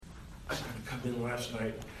in last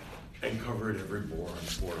night and covered every board on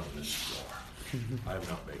this floor. I'm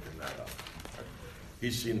not making that up.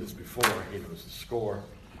 He's seen this before, he knows the score,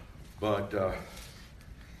 but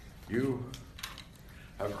you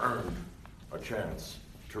have earned a chance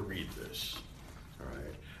to read this, all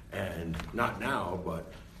right? And not now,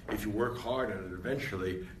 but if you work hard at it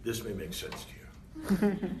eventually, this may make sense to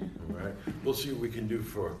you, all right? We'll see what we can do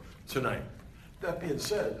for tonight. That being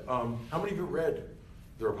said, how many of you read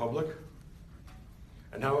The Republic?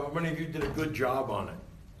 And how many of you did a good job on it?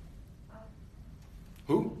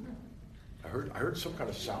 Who? I heard some kind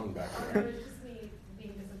of sound back there. It was just me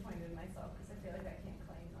being disappointed in myself because I feel like I can't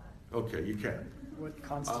claim that. Okay, you can. What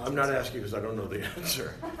constitutes? I'm not asking because I don't know the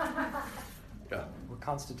answer. Yeah. What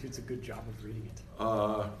constitutes a good job of reading it?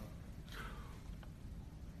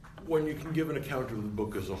 When you can give an account of the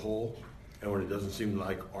book as a whole, and when it doesn't seem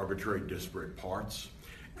like arbitrary, disparate parts,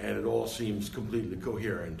 and it all seems completely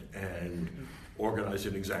coherent and organized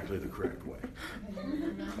in exactly the correct way.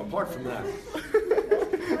 Apart from that.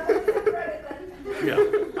 Yeah,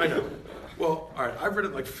 I know. Well, all right, I've read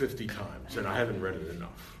it like 50 times, and I haven't read it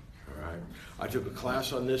enough, all right? I took a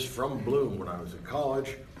class on this from Bloom when I was in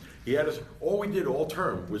college. He had us, all we did all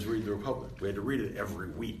term was read The Republic. We had to read it every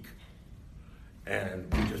week.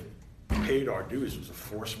 And we just paid our dues. It was a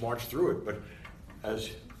forced march through it. But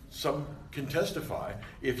as some can testify,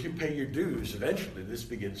 if you pay your dues, eventually this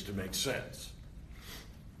begins to make sense.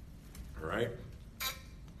 All right?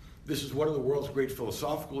 This is one of the world's great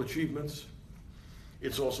philosophical achievements.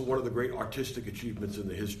 It's also one of the great artistic achievements in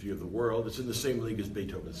the history of the world. It's in the same league as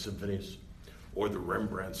Beethoven's symphonies or the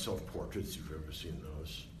Rembrandt self-portraits, if you've ever seen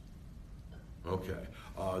those. Okay.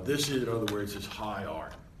 This, in other words, is high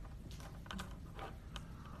art.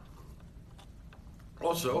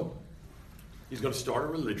 Also, he's going to start a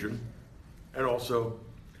religion, and also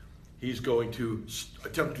he's going to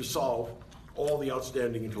attempt to solve all the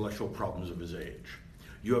outstanding intellectual problems of his age.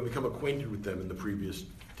 You have become acquainted with them in the previous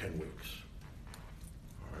 10 weeks.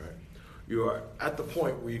 All right. You are at the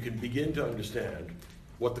point where you can begin to understand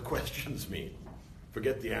what the questions mean.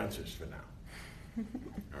 Forget the answers for now.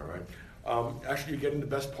 All right. Actually, you're getting the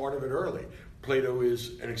best part of it early. Plato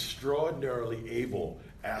is an extraordinarily able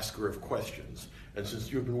asker of questions. And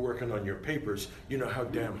since you've been working on your papers, you know how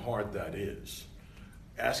damn hard that is.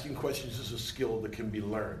 Asking questions is a skill that can be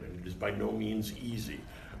learned, and it is by no means easy.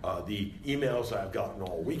 The emails I've gotten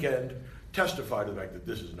all weekend testify to the fact that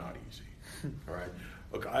this is not easy. All right?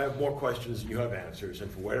 Look, I have more questions than you have answers,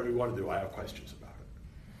 and for whatever you want to do, I have questions about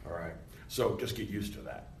it. All right? So just get used to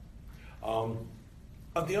that. On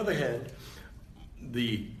the other hand,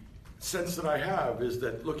 the sense that I have is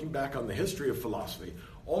that looking back on the history of philosophy,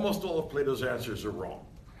 almost all of Plato's answers are wrong.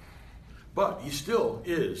 But he still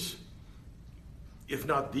is, if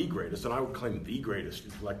not the greatest, and I would claim the greatest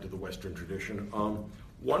intellect of the Western tradition,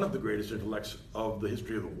 one of the greatest intellects of the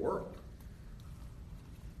history of the world.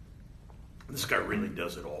 This guy really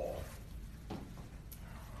does it all.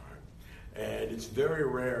 And it's very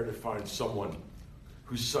rare to find someone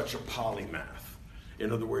who's such a polymath.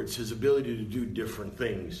 In other words, his ability to do different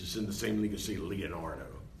things is in the same league as, say, Leonardo.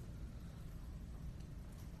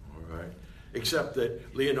 All right? Except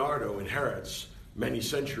that Leonardo inherits many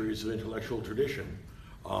centuries of intellectual tradition.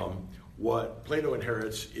 What Plato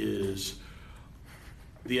inherits is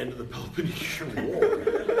the end of the Peloponnesian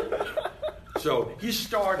War. So he's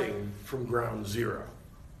starting from ground zero,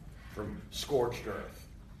 from scorched earth.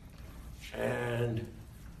 And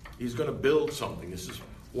he's going to build something. This is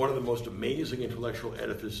one of the most amazing intellectual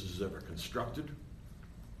edifices ever constructed.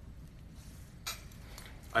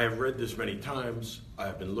 I have read this many times. I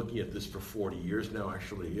have been looking at this for 40 years now,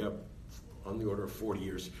 actually. Yep, on the order of 40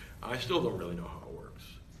 years. I still don't really know how it works.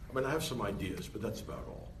 I mean, I have some ideas, but that's about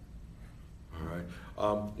all. All right.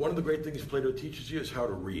 One of the great things Plato teaches you is how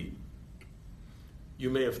to read. You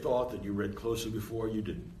may have thought that you read closely before. You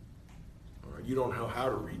didn't. All right. You don't know how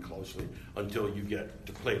to read closely until you get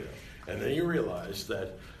to Plato. And then you realize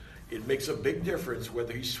that it makes a big difference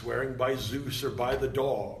whether he's swearing by Zeus or by the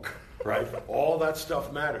dog, right? All that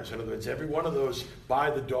stuff matters. In other words, every one of those, by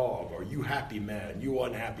the dog, or you happy man, you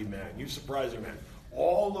unhappy man, you surprising man,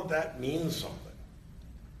 all of that means something.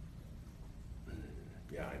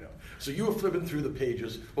 Yeah, I know. So you are flipping through the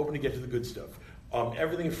pages, hoping to get to the good stuff.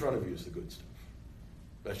 Everything in front of you is the good stuff.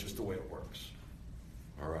 That's just the way it works.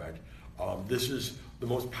 All right? This is the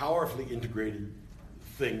most powerfully integrated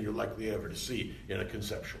thing you're likely ever to see in a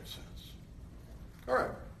conceptual sense. All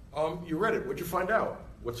right. You read it. What'd you find out?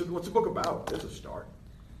 What's the book about? There's a start.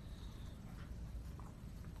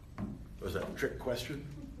 Was that a trick question?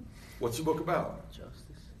 What's the book about? Justice.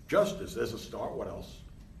 Justice. There's a start. What else?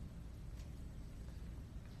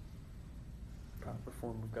 proper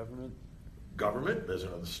form of government. Government, there's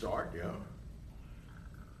another start, yeah.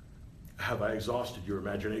 Have I exhausted your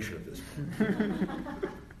imagination at this point?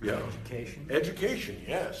 Yeah. Education. Education,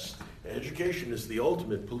 yes. Education is the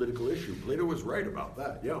ultimate political issue. Plato was right about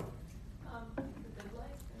that, yeah. The good life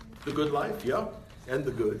and The good life, yeah. And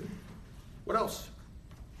the good. What else?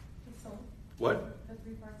 the soul. What? The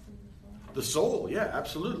three parts of the soul. The soul, yeah,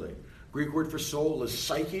 absolutely. Greek word for soul is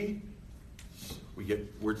psyche. We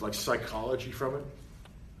get words like psychology from it.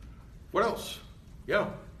 What else? Yeah.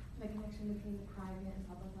 The connection between the private and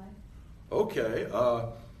public life. Okay.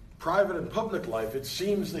 Private and public life, it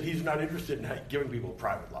seems that he's not interested in giving people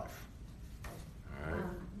private life. All right.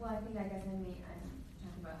 Well, I guess I'm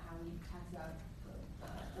talking about how he talks about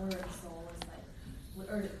the order of the soul is like, the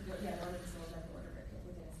order of the soul is like the order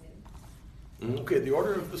within a city. Okay, the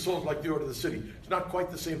order of the soul is like the order of the city. It's not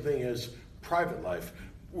quite the same thing as private life.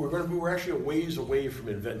 We're actually a ways away from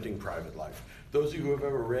inventing private life. Those of you who have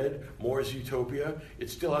ever read More's Utopia, it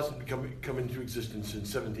still hasn't come into existence in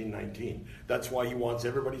 1719. That's why he wants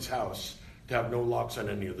everybody's house to have no locks on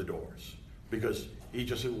any of the doors. Because he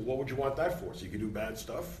just said, well, what would you want that for? So you could do bad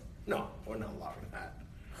stuff? No, we're not allowing that.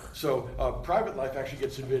 So private life actually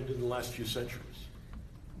gets invented in the last few centuries.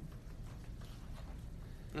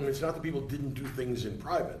 And it's not that people didn't do things in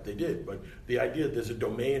private, they did, but the idea that there's a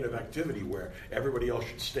domain of activity where everybody else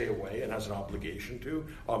should stay away and has an obligation to,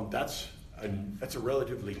 that's a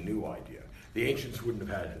relatively new idea. The ancients wouldn't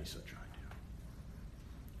have had any such idea.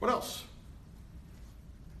 What else?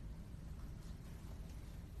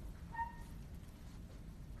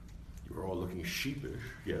 You were all looking sheepish,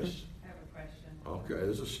 yes? I have a question. Okay,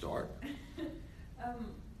 there's a start.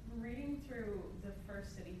 Reading through the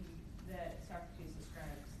first city that Socrates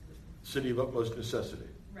describes. City of utmost necessity.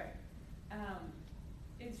 Right.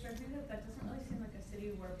 It strikes me that doesn't really seem like a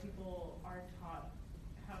city where people are taught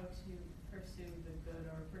how to pursue the good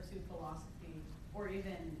or pursue philosophy or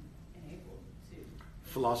even enabled to.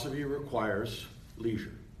 Philosophy requires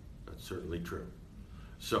leisure. That's certainly true.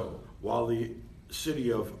 So while the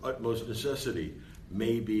city of utmost necessity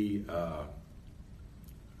may be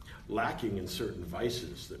lacking in certain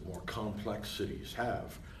vices that more complex cities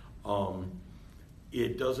have,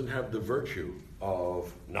 it doesn't have the virtue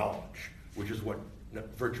of knowledge, which is what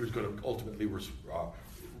virtue is going to ultimately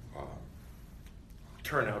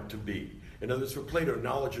turn out to be. In other words, for Plato,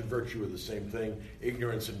 knowledge and virtue are the same thing.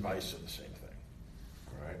 Ignorance and vice are the same thing.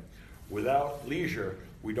 All right? Without leisure,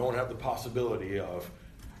 we don't have the possibility of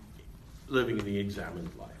living in the examined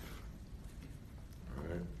life. All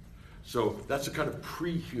right? So that's a kind of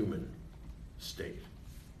pre-human state.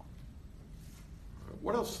 All right,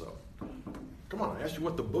 what else, though? Come on, I asked you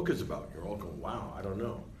what the book is about. You're all going, wow, I don't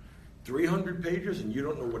know. 300 pages and you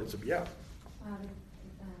don't know what it's about. Yeah. The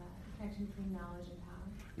connection between knowledge and power.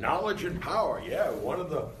 Knowledge and power, yeah, one of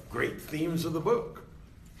the great themes of the book.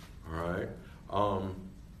 All right.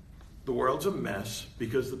 The world's a mess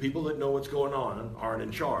because the people that know what's going on aren't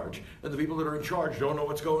in charge, and the people that are in charge don't know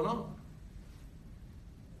what's going on.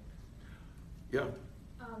 Yeah.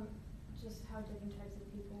 Just how different types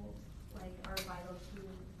of people are vital to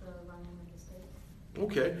the running of the state.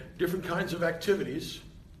 Okay, different kinds of activities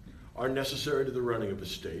are necessary to the running of a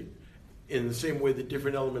state in the same way that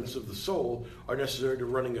different elements of the soul are necessary to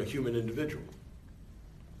running a human individual.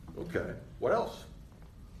 Okay, what else?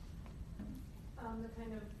 The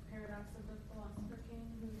kind of paradox of the philosopher king,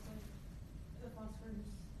 who's like the philosopher who's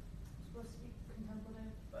supposed to be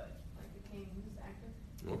contemplative, but like the king who's active.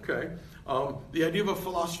 Okay. The idea of a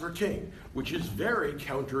philosopher king, which is very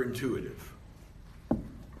counterintuitive.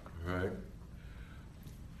 Right?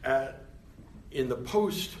 In the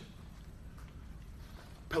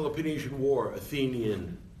post-Peloponnesian War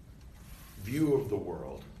Athenian view of the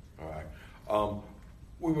world, all right,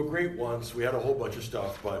 we were great once, we had a whole bunch of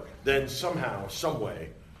stuff, but then somehow, some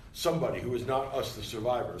way, somebody who is not us, the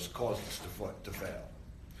survivors, caused us to fail.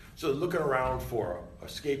 So looking around for a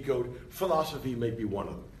scapegoat, philosophy may be one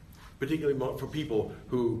of them, particularly for people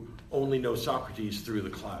who only know Socrates through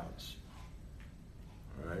the clouds.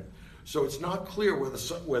 All right? So it's not clear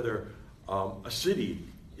whether a city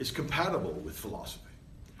is compatible with philosophy.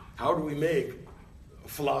 How do we make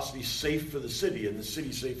philosophy safe for the city and the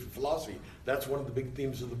city safe for philosophy? That's one of the big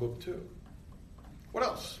themes of the book, too. What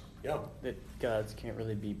else? Yeah. That gods can't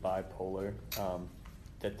really be bipolar.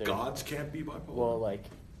 That they're, Gods can't be bipolar? well, like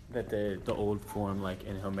that the old form, like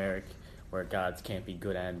in Homeric, where gods can't be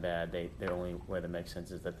good and bad. Their only way that makes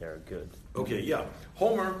sense is that they're good. Okay, yeah.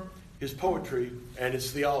 Homer, his poetry, and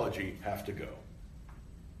his theology have to go.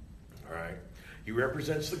 All right? He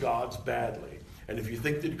represents the gods badly. And if you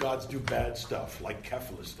think that gods do bad stuff, like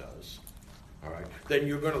Cephalus does, all right, then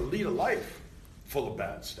you're going to lead a life full of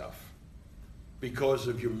bad stuff because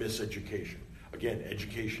of your miseducation. Again,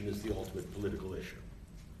 education is the ultimate political issue.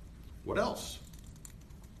 What else?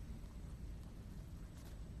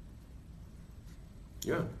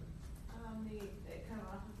 Yeah. Kind of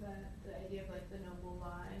off of that, the idea of like the noble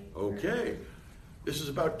lie. Okay. This is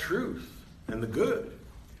about truth and the good.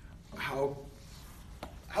 How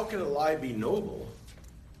can a lie be noble?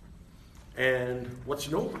 And what's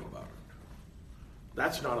noble about it?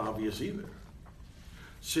 That's not obvious either.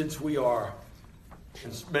 Since we are,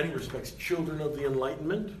 in many respects, children of the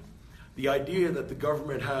Enlightenment, the idea that the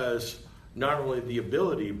government has not only the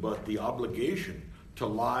ability but the obligation to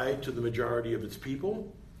lie to the majority of its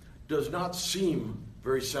people does not seem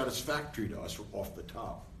very satisfactory to us off the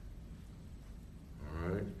top. All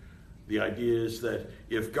right? The idea is that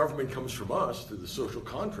if government comes from us through the social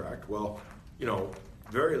contract, well,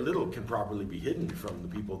 very little can properly be hidden from the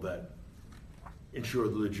people that ensure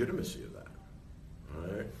the legitimacy of that.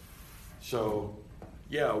 All right? So,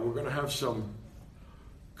 yeah, we're going to have some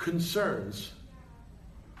concerns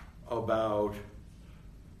about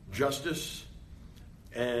justice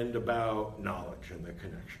and about knowledge and their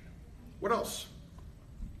connection. What else?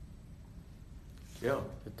 Yeah.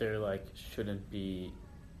 That there shouldn't be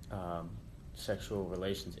sexual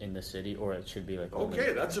relations in the city, or it should be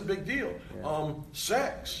Okay, that's a big deal. Yeah.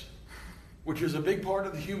 Sex, which is a big part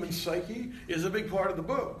of the human psyche, is a big part of the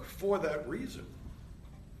book for that reason.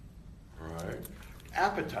 All right.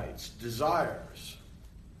 Appetites, desires.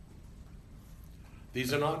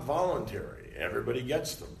 These are not voluntary. Everybody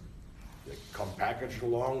gets them. They come packaged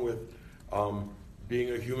along with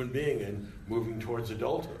being a human being and moving towards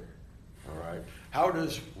adulthood. All right. How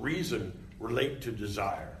does reason relate to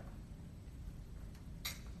desire?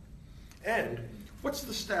 And what's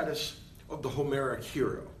the status of the Homeric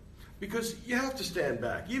hero? Because you have to stand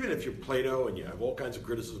back. Even if you're Plato and you have all kinds of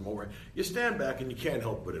criticism over it, you stand back and you can't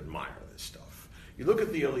help but admire this stuff. You look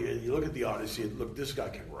at the Iliad, you look at the Odyssey, and look, this guy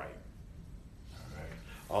can write.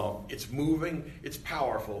 All right. It's moving, it's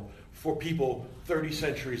powerful for people 30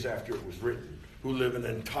 centuries after it was written who live in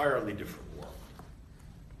an entirely different world.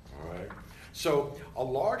 All right. So a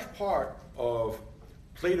large part of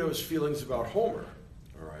Plato's feelings about Homer,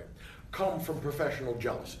 all right, come from professional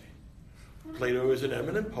jealousy. Plato is an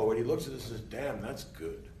eminent poet. He looks at this and says, damn, that's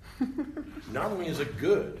good. Not only is it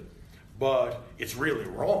good, but it's really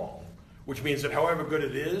wrong, which means that however good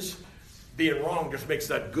it is, being wrong just makes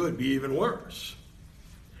that good be even worse.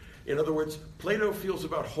 In other words, Plato feels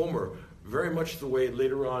about Homer very much the way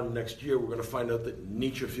later on next year we're going to find out that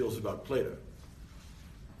Nietzsche feels about Plato.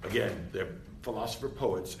 Again, they're philosopher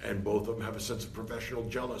poets, and both of them have a sense of professional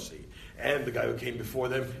jealousy. And the guy who came before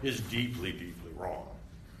them is deeply, deeply wrong.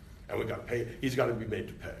 And we got to pay. He's got to be made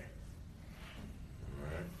to pay. All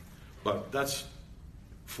right. But that's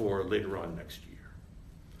for later on next year.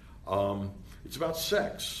 It's about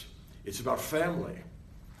sex. It's about family.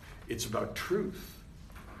 It's about truth.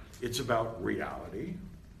 It's about reality.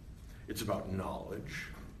 It's about knowledge.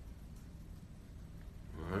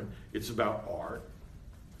 All right. It's about art.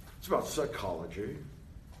 It's about psychology.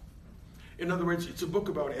 In other words, it's a book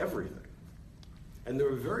about everything. And there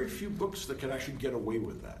are very few books that can actually get away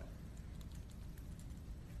with that.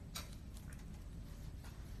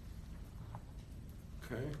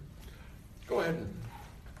 Okay? Go ahead and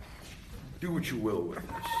do what you will with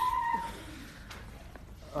this.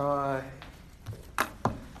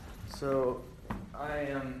 So I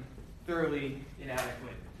am thoroughly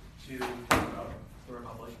inadequate to talk about the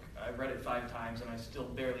Republic. I've read it 5 times and I still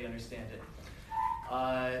barely understand it.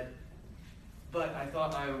 But I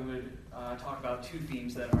thought I would talk about 2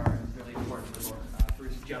 themes that are really important to the book.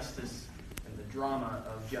 First, justice and the drama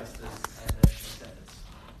of justice, and then descendants.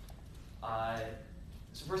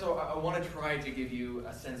 So first of all, I want to try to give you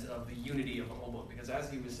a sense of the unity of the whole book, because as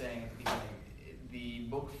he was saying at the beginning, the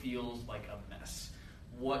book feels like a mess.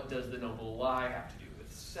 What does the noble lie have to do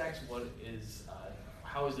with sex?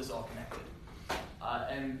 How is this all connected?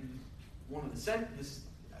 And one of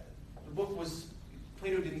the book was,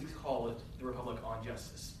 Plato didn't call it The Republic on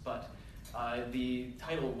Justice, but the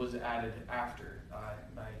title was added after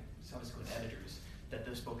by subsequent editors that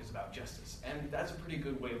this book is about justice. And that's a pretty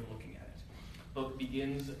good way of looking at it. The book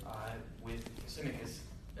begins with Symmachus,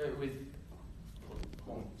 with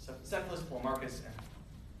Cephalus, Polemarchus, and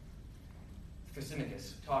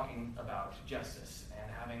Thrasymachus talking about justice and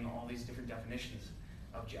having all these different definitions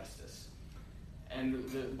of justice. And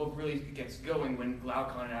the book really gets going when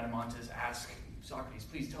Glaucon and Adeimantus ask Socrates,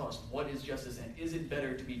 please tell us, what is justice, and is it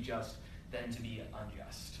better to be just than to be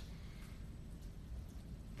unjust?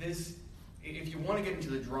 If you want to get into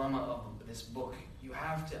the drama of this book, you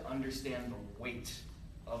have to understand the weight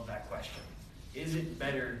of that question. Is it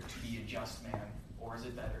better to be a just man, or is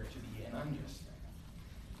it better to be an unjust man?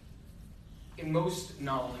 In most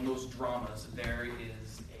novels, in most dramas, there's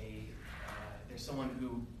someone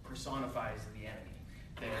who personifies the enemy.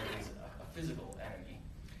 There is a physical enemy.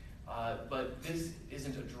 But this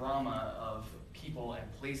isn't a drama of people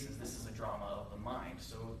and places. This is a drama of the mind.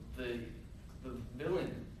 So the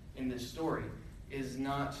villain in this story is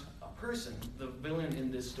not a person. The villain in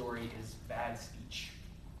this story is bad speech.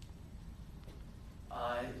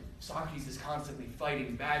 Socrates is constantly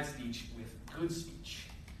fighting bad speech with good speech.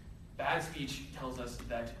 Bad speech tells us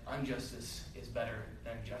that injustice is better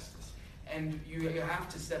than justice. And you have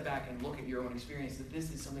to step back and look at your own experience, that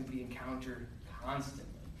this is something we encounter constantly.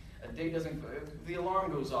 A day doesn't, the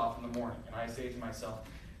alarm goes off in the morning, and I say to myself,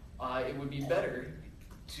 it would be better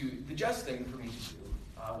the just thing for me to do,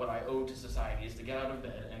 what I owe to society, is to get out of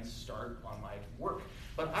bed and start on my work.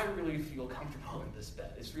 But I really feel comfortable in this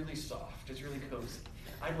bed. It's really soft, it's really cozy.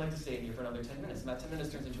 I'd like to stay in here for another 10 minutes, and that 10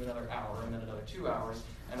 minutes turns into another hour, and then another 2 hours,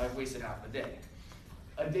 and I've wasted half the day.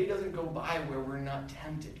 A day doesn't go by where we're not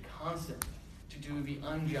tempted constantly to do the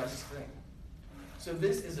unjust thing. So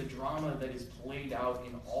this is a drama that is played out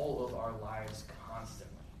in all of our lives constantly.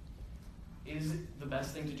 Is it the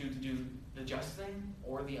best thing to do the just thing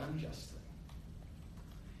or the unjust thing?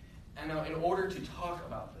 And now, in order to talk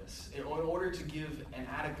about this, in order to give an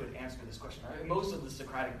adequate answer to this question, most of the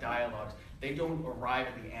Socratic dialogues, they don't arrive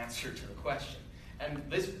at the answer to the question. And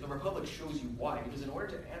the Republic shows you why, because in order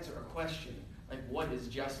to answer a question, like what is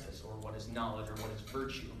justice, or what is knowledge, or what is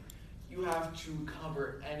virtue, you have to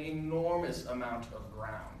cover an enormous amount of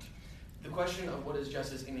ground. The question of what is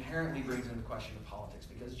justice inherently brings in the question of politics,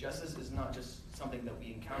 because justice is not just something that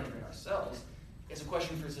we encounter in ourselves, it's a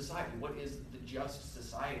question for society. What is the just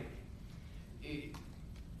society?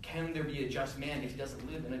 Can there be a just man if he doesn't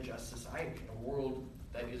live in a just society, in a world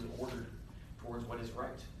that is ordered towards what is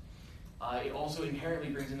right? It also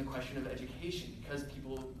inherently brings in the question of education, because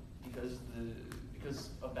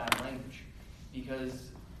of bad language,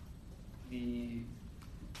 because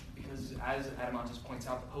as Adeimantus points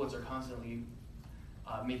out, the poets are constantly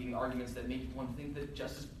making arguments that make one think that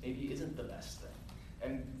justice maybe isn't the best thing.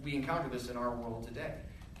 And we encounter this in our world today.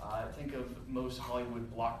 Think of most Hollywood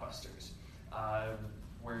blockbusters,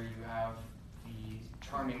 where you have the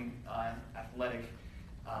charming, athletic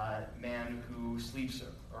man who sleeps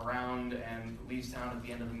around and leaves town at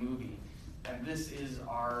the end of the movie. And this is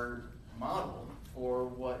our model for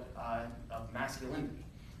of masculinity.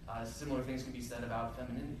 Similar things can be said about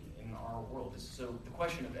femininity in our world. So the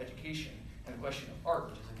question of education and the question of art,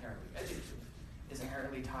 which is inherently educative, is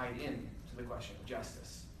inherently tied in to the question of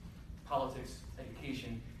justice. Politics,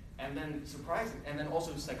 education, and then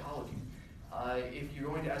also psychology. If you're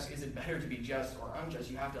going to ask, is it better to be just or unjust,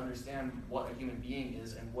 you have to understand what a human being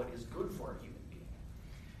is and what is good for a human being.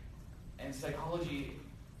 And psychology,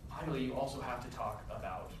 finally, you also have to talk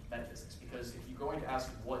about metaphysics, because if you're going to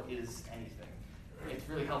ask what is anything, it's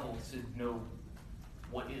really helpful to know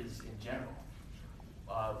what is in general.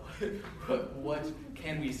 What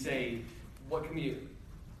can we say?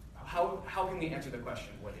 How can we answer the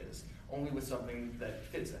question, what is? Only with something that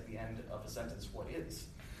fits at the end of a sentence, what is?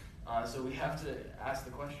 So we have to ask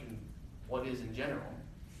the question, what is in general,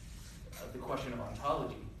 the question of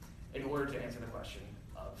ontology, in order to answer the question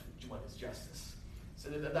of what is justice. So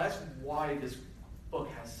that's why this book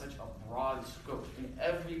has such a broad scope. In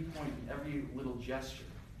every point, in every little gesture,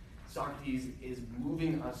 Socrates is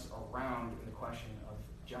moving us around in the question of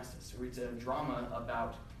justice. So it's a drama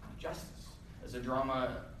about justice. It's a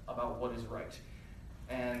drama about what is right.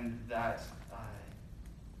 And that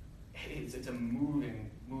it's a moving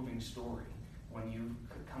story when you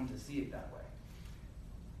come to see it that way.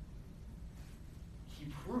 He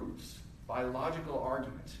proves by logical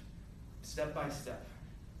argument, step by step,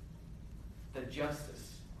 that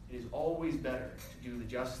justice, it is always better to do the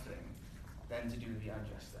just thing than to do the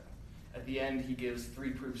unjust thing. At the end, he gives 3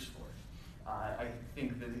 proofs for it. I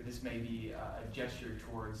think that this may be a gesture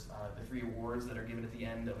towards the 3 awards that are given at the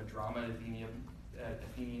end of a drama,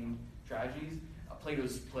 Athenian tragedies.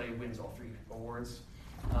 Plato's play wins all 3 awards,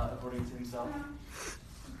 according to himself.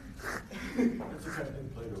 That's the kind of thing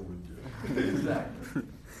Plato would do. Exactly.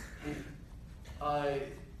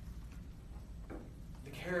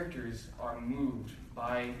 The characters are moved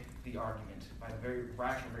by the argument, by the very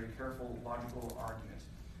rational, very careful, logical argument,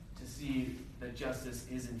 to see that justice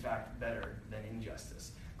is in fact better than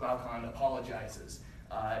injustice. Glaucon apologizes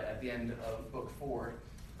at the end of book 4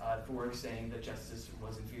 for saying that justice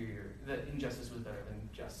was inferior, that injustice was better than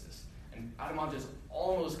justice. And Adeimantus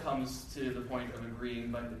almost comes to the point of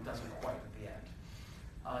agreeing, but it doesn't quite at the end.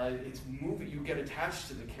 It's moving. You get attached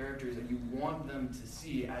to the characters, and you want them to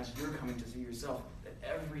see, as you're coming to see yourself, that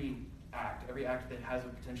every act that has a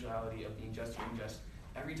potentiality of being just or unjust,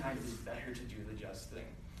 every time it is better to do the just thing.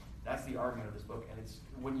 That's the argument of this book, and it's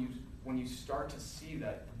when you start to see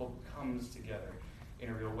that, the book comes together in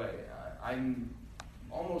a real way. I'm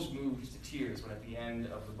almost moved to tears when at the end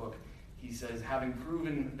of the book he says, having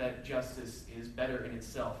proven that justice is better in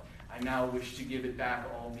itself, I now wish to give it back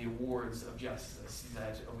all the awards of justice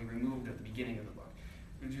that we removed at the beginning of the book.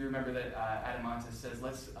 Do you remember that Adamantis says,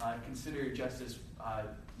 let's consider justice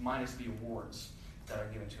minus the awards that are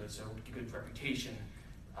given to it, so good reputation,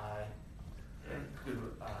 a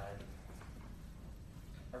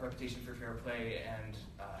reputation for fair play, and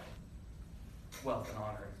wealth and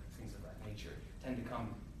honor, things of that nature, tend to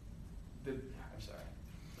come. I'm sorry,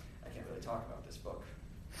 I can't really talk about this book.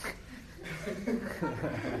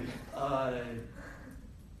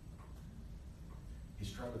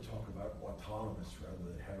 He's trying to talk about autonomous rather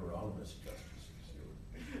than heteronymous justice.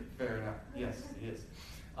 Fair enough. Yes, it is.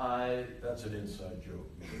 That's an inside joke.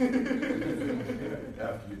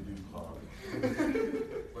 After you do harm.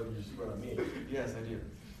 But you see what I mean? Yes, I do.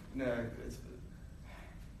 No, it's.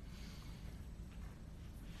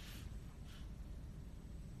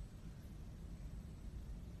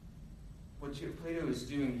 What Plato is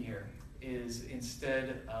doing here is,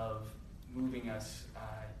 instead of moving us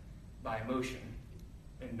by emotion,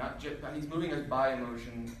 and not just, he's moving us by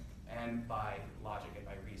emotion and by logic and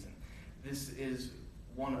by reason. This is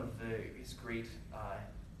one of his great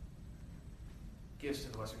gifts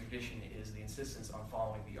to the Western tradition, is the insistence on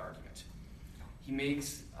following the argument. He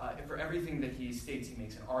makes, for everything that he states, he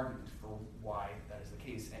makes an argument for why that is the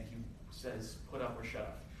case, and he says, put up or shut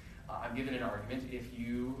up. I've given an argument. If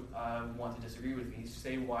you want to disagree with me,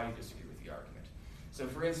 say why you disagree with the argument. So,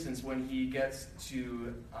 for instance, when he gets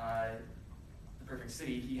to the perfect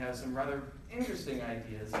city, he has some rather interesting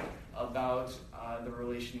ideas about the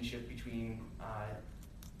relationship between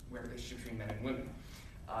men and women.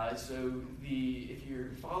 If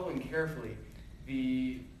you're following carefully,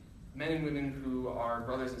 the men and women who are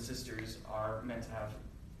brothers and sisters are meant to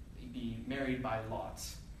be married by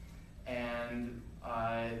lots, and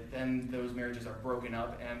then those marriages are broken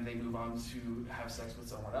up and they move on to have sex with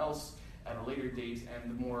someone else at a later date,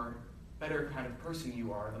 and the better kind of person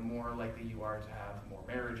you are, the more likely you are to have more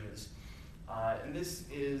marriages. And this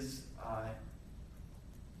is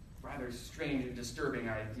rather strange and disturbing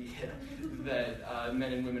idea that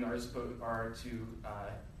men and women are to,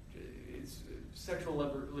 it's sexual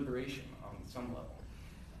liberation on some level.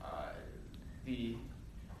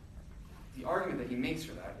 The argument that he makes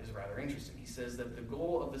for that is rather interesting. He says that the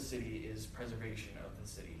goal of the city is preservation of the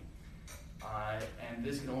city. And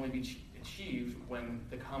this can only be achieved when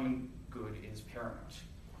the common good is paramount.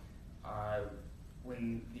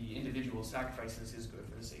 When the individual sacrifices his good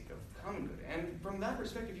for the sake of common good. And from that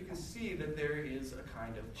perspective, you can see that there is a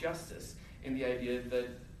kind of justice in the idea that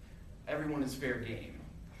everyone is fair game.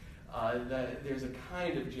 That there's a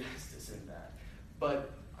kind of justice in that.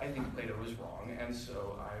 But I think Plato is wrong, and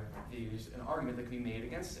so I've used an argument that can be made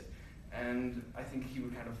against it. And I think he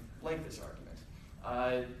would kind of like this argument.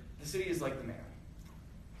 The city is like the man.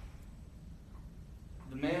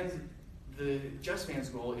 The just man's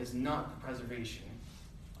goal is not the preservation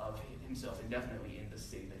of himself indefinitely in the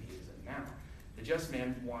state that he is in now. The just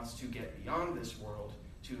man wants to get beyond this world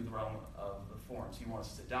to the realm of the forms. He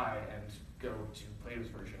wants to die and go to Plato's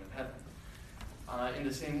version of heaven. In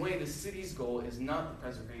the same way, the city's goal is not the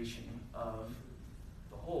preservation of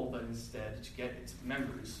the whole, but instead to get its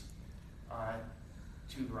members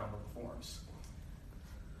to the realm of the forms.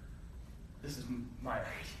 This is my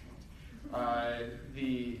argument.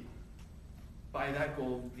 By that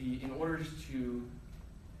goal, in order to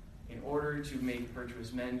make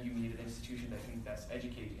virtuous men, you need an institution that can best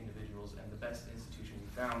educate individuals, and the best institution we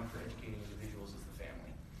found for educating individuals is the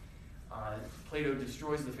family. Plato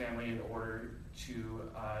destroys the family in order to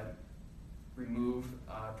remove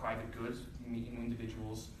private goods in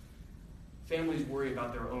individuals. Families worry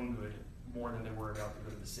about their own good more than they worry about the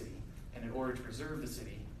good of the city. And in order to preserve the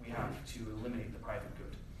city, we have to eliminate the private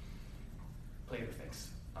good, Plato thinks.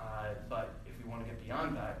 But if we want to get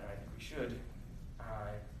beyond that, and I think we should,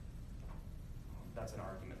 that's an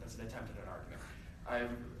argument. That's an attempt at an argument.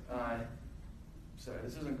 Sorry,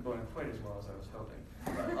 this isn't going quite as well as I was hoping.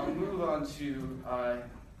 But I'll move on to the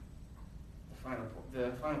final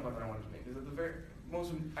point that I wanted to make. Is that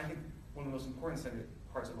I think one of the most important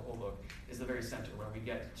parts of the whole book is the very center, where we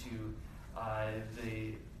get to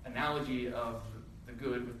the analogy of the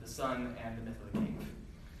good with the sun and the myth of the cave.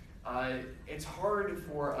 It's hard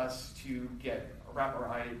for us to wrap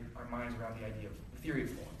our minds around the idea of theory of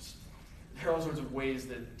forms. There are all sorts of ways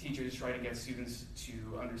that teachers try to get students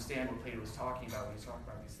to understand what Plato was talking about when he's talking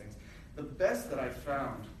about these things. The best that I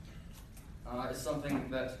found is something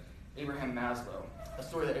that a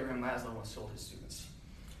story that Abraham Maslow once told his students.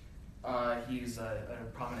 He's a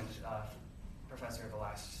prominent professor of the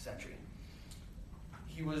last century.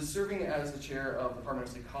 He was serving as the chair of the Department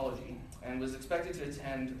of Psychology and was expected to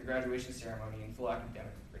attend the graduation ceremony in full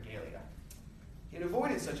academic regalia. He had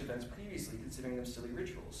avoided such events previously, considering them silly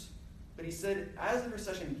rituals. But he said, as the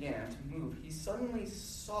procession began to move, he suddenly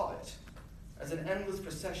saw it as an endless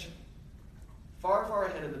procession. Far, far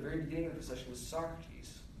ahead at the very beginning of the procession was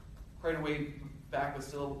Socrates. Quite a way back, but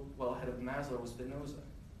still well ahead of Maslow, was Spinoza.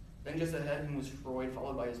 Then just ahead of him was Freud,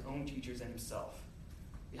 followed by his own teachers and himself.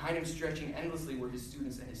 Behind him, stretching endlessly, were his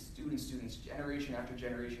students and his students' students, generation after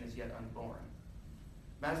generation as yet unborn.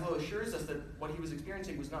 Maslow assures us that what he was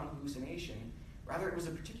experiencing was not hallucination, rather it was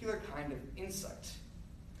a particular kind of insight.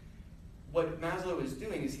 What Maslow is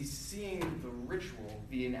doing is he's seeing the ritual,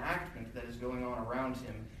 the enactment that is going on around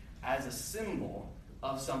him, as a symbol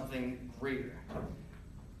of something greater.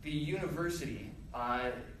 The university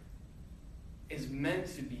is meant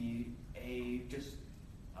to be just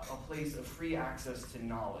a place of free access to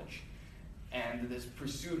knowledge and this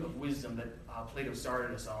pursuit of wisdom that Plato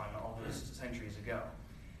started us on all those centuries ago.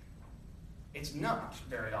 It's not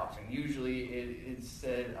very often. Usually it's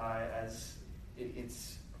said as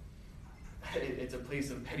it's a place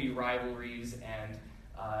of petty rivalries and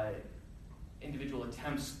individual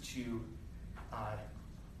attempts to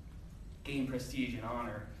gain prestige and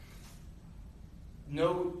honor.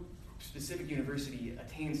 No specific university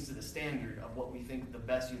attains to the standard of what we think the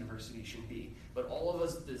best university should be, but all of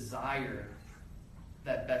us desire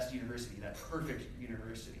that best university, that perfect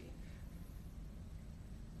university.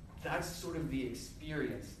 That's sort of the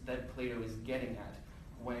experience that Plato is getting at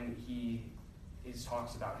when he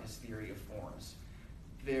talks about his theory of forms.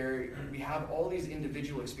 We have all these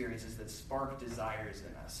individual experiences that spark desires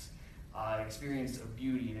in us. Experience of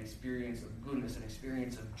beauty, an experience of goodness, an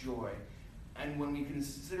experience of joy. And when we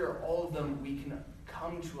consider all of them, we can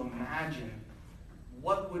come to imagine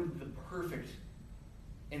what would the perfect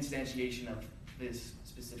instantiation of this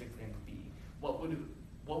specific thing be. What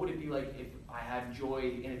would it be like if I had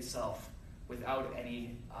joy in itself without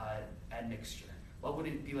any admixture? What would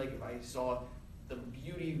it be like if I saw the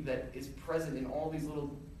beauty that is present in all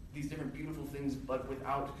these different beautiful things, but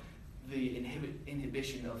without the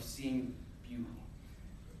inhibition of seeing beauty?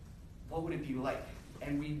 What would it be like?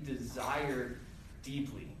 And we desire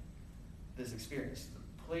deeply this experience.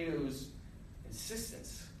 Plato's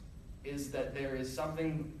insistence is that there is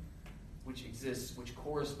something which exists, which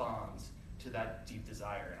corresponds to that deep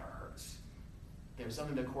desire in our hearts. There's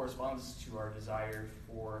something that corresponds to our desire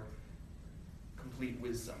for complete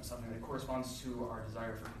wisdom, something that corresponds to our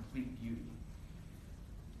desire for complete beauty.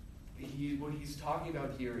 What he's talking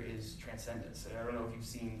about here is transcendence. I don't know if you've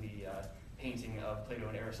seen the painting of Plato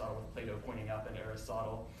and Aristotle, with Plato pointing up and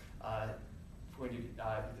Aristotle pointing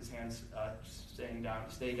with his hands staying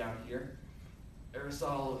down here.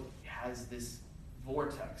 Aristotle has this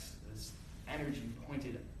vortex, this energy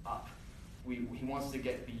pointed up. He wants to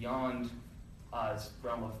get beyond this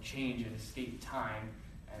realm of change and escape time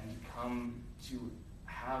and come to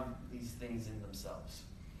have these things in themselves.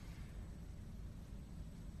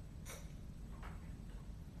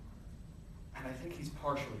 And I think he's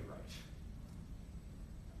partially right.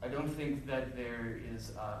 I don't think that there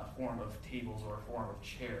is a form of tables or a form of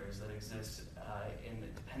chairs that exists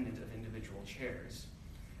independent of individual chairs.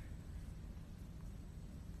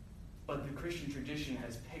 But the Christian tradition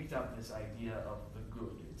has picked up this idea of the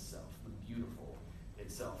good itself, the beautiful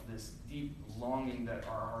itself, this deep longing that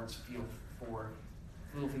our hearts feel for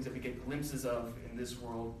little things that we get glimpses of in this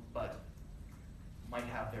world, but might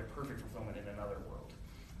have their perfect fulfillment in another world.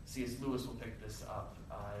 C.S. Lewis will pick this up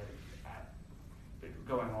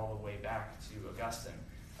going all the way back to Augustine,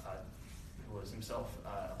 who was himself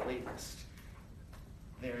a Platonist.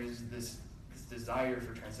 There is this desire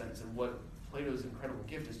for transcendence, and what Plato's incredible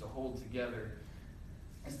gift is to hold together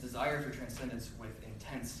this desire for transcendence with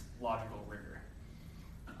intense logical rigor.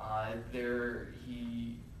 I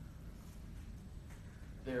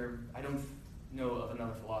don't know of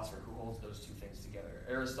another philosopher who holds those two things together.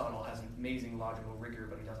 Aristotle has an amazing logical rigor,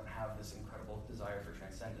 but he doesn't have this incredible desire for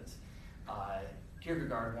transcendence.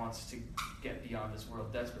 Kierkegaard wants to get beyond this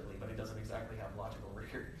world desperately, but he doesn't exactly have logical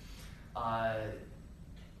rigor.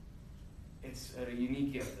 It's a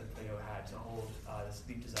unique gift that Plato had to hold this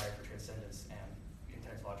deep desire for transcendence and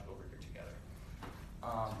intense logical rigor together.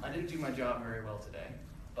 I didn't do my job very well today,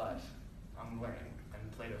 but I'm learning,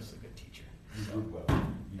 and Plato's a good teacher. You did well.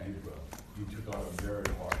 You did well. You took on a very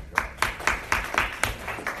hard job.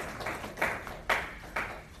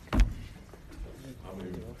 I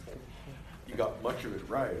mean, you got much of it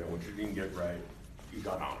right, and what you didn't get right, you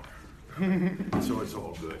got on. So it's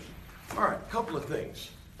all good. All right, couple of things.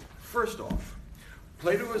 First off,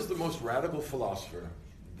 Plato is the most radical philosopher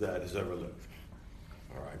that has ever lived.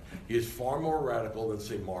 All right, he is far more radical than,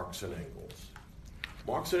 say, Marx and Engels.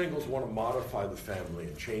 Marx and Engels want to modify the family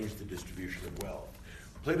and change the distribution of wealth.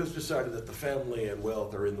 Plato's decided that the family and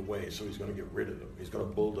wealth are in the way, so he's going to get rid of them. He's going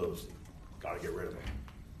to bulldoze them. Got to get rid of them.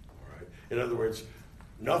 All right. In other words,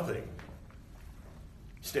 nothing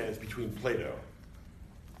stands between Plato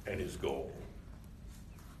and his goal.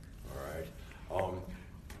 All right.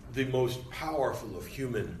 The most powerful of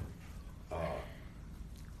human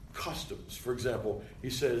customs. For example, he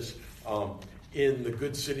says in the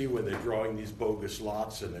good city when they're drawing these bogus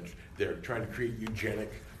lots and they're trying to create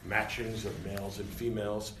eugenic matchings of males and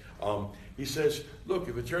females, he says, look,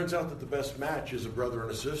 if it turns out that the best match is a brother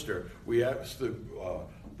and a sister, we ask the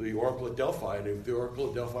Oracle at Delphi, and if the Oracle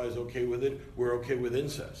at Delphi is okay with it, we're okay with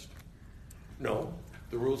incest. No,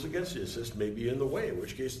 the rules against incest may be in the way, in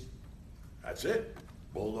which case, that's it.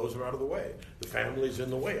 Bulldoze them out of the way. The family's in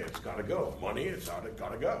the way. It's got to go. Money, it's got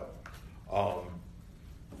to go.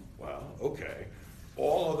 Well, okay.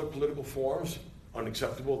 All other political forms,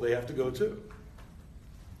 unacceptable, they have to go too.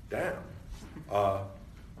 Damn.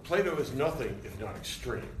 Plato is nothing if not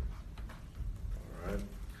extreme. All right?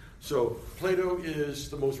 So Plato is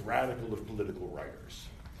the most radical of political writers.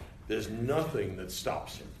 There's nothing that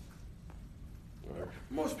stops him. All right?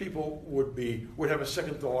 Most people would have a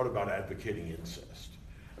second thought about advocating incest.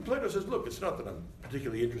 And Plato says, look, it's not that I'm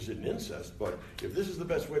particularly interested in incest, but if this is the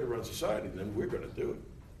best way to run society, then we're going to do it.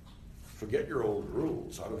 Forget your old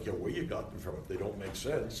rules. I don't care where you got them from. If they don't make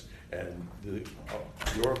sense and the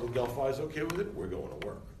Oracle of Delphi is okay with it, we're going to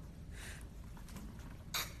work.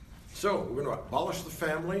 So we're going to abolish the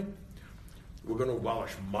family. We're going to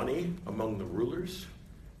abolish money among the rulers.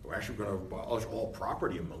 We're actually going to abolish all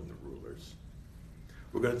property among the rulers.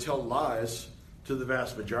 We're going to tell lies to the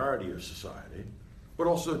vast majority of society, but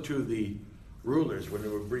also to the rulers when they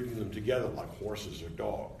were breeding them together like horses or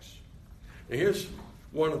dogs. Now here's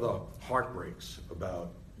one of the heartbreaks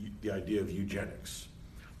about the idea of eugenics.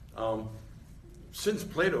 Since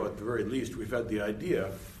Plato, at the very least, we've had the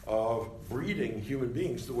idea of breeding human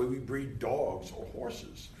beings the way we breed dogs or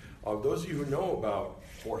horses. Those of you who know about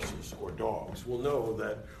horses or dogs will know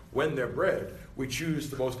that when they're bred, we choose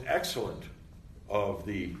the most excellent of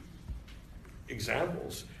the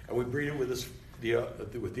examples, and we breed it with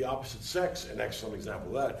the opposite sex, an excellent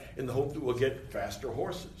example of that, in the hope that we'll get faster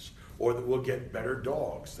horses, or that we'll get better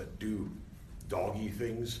dogs that do doggy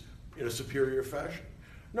things in a superior fashion.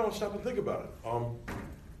 No, stop and think about it.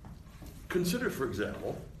 Consider, for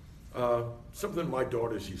example, something my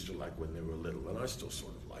daughters used to like when they were little, and I still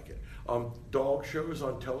sort of like it. Dog shows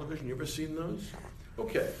on television, you ever seen those?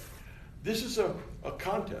 Okay, this is a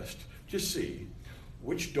contest to see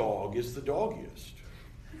which dog is the doggiest.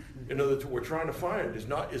 In other words, what we're trying to find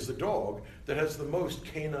is the dog that has the most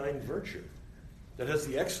canine virtue, that has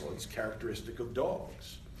the excellence characteristic of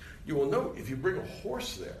dogs. You will note, if you bring a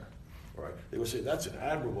horse there, right, they will say that's an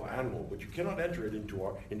admirable animal, but you cannot enter it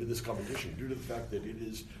into this competition due to the fact that it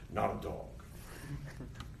is not a dog.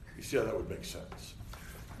 You see how that would make sense.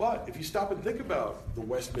 But if you stop and think about the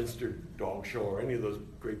Westminster Dog Show or any of those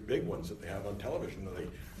great big ones that they have on television, and they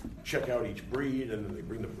check out each breed and then they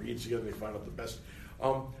bring the breeds together and they find out the best.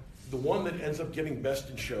 The one that ends up getting best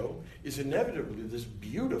in show is inevitably this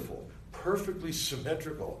beautiful, perfectly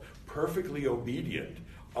symmetrical, perfectly obedient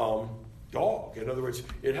dog. In other words,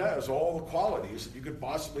 it has all the qualities that you could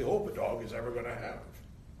possibly hope a dog is ever going to have.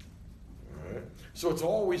 All right? So it's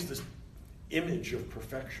always this image of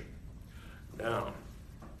perfection. Now,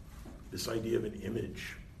 this idea of an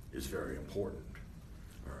image is very important.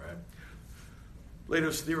 All right?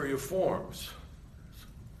 Plato's theory of forms,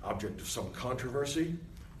 object of some controversy.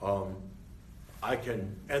 I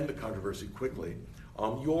can end the controversy quickly.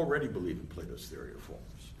 You already believe in Plato's theory of forms.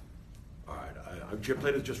 All right,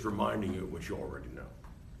 Plato's just reminding you of what you already know.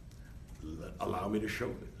 Allow me to show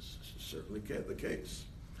this. This is certainly the case.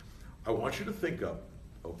 I want you to think of,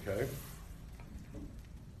 okay?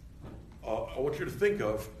 I want you to think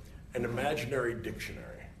of an imaginary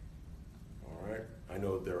dictionary. All right? I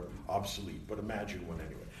know they're obsolete, but imagine one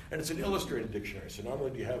anyway. And it's an illustrated dictionary, so not only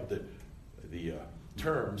do you have the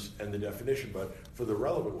terms and the definition, but for the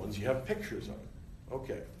relevant ones, you have pictures of it.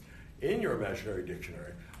 Okay. In your imaginary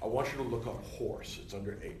dictionary, I want you to look up horse. It's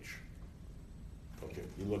under H. Okay,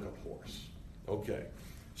 you look up horse. Okay.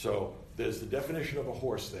 So there's the definition of a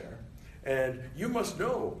horse there, And you must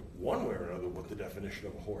know, one way or another, what the definition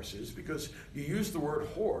of a horse is, because you use the word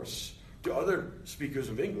horse to other speakers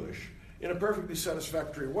of English in a perfectly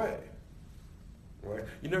satisfactory way. Right?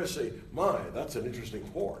 You never say, my, that's an interesting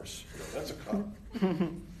horse. You know, that's a cup.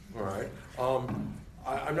 All right?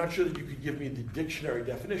 I'm not sure that you could give me the dictionary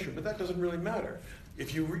definition, but that doesn't really matter.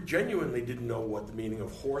 If you genuinely didn't know what the meaning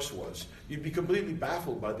of horse was, you'd be completely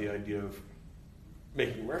baffled by the idea of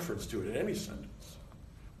making reference to it in any sentence.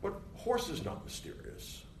 But horse is not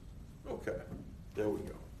mysterious. Okay, there we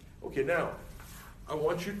go. Okay, now, I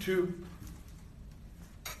want you to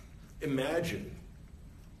imagine,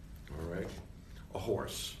 all right, a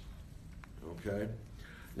horse. Okay?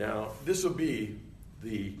 Now, this will be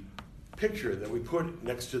the picture that we put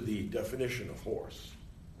next to the definition of horse.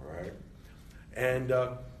 All right? And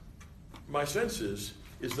my sense is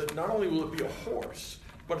that not only will it be a horse,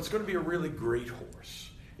 but it's going to be a really great horse.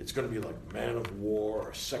 It's going to be like Man of War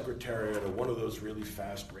or Secretariat or one of those really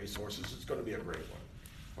fast race horses. It's going to be a great one.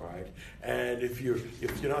 All right? And if you're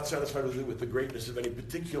not satisfied with the greatness of any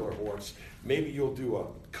particular horse, maybe you'll do a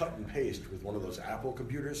cut and paste with one of those Apple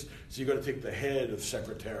computers. So you're going to take the head of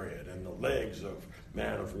Secretariat and the legs of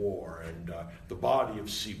Man of War and the body of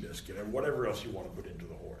Seabiscuit and whatever else you want to put into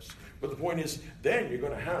the horse. But the point is, then you're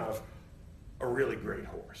going to have a really great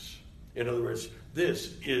horse. In other words,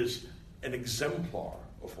 this is an exemplar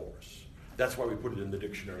of horse. That's why we put it in the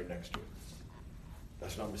dictionary next to it.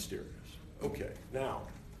 That's not mysterious. Okay, now,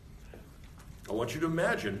 I want you to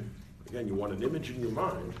imagine, again, you want an image in your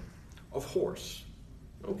mind of horse.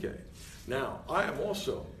 Okay, now, I have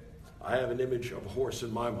an image of a horse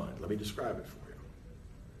in my mind. Let me describe it for you.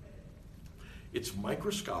 It's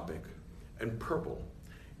microscopic and purple.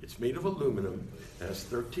 It's made of aluminum, it has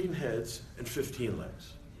 13 heads and 15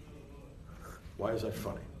 legs. Why is that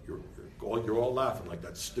funny? You're all laughing like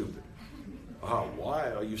that's stupid.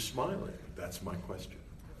 Why are you smiling? That's my question.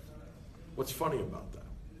 What's funny about that?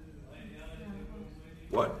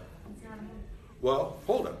 What? Well,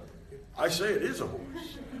 hold on. I say it is a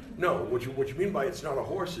horse. No, what you mean by it's not a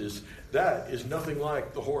horse is that is nothing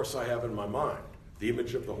like the horse I have in my mind, the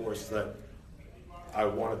image of the horse that I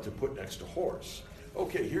wanted to put next to horse.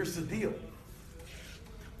 Okay, here's the deal.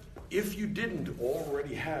 If you didn't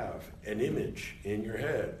already have an image in your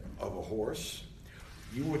head of a horse,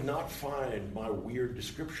 you would not find my weird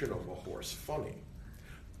description of a horse funny.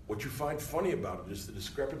 What you find funny about it is the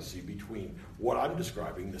discrepancy between what I'm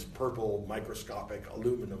describing, this purple, microscopic,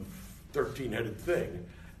 aluminum, 13-headed thing,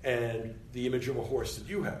 and the image of a horse that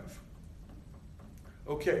you have.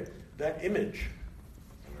 Okay, that image,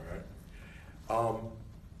 all right,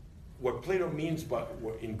 what Plato means by,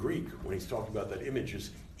 in Greek, when he's talking about that image, is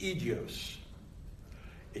idios.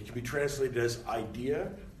 It can be translated as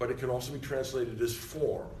idea, but it can also be translated as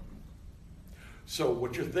form. So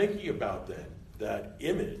what you're thinking about then, that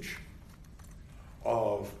image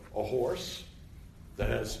of a horse that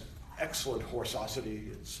has excellent horseosity,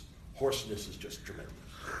 its horseness is just tremendous,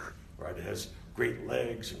 right? It has great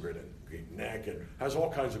legs and great neck and has all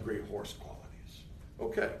kinds of great horse qualities.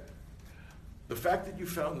 Okay. The fact that you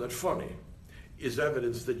found that funny is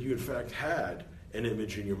evidence that you in fact had an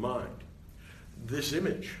image in your mind. This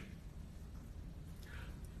image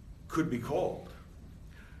could be called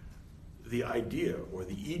the idea or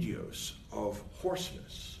the idios of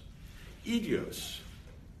horseness. Idios,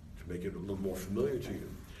 to make it a little more familiar to you,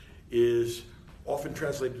 is often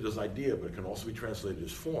translated as idea, but it can also be translated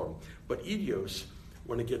as form. But idios,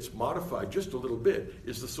 when it gets modified just a little bit,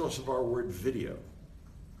 is the source of our word video.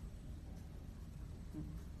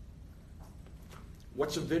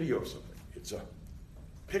 What's a video of something? It's a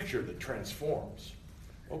picture that transforms.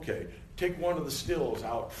 Okay, take one of the stills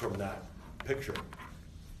out from that picture.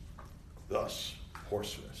 Thus,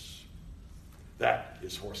 horseness. That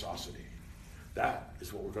is horseosity. That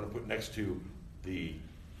is what we're going to put next to the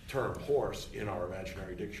term horse in our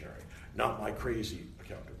imaginary dictionary, not my crazy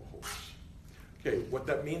account of a horse. Okay, what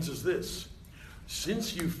that means is this.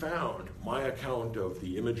 Since you found my account of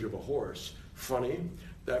the image of a horse funny,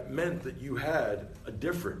 that meant that you had a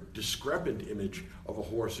different, discrepant image of a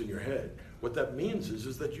horse in your head. What that means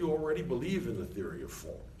is that you already believe in the theory of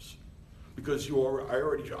forms. Because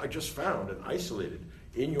I just found and isolated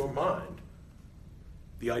in your mind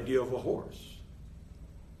the idea of a horse.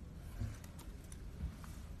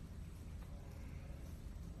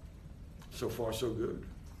 So far, so good.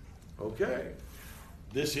 Okay.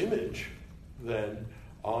 This image, then,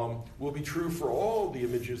 will be true for all the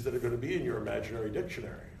images that are going to be in your imaginary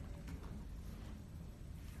dictionary.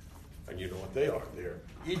 And you know what they are. They're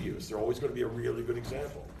idios. They're always going to be a really good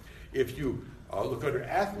example. If you look under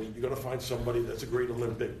athlete, you're going to find somebody that's a great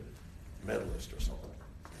Olympic medalist or something.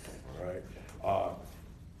 All all right?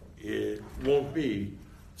 It won't be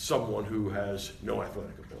someone who has no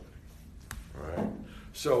athletic ability, all right?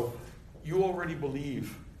 So you already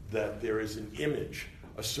believe that there is an image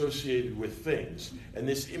associated with things, and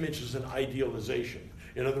this image is an idealization.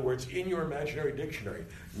 In other words, in your imaginary dictionary,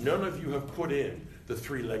 none of you have put in the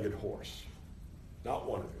three-legged horse. Not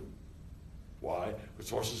one of you. Why?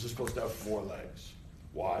 Because horses are supposed to have 4 legs.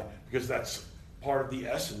 Why? Because that's part of the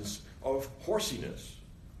essence of horsiness.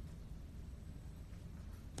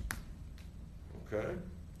 Okay?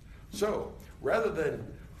 So, rather than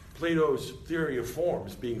Plato's theory of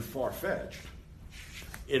forms being far-fetched,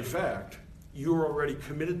 in fact, you're already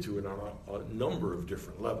committed to it on a number of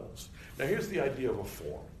different levels. Now, here's the idea of a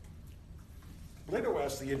form. Plato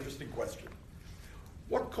asked the interesting question: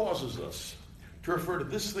 what causes us to refer to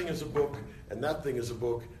this thing as a book, and that thing as a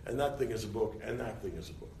book, and that thing as a book, and that thing as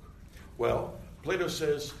a book? Well, Plato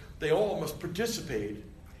says they all must participate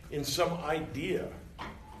in some idea.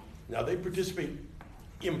 Now, they participate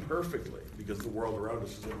imperfectly, because the world around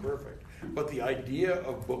us is imperfect. But the idea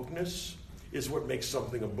of bookness is what makes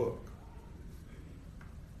something a book.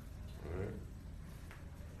 All right?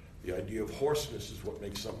 The idea of horseness is what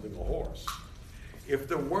makes something a horse. If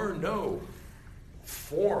there were no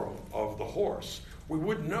form of the horse, we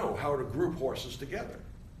wouldn't know how to group horses together.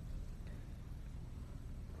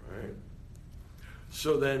 All right?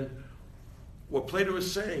 So then, what Plato is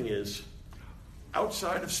saying is,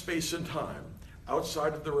 outside of space and time,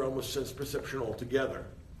 outside of the realm of sense perception altogether,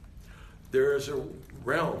 there is a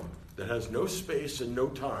realm that has no space and no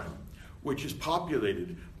time, which is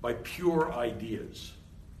populated by pure ideas.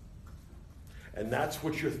 And that's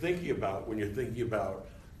what you're thinking about when you're thinking about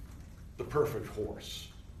the perfect horse,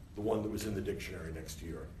 the one that was in the dictionary next to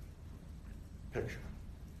your picture.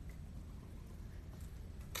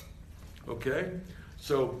 Okay?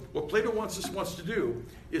 So what Plato wants to do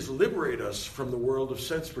is liberate us from the world of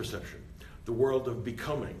sense perception, the world of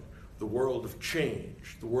becoming, the world of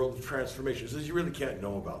change, the world of transformation. He says you really can't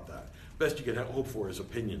know about that. Best you can hope for is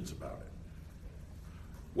opinions about it.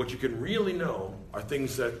 What you can really know are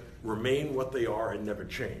things that remain what they are and never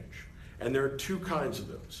change. And there are 2 kinds of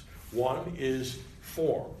those. One is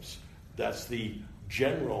forms. That's the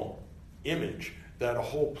general image that a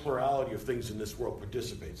whole plurality of things in this world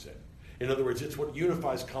participates in. In other words, it's what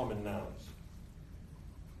unifies common nouns.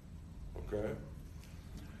 Okay?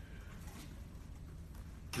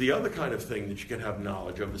 The other kind of thing that you can have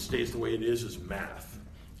knowledge of that stays the way it is math.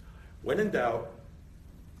 When in doubt,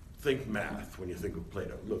 think math when you think of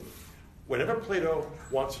Plato. Look, whenever Plato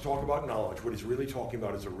wants to talk about knowledge, what he's really talking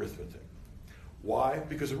about is arithmetic. Why?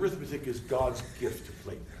 Because arithmetic is God's gift to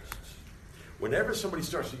Platonists. Whenever somebody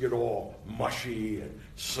starts to get all mushy and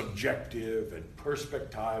subjective and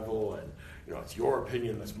perspectival and, it's your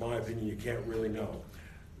opinion, that's my opinion, you can't really know.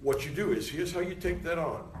 What you do is, here's how you take that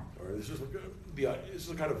on. Or this is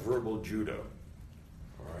a kind of verbal judo.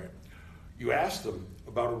 All right? You ask them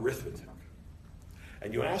about arithmetic.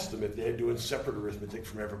 And you ask them if they're doing separate arithmetic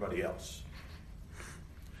from everybody else.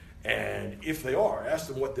 And if they are, ask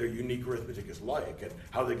them what their unique arithmetic is like and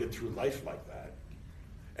how they get through life like that.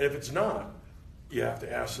 And if it's not, you have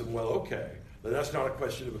to ask them, well, okay, then that's not a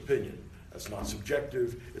question of opinion. That's not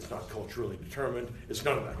subjective. It's not culturally determined. It's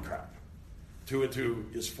none of that crap. 2 and 2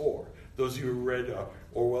 is 4. Those of you who read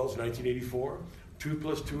Orwell's 1984, 2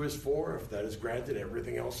 plus 2 is 4. If that is granted,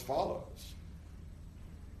 everything else follows.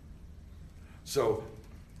 So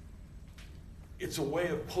it's a way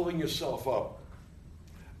of pulling yourself up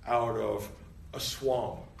out of a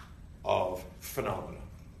swamp of phenomena,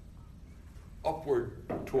 upward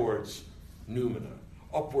towards noumena,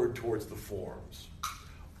 upward towards the forms,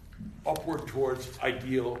 upward towards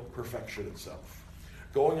ideal perfection itself.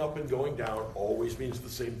 Going up and going down always means the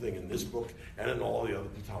same thing in this book and in all the other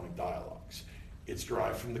Platonic dialogues. It's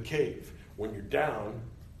derived from the cave. When you're down,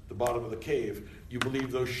 the bottom of the cave, you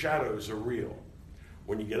believe those shadows are real.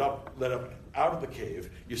 When you get up, let up out of the cave,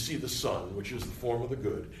 you see the sun, which is the form of the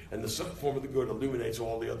good, and the form of the good illuminates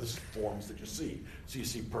all the other forms that you see. So you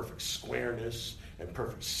see perfect squareness and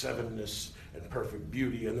perfect sevenness and perfect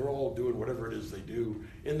beauty, and they're all doing whatever it is they do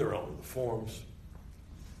in their own forms.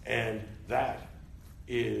 And that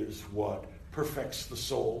is what perfects the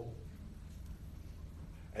soul,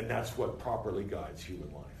 and that's what properly guides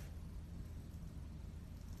human life.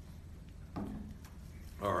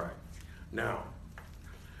 All right. Now,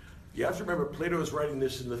 you have to remember, Plato is writing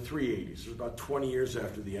this in the 380s. It's about 20 years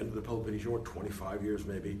after the end of the Peloponnesian War, 25 years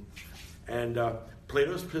maybe. And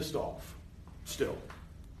Plato's pissed off, still.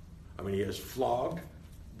 I mean, he has flogged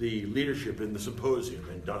the leadership in the symposium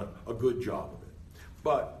and done a good job of it.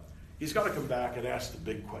 But he's got to come back and ask the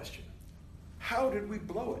big question. How did we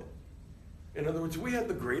blow it? In other words, we had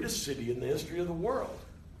the greatest city in the history of the world.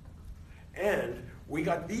 And we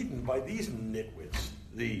got beaten by these nitwits,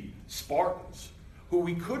 the Spartans, who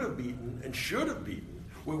we could have beaten and should have beaten.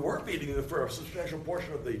 We were beating them for a substantial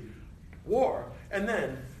portion of the war. And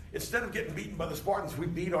then, instead of getting beaten by the Spartans, we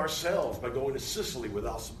beat ourselves by going to Sicily with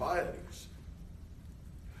Alcibiades.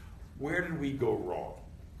 Where did we go wrong?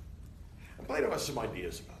 And Plato has some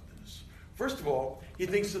ideas about this. First of all, he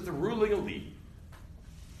thinks that the ruling elite,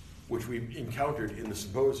 which we encountered in the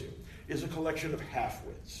symposium, is a collection of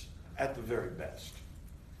half-wits, at the very best.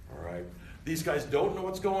 All right? These guys don't know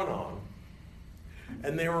what's going on,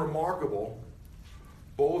 and they are remarkable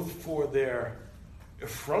both for their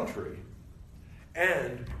effrontery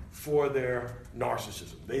and for their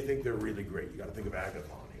narcissism. They think they're really great. You got to think of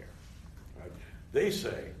Agathon here. Right? They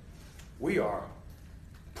say, we are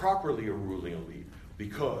properly a ruling elite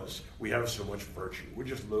because we have so much virtue. We're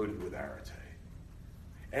just loaded with arete.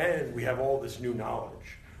 And we have all this new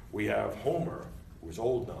knowledge. We have Homer, who is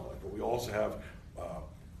old knowledge, but we also have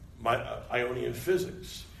Ionian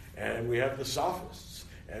physics, and we have the sophists,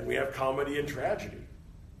 and we have comedy and tragedy.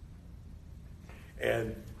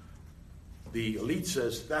 And the elite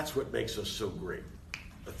says that's what makes us so great.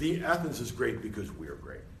 Athens is great because we're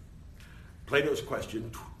great. Plato's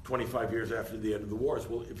question, 25 years after the end of the war, is,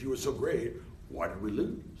 well, if you were so great, why did we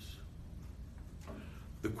lose?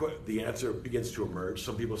 The answer begins to emerge.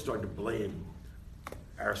 Some people start to blame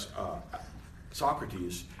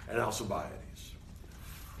Socrates and Alcibiades.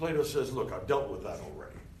 Plato says, look, I've dealt with that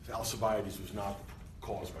already. Alcibiades was not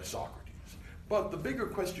caused by Socrates. But the bigger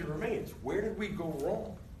question remains, where did we go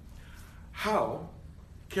wrong? How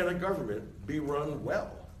can a government be run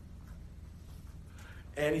well?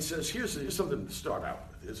 And he says, here's something to start out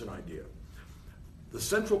with. Here's an idea. The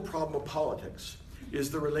central problem of politics is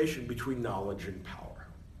the relation between knowledge and power.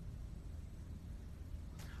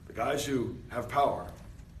 The guys who have power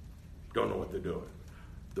don't know what they're doing.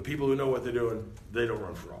 The people who know what they're doing, they don't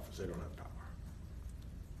run for office. They don't have power.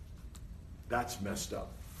 That's messed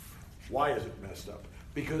up. Why is it messed up?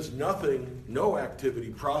 Because no activity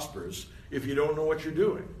prospers if you don't know what you're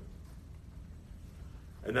doing.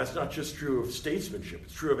 And that's not just true of statesmanship.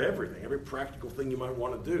 It's true of everything, every practical thing you might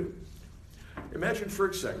want to do. Imagine for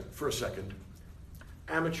a second,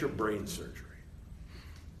 amateur brain surgery.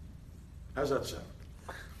 How's that sound?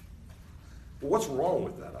 Well, what's wrong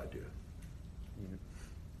with that idea?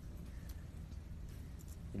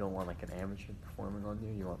 You don't want like an amateur performing on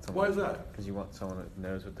you. You want someone. Why is that? Because you want someone that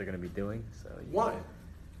knows what they're going to be doing. Why?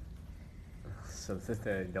 So that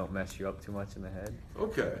they don't mess you up too much in the head.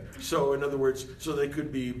 Okay. So in other words, so they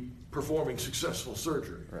could be performing successful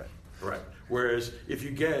surgery. Right. Right. Whereas if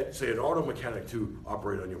you get, say, an auto mechanic to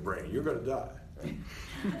operate on your brain, you're going to die. Right.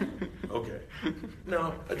 Okay.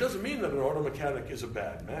 Now, it doesn't mean that an auto mechanic is a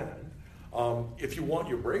bad man. If you want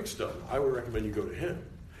your brakes done, I would recommend you go to him.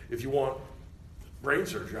 If you want brain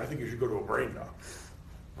surgery, I think you should go to a brain doctor.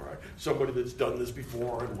 All right, somebody that's done this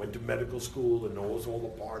before and went to medical school and knows all the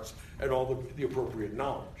parts and all the appropriate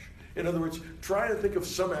knowledge. In other words, try and think of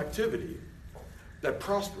some activity that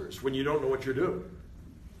prospers when you don't know what you're doing.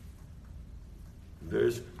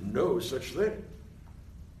 There's no such thing.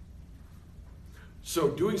 So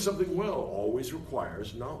doing something well always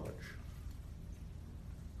requires knowledge.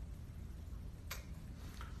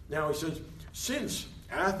 Now he says, since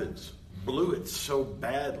Athens blew it so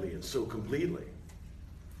badly and so completely,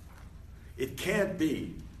 it can't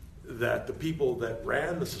be that the people that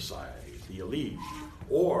ran the society, the elite,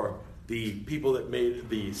 or the people that made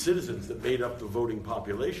the citizens that made up the voting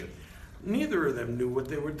population, neither of them knew what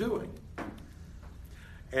they were doing.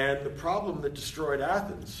 And the problem that destroyed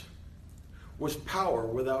Athens was power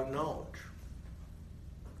without knowledge.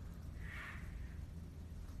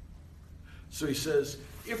 So he says,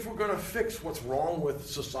 if we're going to fix what's wrong with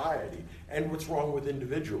society and what's wrong with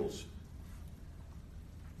individuals,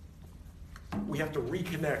 we have to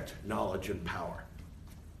reconnect knowledge and power.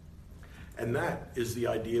 And that is the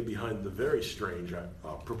idea behind the very strange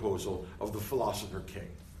proposal of the philosopher king.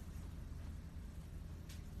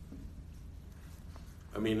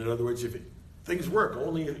 I mean, in other words, things work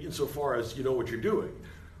only insofar as you know what you're doing.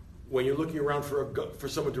 When you're looking around for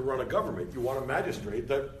someone to run a government, you want a magistrate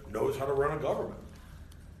that knows how to run a government.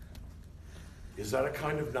 Is that a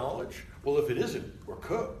kind of knowledge? Well, if it isn't, we're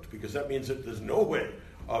cooked, because that means that there's no way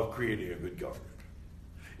of creating a good government.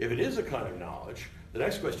 If it is a kind of knowledge, the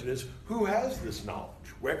next question is, who has this knowledge?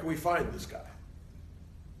 Where can we find this guy?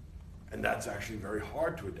 And that's actually very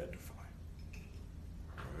hard to identify.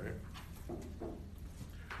 All right?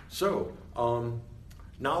 So,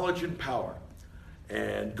 knowledge and power,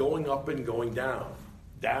 and going up and going down,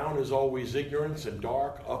 Down is always ignorance and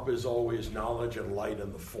dark. Up is always knowledge and light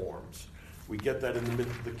and the forms. We get that in the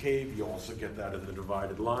midst of the cave. You also get that in the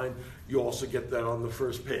divided line. You also get that on the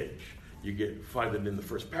first page. Find it in the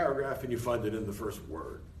first paragraph, and you find it in the first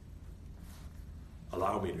word.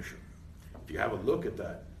 Allow me to show you. If you have a look at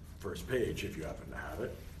that first page, if you happen to have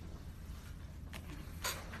it,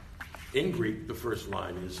 in Greek, the first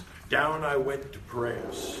line is, down I went to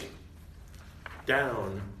Piraeus.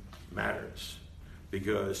 Down matters.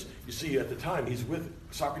 Because, you see, at the time,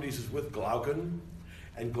 Socrates is with Glaucon,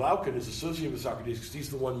 and Glaucon is associated with Socrates because he's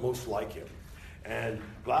the one most like him. And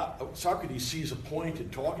Socrates sees a point in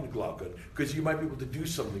talking to Glaucon because you might be able to do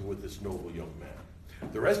something with this noble young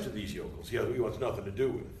man. The rest of these yokels, he wants nothing to do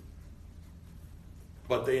with.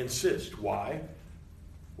 But they insist. Why?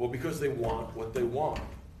 Well, because they want what they want.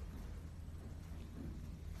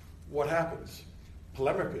 What happens?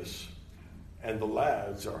 Polemarchus and the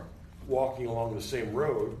lads are walking along the same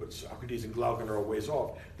road, but Socrates and Glaucon are a ways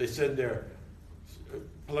off.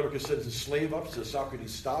 Polemarchus sends a slave up, says,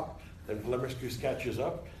 Socrates, stop. Then Polemarchus catches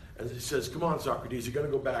up, and he says, come on, Socrates, you're going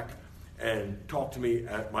to go back and talk to me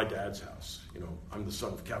at my dad's house. I'm the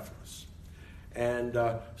son of Cephalus. And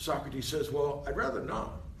Socrates says, well, I'd rather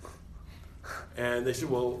not. And they said,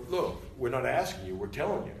 well, look, we're not asking you, we're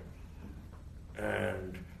telling you.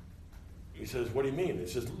 And he says, what do you mean? He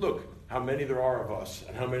says, look, how many there are of us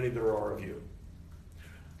and how many there are of you.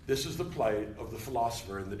 This is the plight of the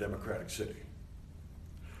philosopher in the democratic city.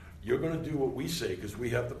 You're going to do what we say because we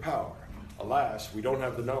have the power. Alas, we don't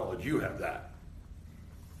have the knowledge. You have that.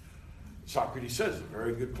 Socrates says, a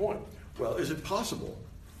very good point. Well, is it possible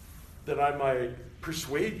that I might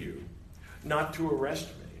persuade you not to arrest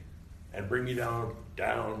me and bring me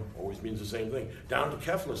down, always means the same thing, down to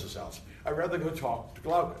Cephalus' house? I'd rather go talk to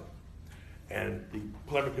Glaucon. And the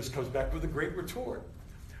Polemarchus comes back with a great retort.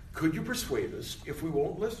 Could you persuade us if we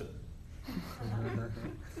won't listen?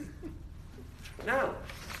 Now,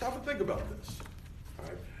 stop and think about this. All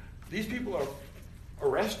right? These people are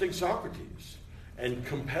arresting Socrates and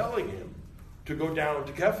compelling him to go down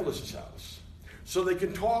to Cephalus' house so they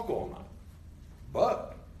can talk all night.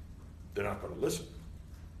 But they're not going to listen,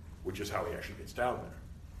 which is how he actually gets down there.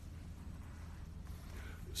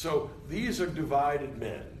 So these are divided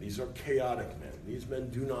men. These are chaotic men. These men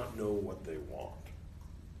do not know what they want.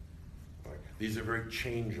 Right? These are very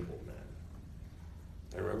changeable men.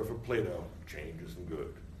 And remember, for Plato, change isn't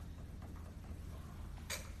good.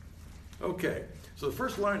 Okay, so the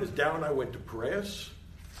first line is, down I went to Piraeus.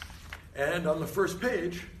 And on the first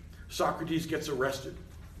page, Socrates gets arrested.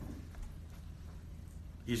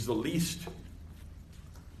 He's the least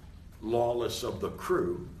lawless of the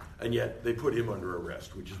crew, and yet they put him under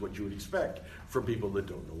arrest, which is what you would expect from people that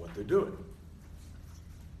don't know what they're doing.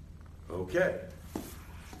 Okay.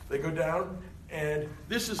 They go down, and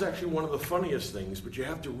this is actually one of the funniest things, but you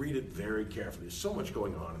have to read it very carefully. There's so much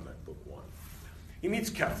going on in that book one. He meets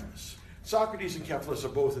Cephalus. Socrates and Cephalus are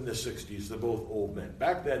both in their 60s. They're both old men.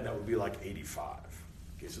 Back then, that would be like 85.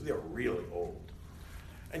 Okay, so they're really old.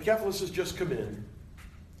 And Cephalus has just come in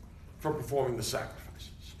from performing the sacrifices.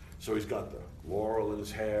 So he's got the laurel in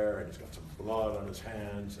his hair, and he's got some blood on his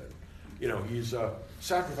hands, and, he's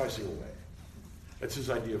sacrificing away. That's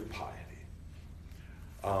his idea of piety.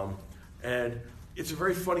 And it's a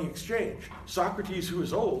very funny exchange. Socrates, who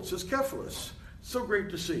is old, says, Cephalus, so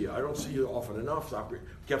great to see you. I don't see you often enough.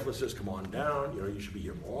 Cephalus says, come on down. You should be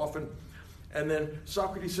here more often. And then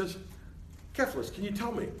Socrates says, Cephalus, can you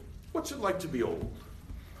tell me, what's it like to be old?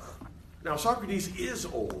 Now, Socrates is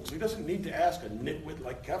old, so he doesn't need to ask a nitwit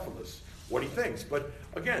like Cephalus what he thinks. But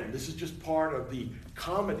again, this is just part of the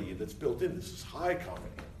comedy that's built in. This is high comedy.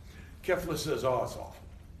 Cephalus says, oh, it's awful.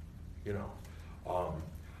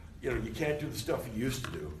 You can't do the stuff you used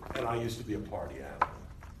to do, and I used to be a party animal.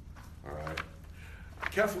 All right?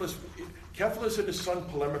 Cephalus and his son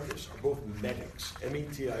Polemarchus are both metics,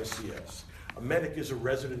 M-E-T-I-C-S. A metic is a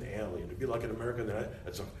resident alien. It'd be like an American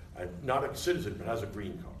that's not a citizen, but has a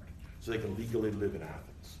green card, so they can legally live in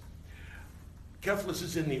Athens. Cephalus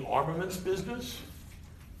is in the armaments business,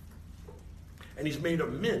 and he's made a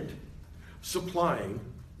mint supplying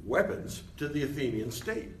weapons to the Athenian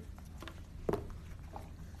state.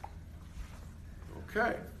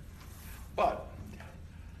 Okay. But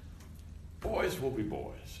boys will be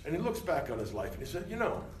boys. And he looks back on his life and he said,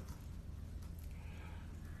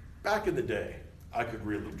 back in the day, I could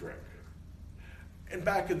really drink. And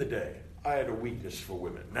back in the day, I had a weakness for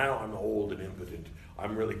women. Now I'm old and impotent.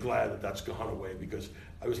 I'm really glad that that's gone away because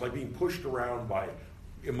I was like being pushed around by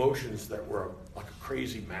emotions that were like a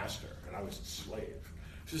crazy master, and I was a slave.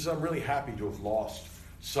 He says, I'm really happy to have lost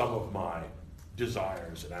some of my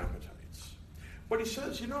desires and appetites. But he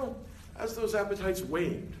says, as those appetites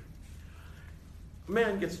waned, a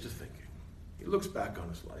man gets to thinking. He looks back on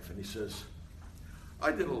his life and he says,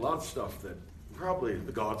 I did a lot of stuff that probably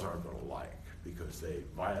the gods aren't going to like because they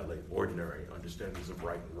violate ordinary understandings of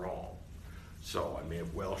right and wrong. So I may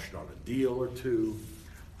have welched on a deal or two.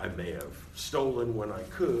 I may have stolen when I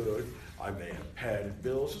could. I may have padded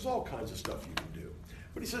bills. There's all kinds of stuff you can do.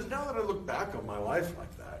 But he says, now that I look back on my life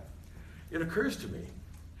like that, it occurs to me,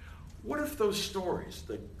 what if those stories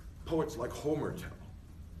that poets like Homer tell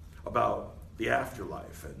about the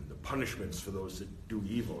afterlife and the punishments for those that do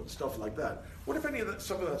evil and stuff like that, what if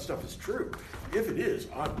some of that stuff is true? If it is,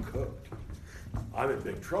 I'm cooked. I'm in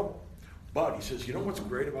big trouble. But he says, what's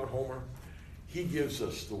great about Homer? He gives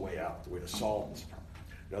us the way out, the way to solve this problem.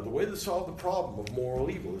 Now, the way to solve the problem of moral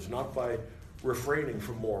evil is not by refraining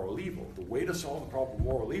from moral evil. The way to solve the problem of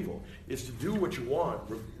moral evil is to do what you want,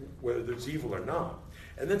 whether it's evil or not.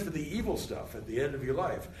 And then for the evil stuff, at the end of your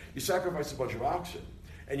life, you sacrifice a bunch of oxen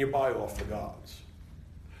and you buy off the gods.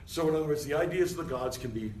 So in other words, the ideas of the gods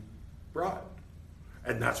can be bribed.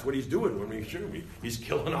 And that's what he's doing when we shoot me. He's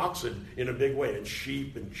killing oxen in a big way, and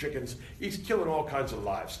sheep and chickens. He's killing all kinds of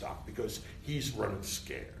livestock because he's running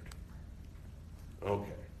scared.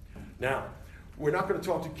 Okay. Now, we're not going to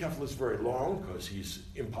talk to Cephalus very long because he's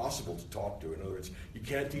impossible to talk to. In other words, you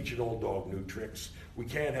can't teach an old dog new tricks. We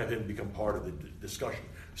can't have him become part of the discussion.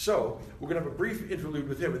 So we're going to have a brief interlude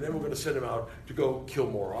with him, and then we're going to send him out to go kill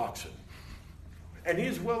more oxen. And he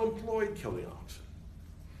is well employed killing oxen,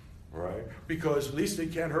 right? Because at least he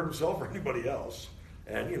can't hurt himself or anybody else.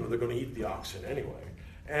 And, they're going to eat the oxen anyway.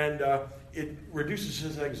 And it reduces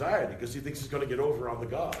his anxiety because he thinks he's going to get over on the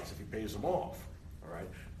gods if he pays them off, all right?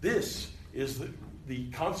 This is the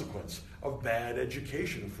consequence of bad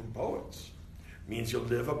education from poets. It means you'll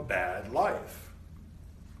live a bad life.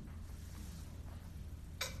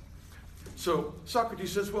 So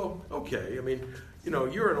Socrates says, well, okay,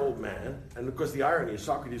 you're an old man. And of course the irony is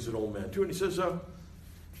Socrates is an old man too. And he says,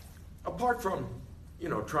 apart from,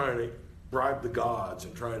 trying to bribe the gods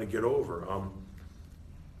and trying to get over,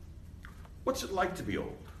 what's it like to be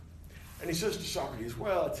old? And he says to Socrates,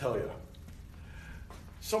 well, I tell you,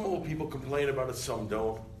 some old people complain about it, some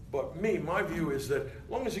don't. But my view is that as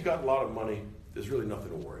long as you got a lot of money, there's really nothing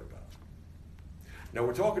to worry about. Now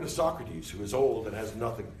we're talking to Socrates, who is old and has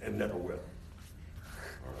nothing and never will.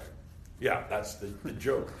 All right. Yeah, that's the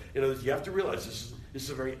joke. You have to realize this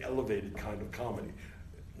is a very elevated kind of comedy.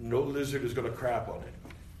 No lizard is going to crap on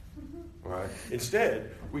anybody. All right.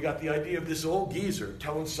 Instead, we got the idea of this old geezer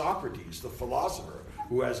telling Socrates, the philosopher,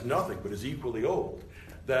 who has nothing but is equally old,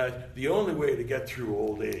 that the only way to get through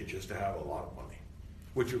old age is to have a lot of money,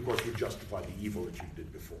 which of course would justify the evil that you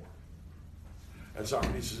did before. And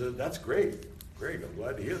Socrates says, that's great, I'm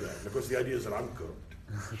glad to hear that. And of course the idea is that I'm cooked,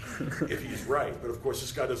 if he's right. But of course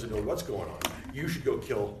this guy doesn't know what's going on. You should go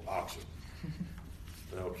kill oxen.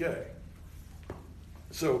 Okay.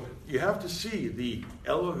 So you have to see the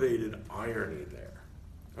elevated irony there.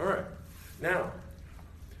 All right. Now,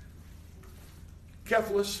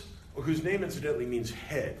 Cephalus, whose name incidentally means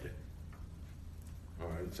head. All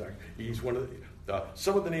right, exactly. He's one of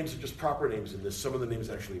some of the names are just proper names in this. Some of the names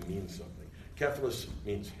actually mean something. Cephalus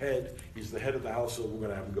means head. He's the head of the household. We're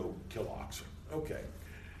going to have him go kill oxen. Okay.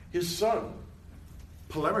 His son,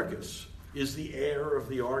 Polemarchus, is the heir of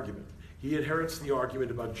the argument. He inherits the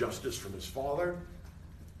argument about justice from his father.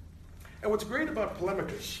 And what's great about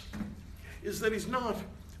Polemarchus is that he's not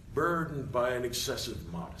burdened by an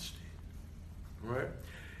excessive modesty. All right?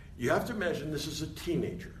 You have to imagine this is a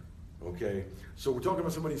teenager, okay? So we're talking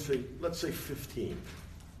about somebody, let's say 15.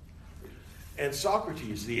 And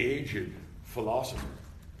Socrates, the aged philosopher,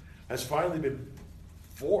 has finally been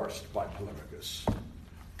forced by Polemarchus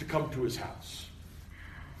to come to his house.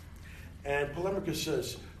 And Polemarchus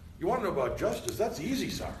says, you want to know about justice? That's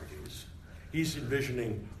easy, Socrates. He's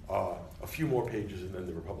envisioning a few more pages and then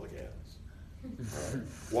the Republic ends. Right?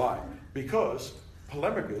 Why? Because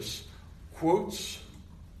Polemarchus quotes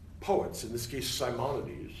poets, in this case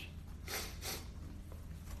Simonides,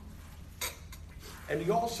 and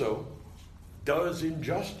he also does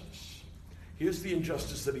injustice. Here's the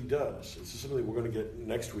injustice that he does. This is something we're going to get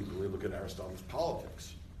next week when we look at Aristotle's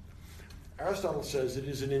Politics. Aristotle says it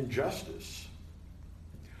is an injustice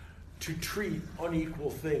to treat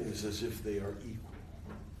unequal things as if they are equal.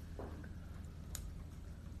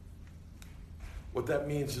 What that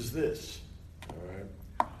means is this, all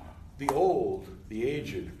right? The old, the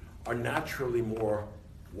aged, are naturally more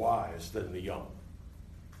wise than the young.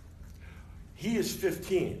 He is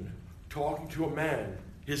 15, talking to a man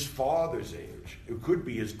his father's age, who could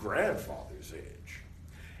be his grandfather's age.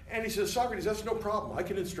 And he says, Socrates, that's no problem. I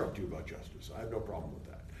can instruct you about justice. I have no problem with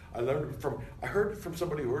that. I heard it from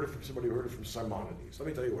somebody who heard it from somebody who heard it from Simonides. Let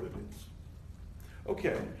me tell you what it is.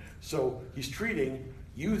 Okay, so he's treating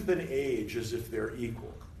youth and age as if they're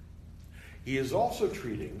equal. He is also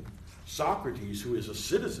treating Socrates, who is a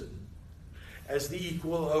citizen, as the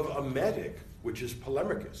equal of a metic, which is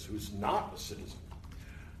Polemachus, who's not a citizen.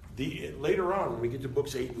 Later on, when we get to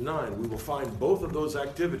books 8 and 9, we will find both of those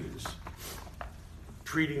activities,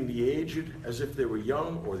 treating the aged as if they were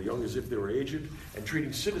young, or the young as if they were aged, and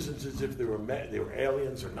treating citizens as if they were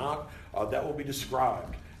aliens or not. That will be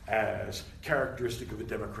described as characteristic of a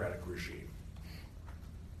democratic regime.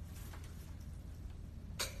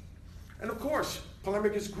 And of course,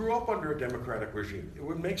 Polemachus grew up under a democratic regime. It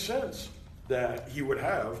would make sense that he would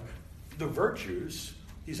have the virtues.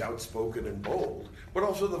 He's outspoken and bold, but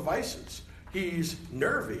also the vices. He's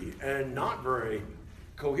nervy and not very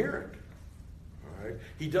coherent. All right?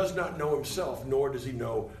 He does not know himself, nor does he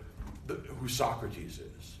know who Socrates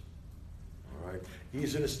is. All right?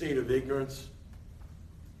 He's in a state of ignorance,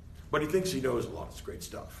 but he thinks he knows a lot. It's great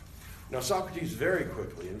stuff. Now, Socrates very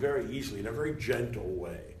quickly and very easily, in a very gentle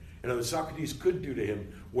way, Socrates could do to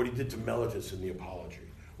him what he did to Meletus in the Apology,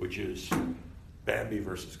 which is Bambi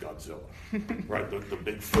versus Godzilla. Right? The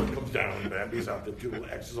big foot comes down, Bambi's out there, 2 little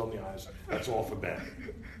X's on the eyes. That's all for Bambi.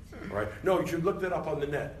 Right? No, you should look that up on the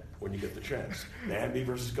net when you get the chance. Bambi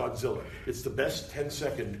versus Godzilla. It's the best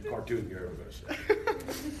 10-second cartoon you're ever going to see.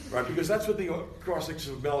 Right? Because that's what the acrostics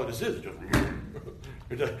of Meletus is.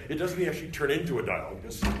 It doesn't actually turn into a dialogue.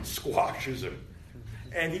 It just squashes him.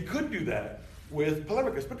 And he could do that with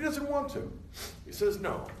Polemachus, but he doesn't want to. He says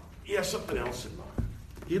no. He has something else in mind.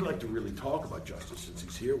 He'd like to really talk about justice since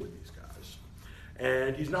he's here with these guys.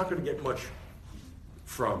 And he's not going to get much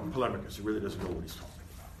from Polemachus. He really doesn't know what he's talking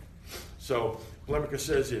about. So Polemachus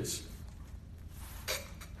says it's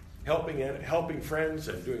helping friends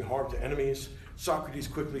and doing harm to enemies. Socrates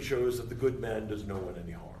quickly shows that the good man does no one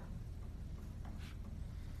any harm.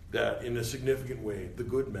 That in a significant way, the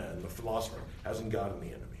good man, the philosopher, hasn't got any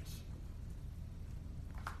enemies.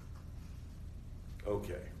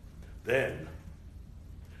 Okay. Then,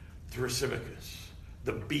 Thrasymachus,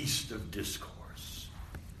 the beast of discourse,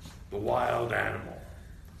 the wild animal,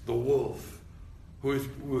 the wolf,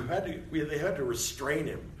 they had to restrain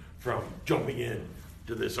him from jumping in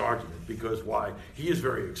to this argument because why? He is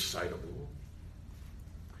very excitable.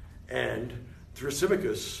 And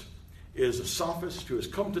Thrasymachus is a sophist who has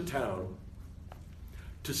come to town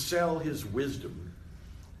to sell his wisdom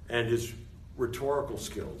and his rhetorical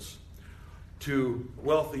skills to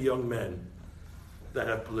wealthy young men that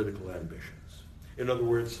have political ambitions. In other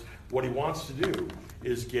words, what he wants to do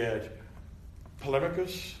is get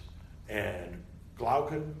Polemachus and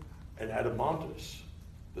Glaucon and Adeimantus,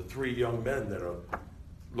 the 3 young men that are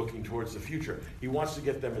looking towards the future. He wants to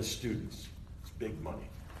get them as students. It's big money.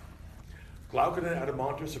 Glaucon and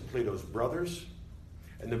Adeimantus are Plato's brothers,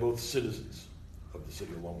 and they're both citizens of the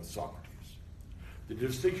city along with Socrates. The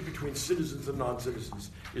distinction between citizens and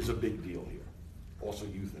non-citizens is a big deal here. Also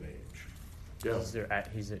youth and age. Yeah.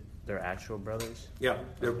 They're actual brothers? Yeah,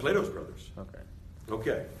 they're Plato's brothers. Okay.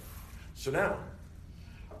 Okay. So now,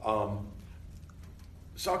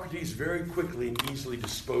 Socrates very quickly and easily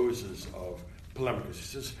disposes of Polemachus. He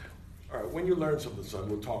says, all right, when you learn something, son,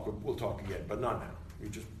 we'll talk again, but not now. You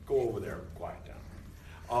just go over there and quiet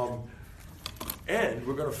down. And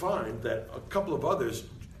we're going to find that a couple of others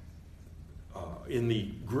in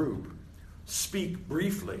the group speak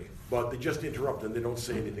briefly, but they just interrupt and they don't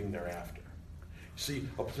say anything thereafter. See,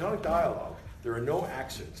 a Platonic dialogue, there are no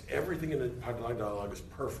accents. Everything in a Platonic dialogue is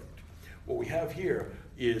perfect. What we have here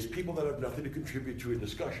is people that have nothing to contribute to a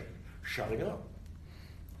discussion shutting up.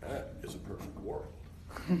 That is a perfect world.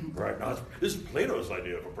 Right? Now, this is Plato's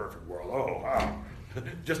idea of a perfect world. Oh, wow.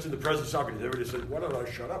 Just in the presence of Socrates, everybody said, why don't I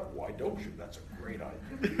shut up? Why don't you? That's a great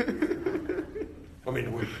idea. I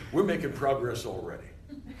mean, we're making progress already.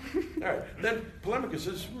 All right. Then Polemachus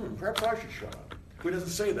says, perhaps I should shut up. He doesn't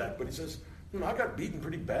say that, but he says, I got beaten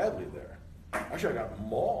pretty badly there. Actually, I got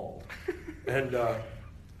mauled. And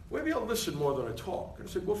maybe I'll listen more than I talk. And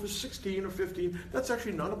I said, well, for 16 or 15, that's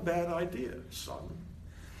actually not a bad idea, son.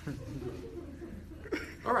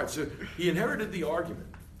 All right, so he inherited the argument.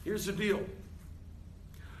 Here's the deal.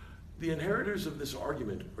 The inheritors of this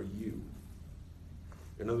argument are you.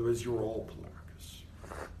 In other words, you're all Polemachus.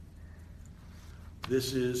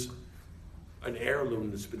 This is an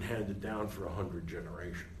heirloom that's been handed down for 100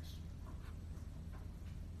 generations.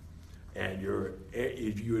 And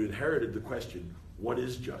if you inherited the question, what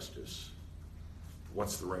is justice?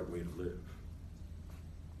 What's the right way to live?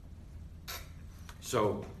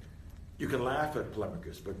 So You can laugh at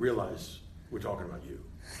Polemachus, but realize we're talking about you.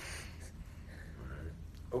 All right.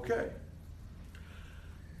 Okay.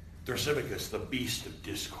 Thrasymachus, the beast of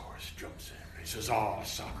discourse, jumps in. He says,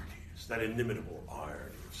 Socrates, that inimitable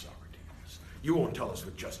irony of Socrates. You won't tell us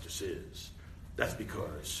what justice is. That's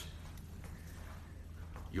because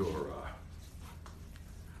you're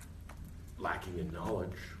lacking in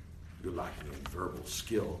knowledge. You're lacking in verbal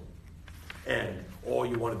skill. And all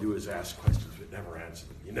you want to do is ask questions but never answer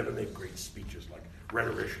them. You never make great speeches like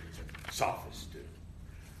rhetoricians and sophists do.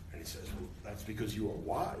 And he says, well, that's because you are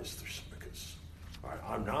wise, Thrasymachus.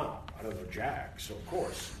 I'm not. I don't know jack. So, of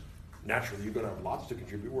course, naturally you're going to have lots to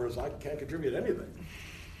contribute, whereas I can't contribute anything.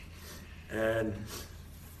 And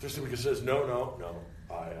Thrasymachus says, no.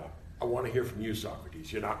 I want to hear from you,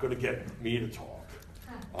 Socrates. You're not going to get me to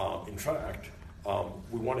talk. In fact,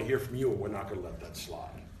 we want to hear from you, and we're not going to let that slide.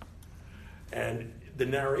 And the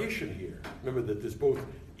narration here, remember that there's both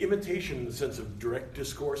imitation in the sense of direct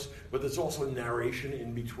discourse, but there's also narration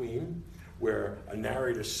in between, where a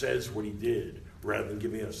narrator says what he did rather than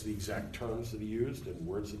giving us the exact terms that he used and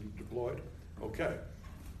words that he deployed. Okay.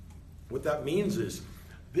 What that means is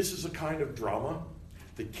this is a kind of drama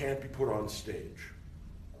that can't be put on stage.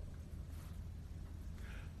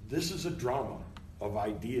 This is a drama of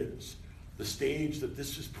ideas. The stage that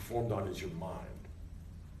this is performed on is your mind.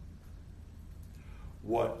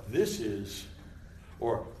 What this is,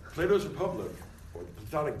 or Plato's Republic, or the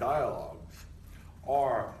Platonic dialogues,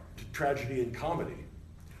 are to tragedy and comedy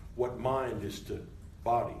what mind is to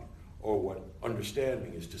body, or what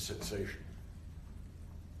understanding is to sensation.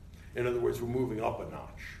 In other words, we're moving up a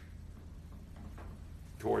notch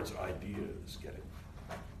towards ideas getting.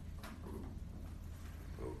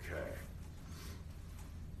 Okay.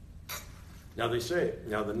 Now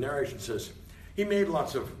the narration says, he made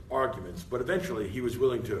lots of arguments, but eventually he was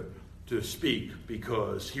willing to speak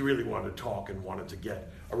because he really wanted to talk and wanted to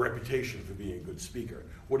get a reputation for being a good speaker.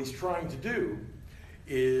 What he's trying to do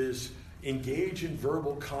is engage in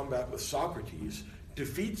verbal combat with Socrates,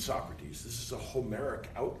 defeat Socrates. This is a Homeric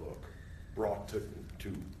outlook brought to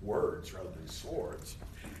words rather than swords.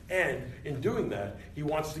 And in doing that, he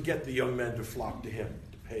wants to get the young men to flock to him,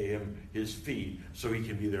 to pay him his fee so he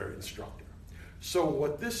can be their instructor. So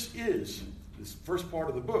what this is, this first part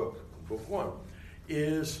of the book, book 1,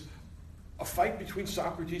 is a fight between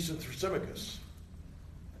Socrates and Thrasymachus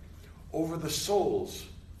over the souls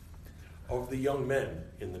of the young men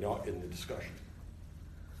in the discussion.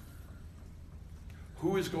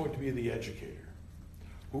 Who is going to be the educator?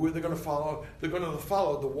 Who are they going to follow? They're going to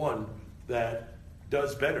follow the one that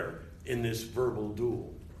does better in this verbal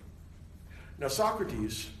duel. Now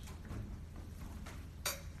Socrates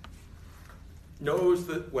knows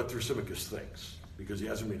that what Thrasymachus thinks, because he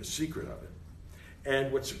hasn't made a secret of it.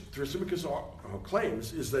 And what Thrasymachus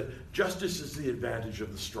claims is that justice is the advantage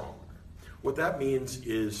of the stronger. What that means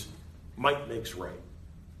is might makes right.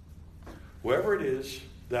 Whoever it is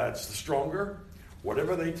that's the stronger,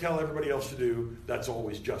 whatever they tell everybody else to do, that's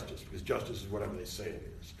always justice, because justice is whatever they say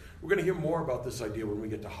it is. We're going to hear more about this idea when we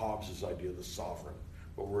get to Hobbes' idea of the sovereign,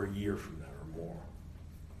 but we're a year from that or more.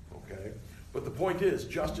 Okay? But the point is,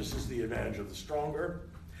 justice is the advantage of the stronger.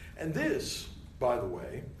 And this, by the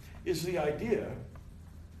way, is the idea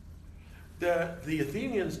that the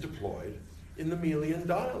Athenians deployed in the Melian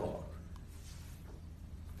dialogue.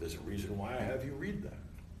 There's a reason why I have you read that.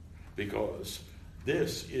 Because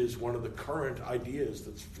this is one of the current ideas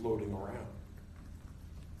that's floating around.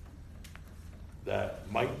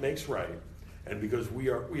 That might makes right, and because we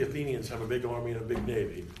Athenians have a big army and a big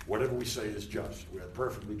navy, whatever we say is just. We are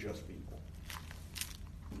perfectly just people.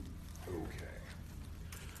 Okay.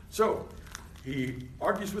 So, he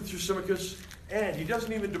argues with Thrasymachus, and he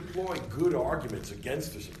doesn't even deploy good arguments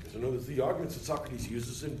against Thrasymachus. In other words, the arguments that Socrates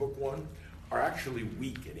uses in Book 1 are actually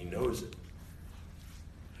weak, and he knows it.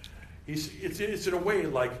 It's in a way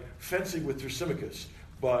like fencing with Thrasymachus,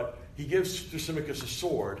 but he gives Thrasymachus a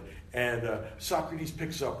sword, and Socrates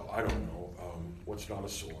picks up, I don't know, what's not a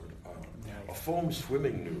sword? A foam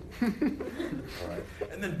swimming noodle. All right,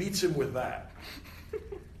 and then beats him with that.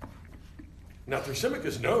 Now,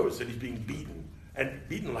 Thrasymachus knows that he's being beaten, and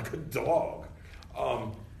beaten like a dog,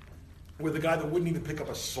 with a guy that wouldn't even pick up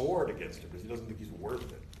a sword against him because he doesn't think he's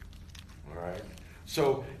worth it. All right?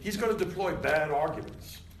 So he's going to deploy bad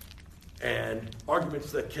arguments, and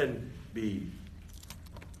arguments that can be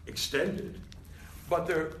extended, but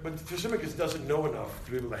Thrasymachus doesn't know enough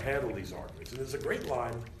to be able to handle these arguments. And there's a great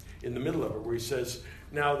line in the middle of it where he says,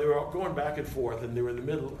 now they were going back and forth, and they were in the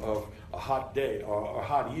middle of a hot day, or a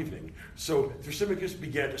hot evening. So Thrasymachus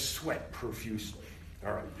began to sweat profusely.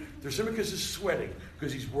 All right. Thrasymachus is sweating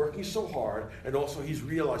because he's working so hard, and also he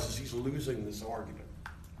realizes he's losing this argument.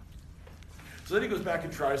 So then he goes back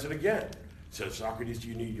and tries it again. Says, Socrates, do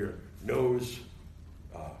you need your nose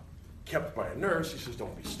kept by a nurse? He says,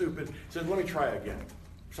 don't be stupid. He says, let me try again.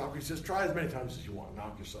 Socrates says, try as many times as you want,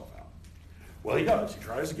 knock yourself out. Well, he does. He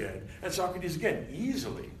tries again, and Socrates again,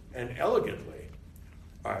 easily and elegantly,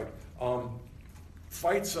 all right,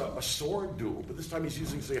 fights a sword duel, but this time he's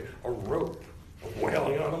using, say, a rope,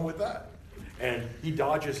 wailing on him with that. And he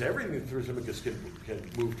dodges everything that Thrasymachus can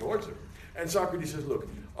move towards him. And Socrates says, look,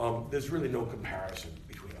 there's really no comparison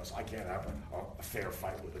between us. I can't have a fair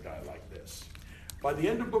fight with a guy like this. By the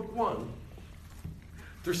end of book 1,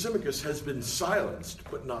 Thrasymachus has been silenced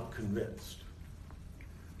but not convinced.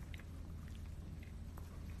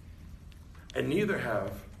 And neither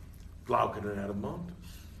have Glaucon and Adeimantus.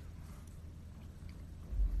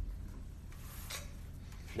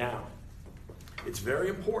 Now, it's very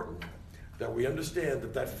important that we understand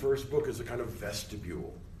that that first book is a kind of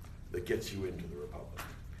vestibule that gets you into the Republic.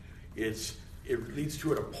 It leads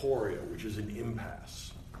to an aporia, which is an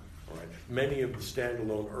impasse. All right? Many of the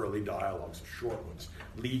standalone early dialogues, the short ones,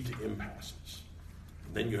 lead to impasses.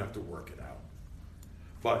 And then you have to work it out.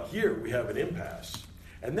 But here we have an impasse.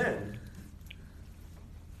 And then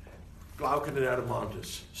Glaucon and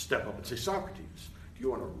Adeimantus step up and say, Socrates, do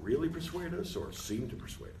you want to really persuade us or seem to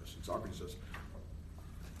persuade us? And Socrates says,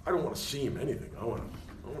 I don't want to seem anything. I want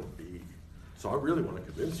to be. So I really want to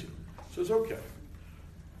convince you. He says, okay.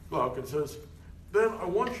 Glaucon says, then I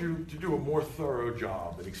want you to do a more thorough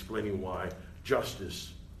job in explaining why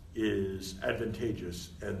justice is advantageous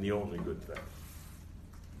and the only good thing.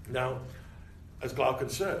 Now, as Glaucon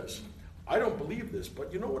says, I don't believe this,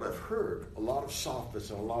 but you know what I've heard a lot of sophists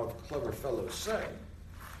and a lot of clever fellows say?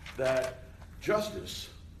 That justice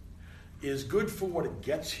is good for what it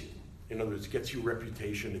gets you. In other words, it gets you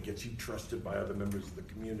reputation, it gets you trusted by other members of the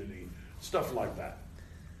community, stuff like that.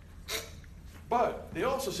 But they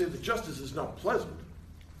also say that justice is not pleasant,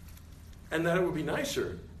 and that it would be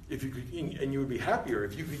nicer if you could, and you would be happier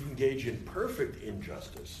if you could engage in perfect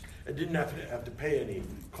injustice and didn't have to pay any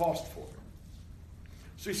cost for it.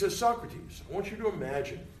 So he says, Socrates, I want you to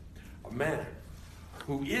imagine a man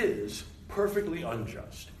who is perfectly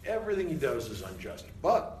unjust. Everything he does is unjust.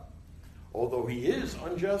 But although he is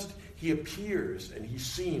unjust, he appears and he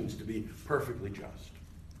seems to be perfectly just.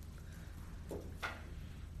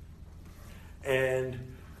 And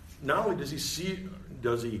not only does he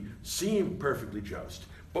seem perfectly just,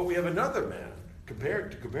 but we have another man to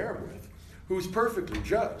compare him with who's perfectly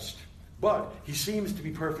just, but he seems to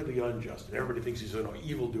be perfectly unjust, and everybody thinks he's an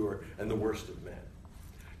evildoer and the worst of men.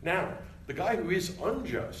 Now, the guy who is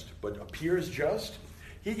unjust but appears just,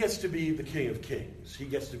 he gets to be the king of kings. He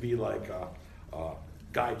gets to be like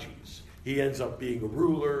Gyges. He ends up being a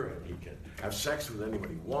ruler, and he can have sex with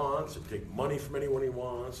anybody he wants, and take money from anyone he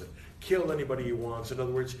wants, and kill anybody he wants. In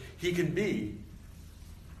other words, he can be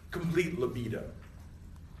complete libido.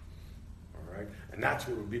 All right? And that's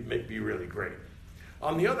what would be really great.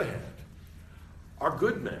 On the other hand, our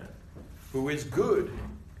good man, who is good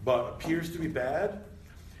but appears to be bad,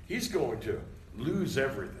 he's going to lose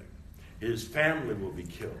everything. His family will be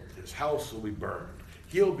killed. His house will be burned.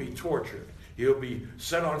 He'll be tortured. He'll be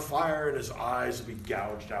set on fire, and his eyes will be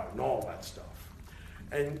gouged out, and all that stuff.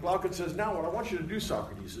 And Glaucon says, now what I want you to do,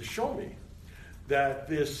 Socrates, is show me that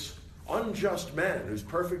this unjust man who's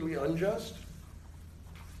perfectly unjust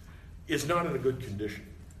is not in a good condition.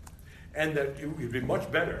 And that it would be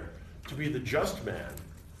much better to be the just man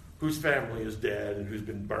whose family is dead and who's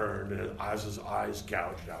been burned and has his eyes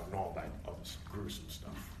gouged out and all that other gruesome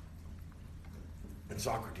stuff. And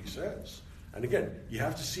Socrates says, and again, you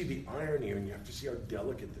have to see the irony and you have to see how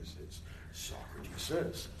delicate this is. Socrates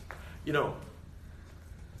says, you know,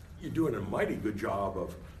 you're doing a mighty good job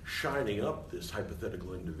of shining up this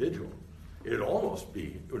hypothetical individual. It would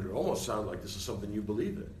almost sound like this is something you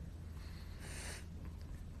believe in.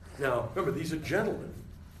 Now, remember, these are gentlemen.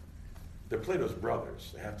 They're Plato's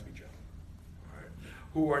brothers. They have to be gentlemen. All right?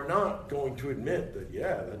 Who are not going to admit that,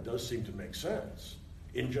 yeah, that does seem to make sense.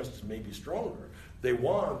 Injustice may be stronger. They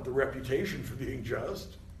want the reputation for being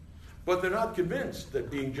just, but they're not convinced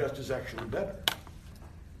that being just is actually better.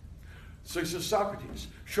 So he says, Socrates,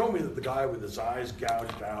 show me that the guy with his eyes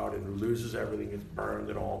gouged out and who loses everything, is burned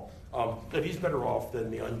and all, that he's better off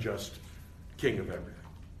than the unjust king of everything.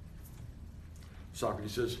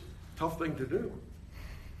 Socrates says, tough thing to do.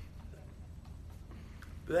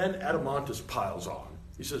 Then Adeimantus piles on.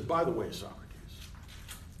 He says, by the way, Socrates,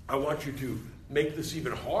 I want you to make this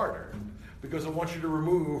even harder because I want you to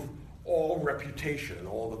remove all reputation and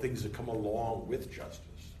all the things that come along with justice.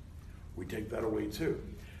 We take that away too.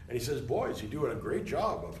 And he says, boys, you're doing a great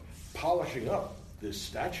job of polishing up this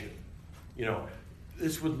statue. You know,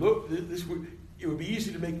 it would be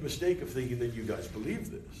easy to make a mistake of thinking that you guys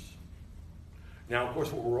believe this. Now, of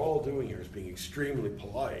course, what we're all doing here is being extremely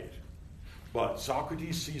polite. But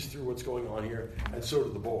Socrates sees through what's going on here, and so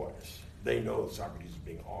do the boys. They know that Socrates is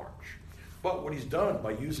being harsh. But what he's done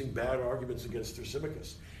by using bad arguments against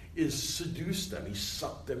Thrasymachus is seduce them. He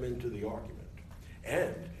sucked them into the argument.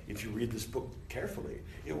 And if you read this book carefully,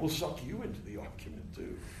 it will suck you into the argument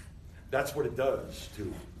too. That's what it does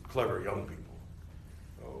to clever young people.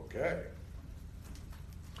 Okay.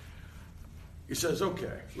 He says,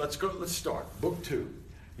 okay, let's start. Book 2.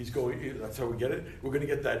 That's how we get it. We're going to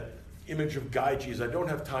get that image of Gyges. I don't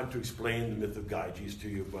have time to explain the myth of Gyges to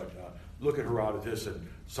you, but look at Herodotus, and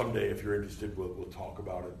someday, if you're interested, we'll talk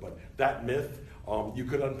about it. But that myth, you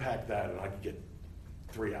could unpack that, and I could get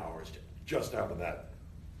 3 hours just out of that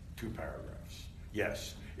 2 paragraphs.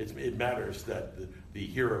 Yes, it matters that the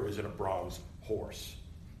hero is in a bronze horse.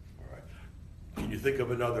 All right. Can you think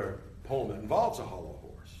of another poem that involves a hollow horse?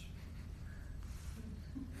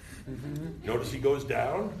 Notice he goes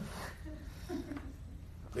down,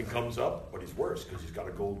 then comes up, but he's worse because he's got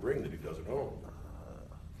a gold ring that he doesn't own.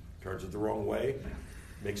 Turns it the wrong way,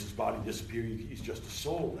 makes his body disappear. He's just a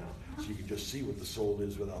soul now, so you can just see what the soul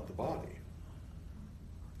is without the body.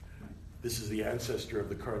 This is the ancestor of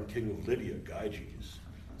the current king of Lydia, Gyges.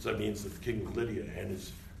 So that means that the king of Lydia and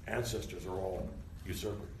his ancestors are all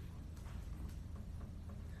usurpers.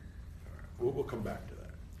 All right, we'll come back to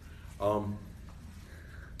that.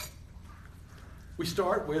 We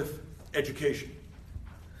start with education.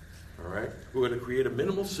 All right, we're going to create a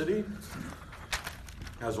minimal city,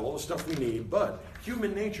 has all the stuff we need, but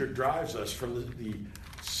human nature drives us from the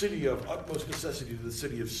city of utmost necessity to the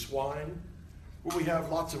city of swine, where we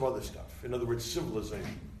have lots of other stuff. In other words,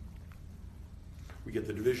 civilization. We get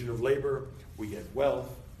the division of labor, we get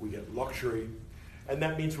wealth, we get luxury, and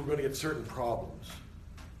that means we're going to get certain problems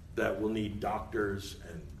that will need doctors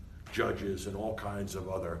and judges and all kinds of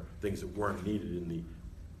other things that weren't needed in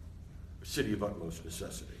the city of utmost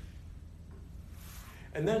necessity.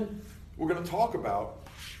 And then we're going to talk about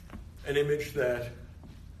an image that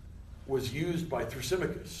was used by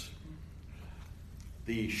Thrasymachus.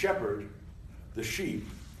 The shepherd, the sheep,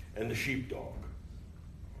 and the sheepdog.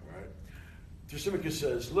 All right? Thrasymachus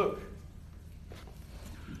says, look,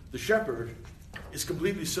 the shepherd is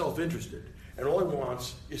completely self-interested, and all he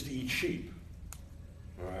wants is to eat sheep.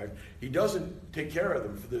 All right? He doesn't take care of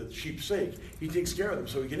them for the sheep's sake. He takes care of them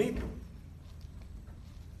so he can eat them.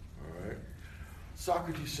 All right?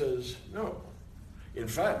 Socrates says, no. In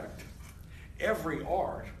fact, every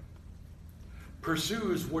art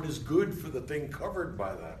pursues what is good for the thing covered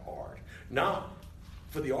by that art, not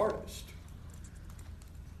for the artist.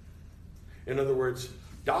 In other words,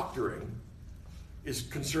 doctoring is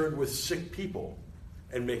concerned with sick people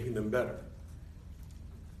and making them better.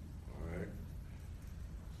 All right?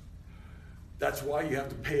 That's why you have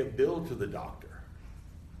to pay a bill to the doctor,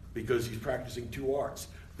 because he's practicing 2 arts,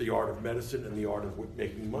 the art of medicine and the art of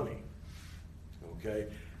making money. Okay?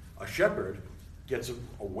 A shepherd gets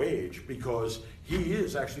a wage because he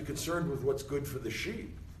is actually concerned with what's good for the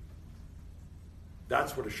sheep.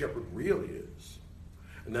 That's what a shepherd really is.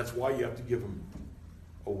 And that's why you have to give him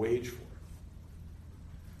a wage for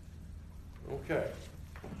it. Okay.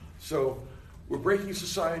 So we're breaking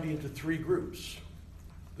society into 3 groups.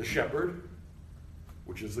 The shepherd,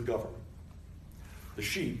 which is the government. The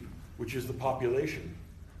sheep, which is the population.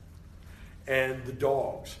 And the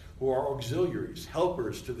dogs, who are auxiliaries,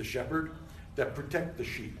 helpers to the shepherd that protect the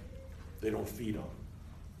sheep. They don't feed on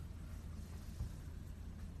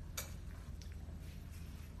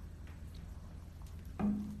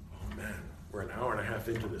them. Oh man, we're an hour and a half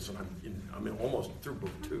into this, and I'm almost through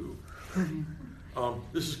book 2.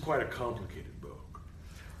 This is quite a complicated book.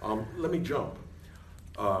 Let me jump.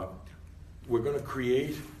 We're going to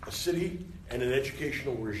create a city and an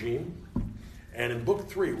educational regime. And in book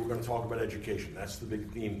 3, we're going to talk about education. That's the big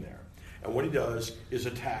theme there. And what he does is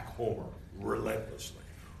attack Homer relentlessly.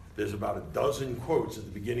 There's about a dozen quotes at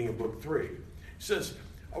the beginning of book 3. He says,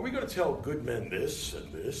 are we going to tell good men this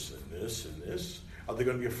and this and this and this? Are they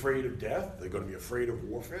going to be afraid of death? They're going to be afraid of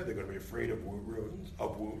warfare? They're going to be afraid of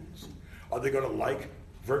wounds? Are they going to like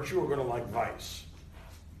virtue or going to like vice?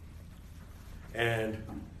 And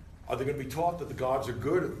are they going to be taught that the gods are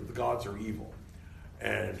good or that the gods are evil?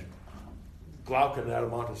 And Glaucon and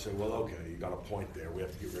Adeimantus say, well, okay, you got a point there. We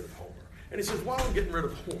have to get rid of Homer. And he says, while I'm getting rid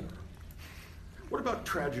of Homer, what about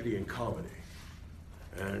tragedy and comedy?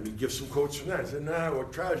 And he gives some quotes from that. He said, well,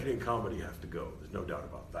 tragedy and comedy have to go. There's no doubt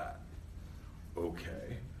about that.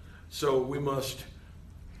 Okay. So we must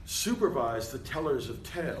supervise the tellers of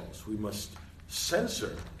tales. We must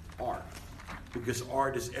censor art, because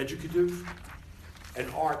art is educative, and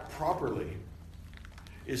art properly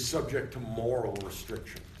is subject to moral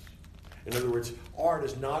restrictions. In other words, art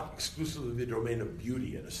is not exclusively the domain of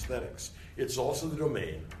beauty and aesthetics. It's also the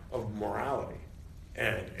domain of morality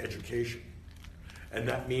and education. And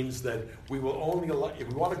that means that we will only allow, if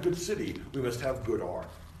we want a good city, we must have good art,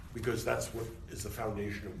 because that's what is the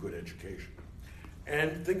foundation of good education.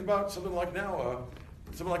 And think about something like now,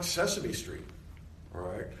 something like Sesame Street, all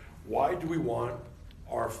right? Why do we want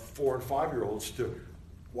our 4 and 5-year-olds to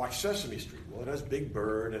watch Sesame Street? Well, it has Big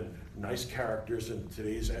Bird and nice characters, and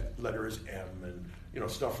today's letter is M,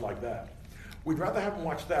 and stuff like that. We'd rather have them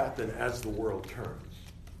watch that than As the World Turns,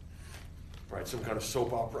 right? Some kind of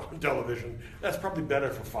soap opera on television. That's probably better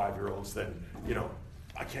for 5-year-olds than,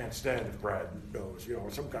 I Can't Stand If Brad Knows,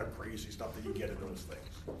 or some kind of crazy stuff that you get in those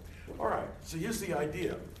things. All right, so here's the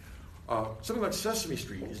idea. Something like Sesame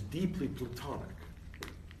Street is deeply Platonic,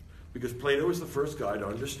 because Plato is the first guy to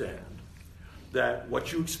understand that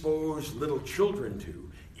what you expose little children to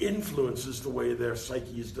influences the way their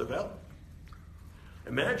psyches develop.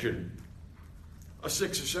 Imagine a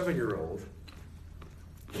 6 or 7-year-old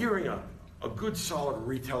hearing a good solid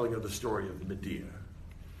retelling of the story of Medea.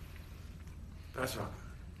 That's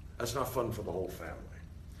not fun for the whole family.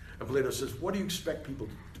 And Plato says, what do you expect people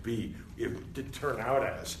to be, to turn out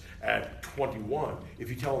as at 21 if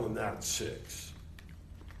you tell them that at 6?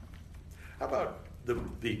 How about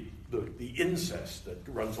the incest that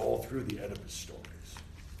runs all through the Oedipus stories?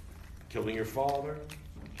 Killing your father.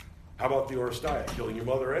 How about the Oresteia, killing your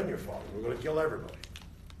mother and your father? We're going to kill everybody.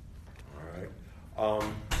 All right.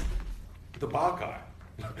 The Bacchae.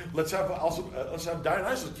 Let's have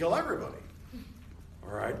Dionysus kill everybody.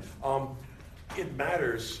 All right. It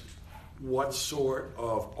matters what sort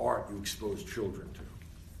of art you expose children to.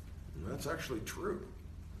 And that's actually true.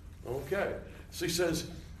 Okay. So he says,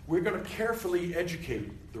 we're going to carefully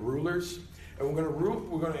educate the rulers, and we're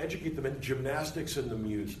going to educate them in gymnastics and the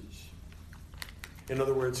muses. In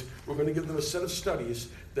other words, we're going to give them a set of studies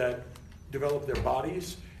that develop their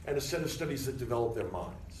bodies and a set of studies that develop their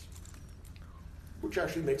minds, which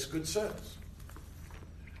actually makes good sense.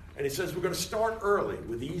 And he says we're going to start early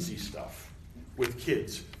with easy stuff with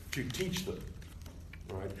kids to teach them.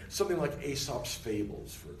 All right? Something like Aesop's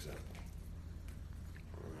Fables, for example.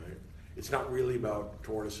 All right? It's not really about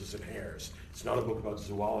tortoises and hares. It's not a book about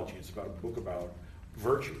zoology. It's about a book about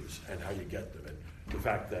virtues and how you get them, and the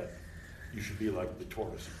fact that you should be like the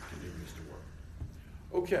tortoise who continues to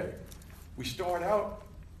work. Okay, we start out,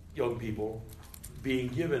 young people, being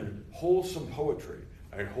given wholesome poetry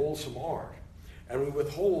and wholesome art, and we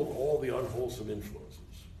withhold all the unwholesome influences.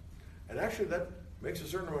 And actually that makes a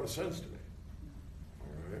certain amount of sense to me.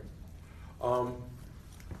 All right.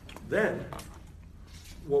 Then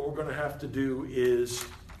what we're going to have to do is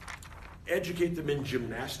educate them in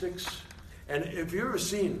gymnastics. And if you've ever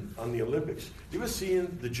seen on the Olympics, you ever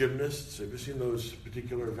seen the gymnasts? Have you seen those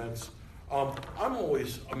particular events? I'm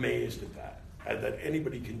always amazed at that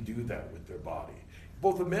anybody can do that with their body.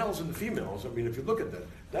 Both the males and the females, I mean, if you look at that,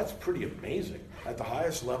 that's pretty amazing. At the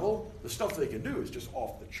highest level, the stuff they can do is just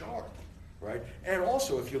off the chart, right? And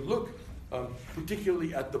also, if you look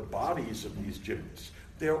particularly at the bodies of these gymnasts,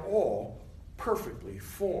 they're all perfectly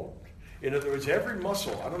formed. In other words, every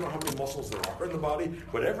muscle, I don't know how many muscles there are in the body,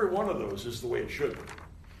 but every one of those is the way it should be,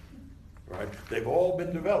 right? They've all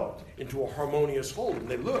been developed into a harmonious whole, and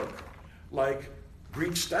they look like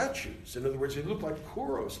Greek statues. In other words, they look like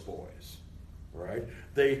Kouros boys, right?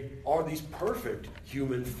 They are these perfect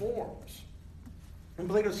human forms. And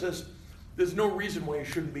Plato says there's no reason why you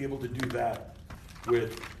shouldn't be able to do that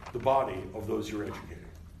with the body of those you're educating.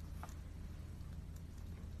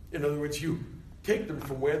 In other words, you take them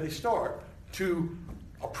from where they start to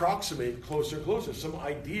approximate closer and closer, some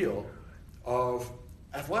ideal of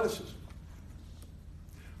athleticism.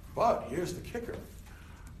 But here's the kicker.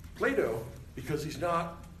 Plato, because he's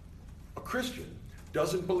not a Christian,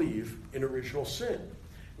 doesn't believe in original sin.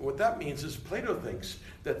 And what that means is Plato thinks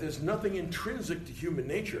that there's nothing intrinsic to human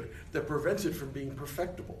nature that prevents it from being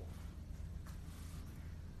perfectible.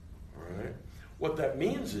 All right? What that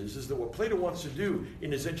means is that what Plato wants to do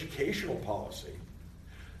in his educational policy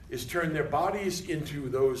is turn their bodies into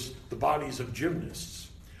the bodies of gymnasts.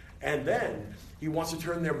 And then he wants to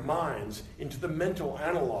turn their minds into the mental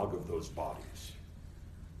analog of those bodies.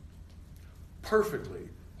 Perfectly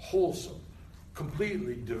wholesome,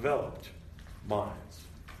 completely developed minds.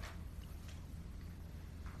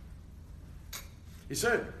 He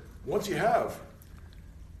said, once you have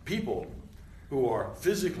people who are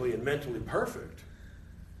physically and mentally perfect,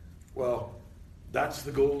 Well, that's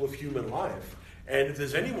the goal of human life. And if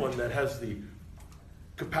there's anyone that has the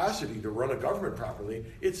capacity to run a government properly,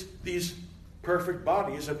 it's these perfect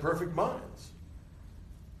bodies and perfect minds.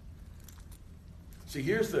 See,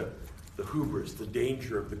 here's the hubris, the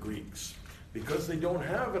danger of the Greeks. Because they don't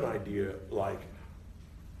have an idea like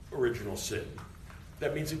original sin,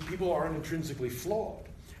 that means that people aren't intrinsically flawed.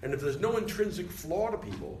 And if there's no intrinsic flaw to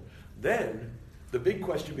people, then the big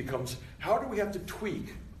question becomes, how do we have to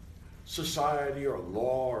tweak society or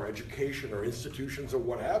law or education or institutions or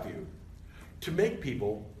what have you to make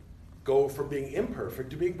people go from being imperfect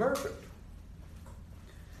to being perfect?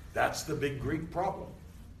 That's the big Greek problem.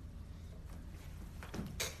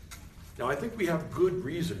 Now, I think we have good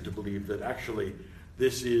reason to believe that actually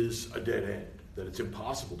this is a dead end, that it's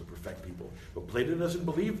impossible to perfect people. But Plato doesn't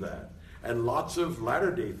believe that, and lots of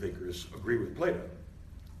latter-day thinkers agree with Plato.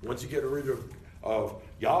 Once you get rid of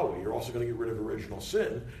Yahweh, you're also going to get rid of original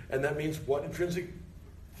sin, and that means what intrinsic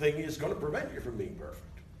thing is going to prevent you from being perfect?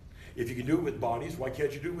 If you can do it with bodies, why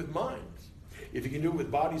can't you do it with minds? If you can do it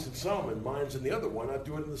with bodies in some and minds in the other, why not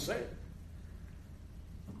do it in the same?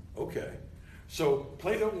 Okay. So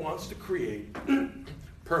Plato wants to create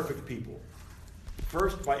perfect people.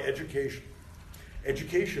 First, by education.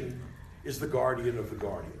 Education is the guardian of the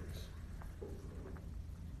guardians.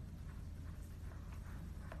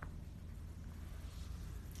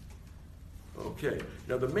 Okay,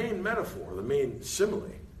 now the main metaphor, the main simile,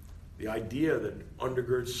 the idea that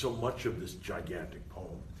undergirds so much of this gigantic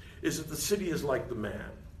poem, is that the city is like the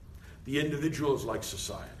man. The individual is like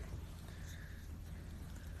society.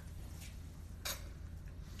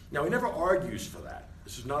 Now, he never argues for that.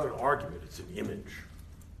 This is not an argument, it's an image.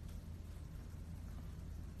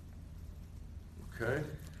 Okay?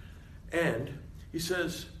 And he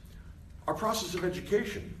says, our process of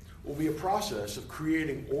education will be a process of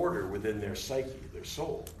creating order within their psyche, their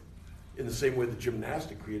soul, in the same way that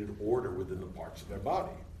gymnastic created order within the parts of their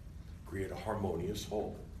body, create a harmonious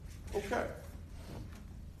whole. Okay.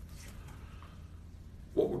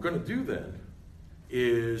 What we're going to do then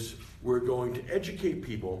is we're going to educate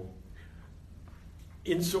people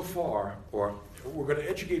insofar, or we're going to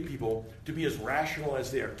educate people to be as rational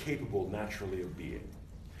as they are capable naturally of being.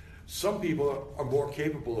 Some people are more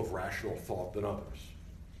capable of rational thought than others.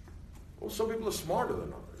 Well, some people are smarter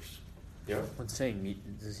than others. Yeah? When saying,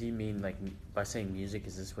 does he mean like by saying music?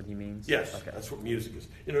 Is this what he means? Yes, okay. That's what music is.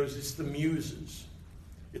 You know, it's the muses.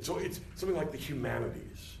 It's something like the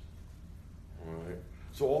humanities. All right.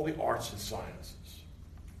 So all the arts and sciences.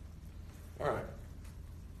 All right.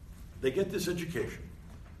 They get this education,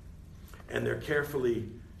 and they're carefully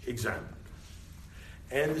examined.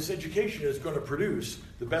 And this education is going to produce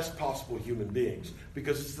the best possible human beings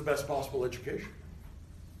because it's the best possible education.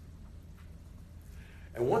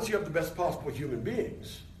 And once you have the best possible human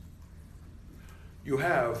beings, you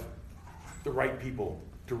have the right people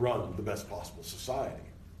to run the best possible society.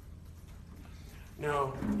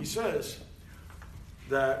 Now, he says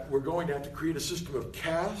that we're going to have to create a system of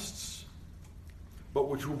castes, but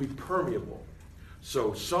which will be permeable.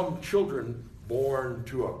 So some children born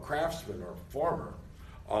to a craftsman or farmer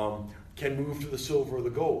can move to the silver or the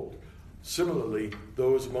gold. Similarly,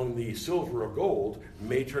 those among the silver or gold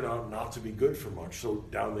may turn out not to be good for much, so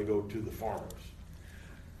down they go to the farmers.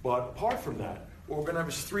 But apart from that, what we're going to have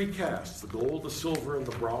is three castes: the gold, the silver, and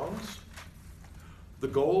the bronze. The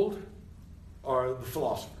gold are the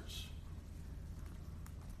philosophers.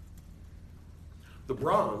 The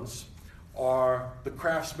bronze are the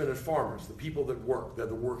craftsmen and farmers, the people that work. They're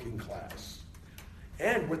the working class.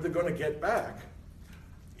 And what they're going to get back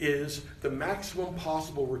is the maximum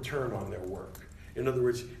possible return on their work. In other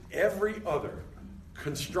words, every other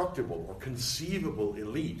constructible or conceivable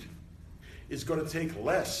elite is going to take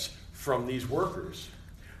less from these workers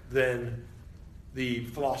than the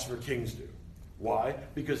philosopher kings do. Why?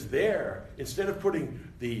 Because they're, instead of putting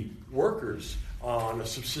the workers on a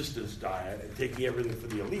subsistence diet and taking everything for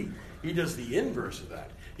the elite, he does the inverse of that.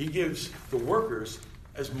 He gives the workers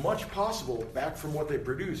as much possible back from what they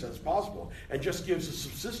produce as possible, and just gives a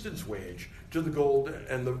subsistence wage to the gold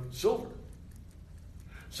and the silver.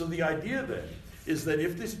 So the idea then is that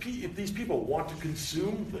if these people want to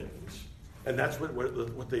consume things, and that's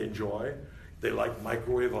what they enjoy, they like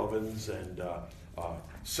microwave ovens and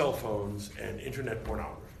cell phones and internet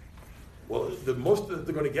pornography. Well, the most that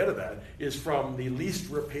they're going to get of that is from the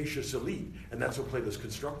least rapacious elite, and that's what Plato's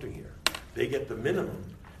constructing here. They get the minimum,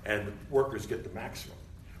 and workers get the maximum.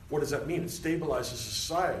 What does that mean? It stabilizes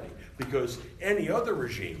society, because any other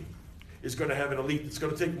regime is going to have an elite that's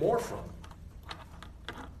going to take more from.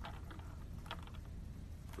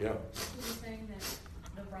 Yeah. So you're saying that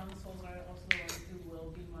the bronze souls are also the ones who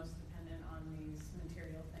will be most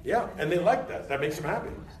Yeah, and they like that. That makes them happy,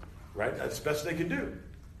 right? That's the best they can do.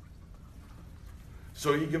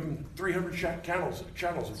 So you give them 300 channels of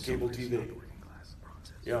cable TV.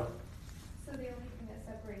 Yeah. So the only thing that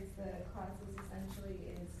separates the classes essentially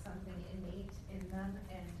is something innate in them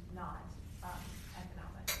and not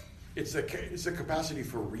economic. It's a capacity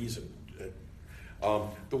for reason.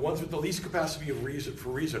 The ones with the least capacity of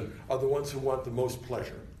reason are the ones who want the most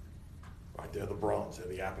pleasure. Right? They're the bronze. They're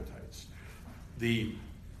the appetites. The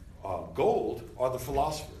gold are the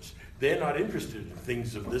philosophers. They're not interested in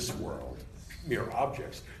things of this world, mere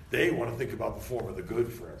objects. They want to think about the form of the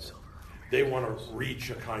good forever. They want to reach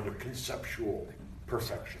a kind of conceptual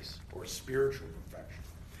perfection or spiritual perfection.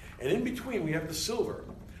 And in between, we have the silver.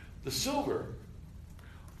 The silver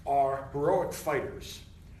are heroic fighters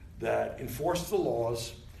that enforce the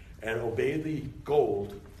laws and obey the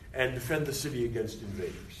gold and defend the city against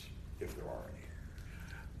invaders, if there are any.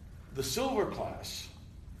 The silver class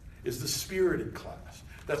is the spirited class.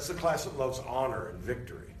 That's the class that loves honor and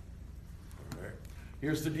victory. Okay?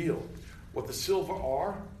 Here's the deal. What the silver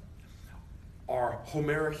are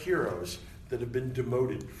Homeric heroes that have been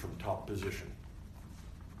demoted from top position.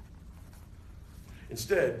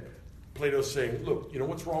 Instead, Plato's saying, look, you know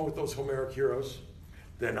what's wrong with those Homeric heroes?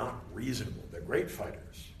 They're not reasonable. They're great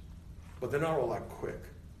fighters, but they're not all that quick.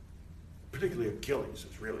 Particularly Achilles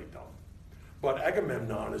is really dumb. But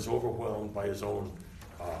Agamemnon is overwhelmed by his own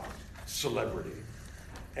celebrity.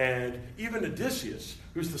 And even Odysseus,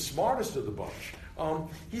 who's the smartest of the bunch,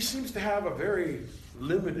 he seems to have a very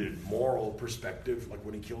limited moral perspective, like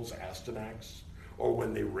when he kills Astyanax, or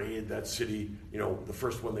when they raid that city, you know, the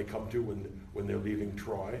first one they come to when they're leaving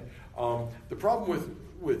Troy. The problem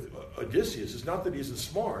with Odysseus is not that he's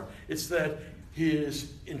smart, it's that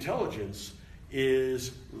his intelligence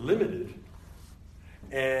is limited,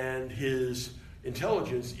 and his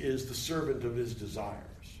intelligence is the servant of his desires.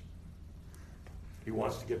 He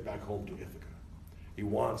wants to get back home to Ithaca. He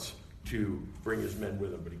wants to bring his men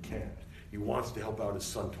with him, but he can't. He wants to help out his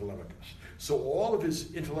son Telemachus. So all of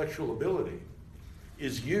his intellectual ability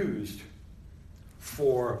is used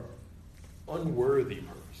for unworthy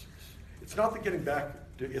purposes. It's not that getting back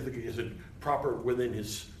to Ithaca isn't proper within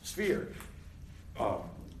his sphere.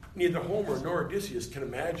 Neither Homer nor Odysseus can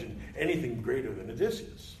imagine anything greater than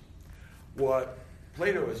Odysseus. What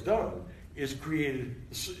Plato has done is created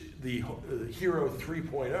the hero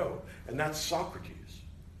 3.0, and that's Socrates.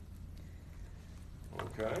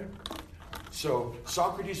 Okay? So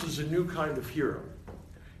Socrates is a new kind of hero.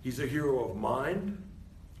 He's a hero of mind.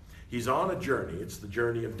 He's on a journey. It's the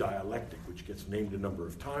journey of dialectic, which gets named a number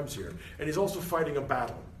of times here. And he's also fighting a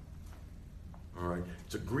battle. All right?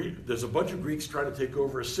 There's a bunch of Greeks trying to take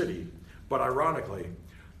over a city, but ironically,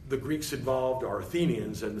 the Greeks involved are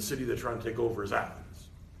Athenians, and the city they're trying to take over is Athens.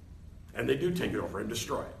 And they do take it over and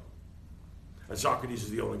destroy it. And Socrates is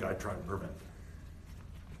the only guy trying to prevent it.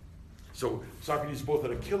 So Socrates is both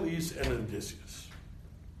an Achilles and an Odysseus.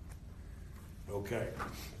 Okay.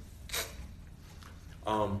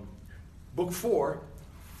 Book 4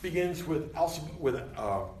 begins with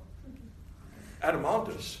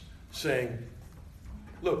Adeimantus saying,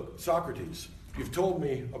 look, Socrates, you've told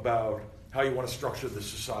me about how you want to structure the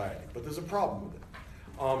society, but there's a problem with it.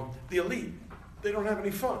 The elite, they don't have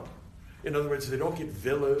any fun. In other words, they don't get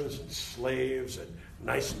villas and slaves and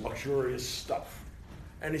nice luxurious stuff.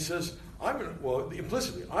 And he says,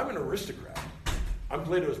 implicitly, I'm an aristocrat. I'm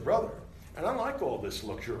Plato's brother, and I like all this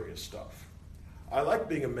luxurious stuff. I like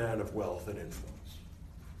being a man of wealth and influence.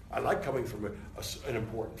 I like coming from an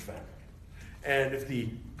important family. And if the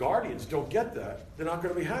guardians don't get that, they're not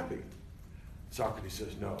going to be happy. Socrates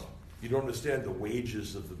says, no, you don't understand the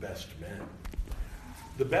wages of the best men.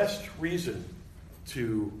 The best reason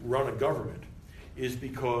to run a government is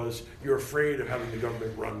because you're afraid of having the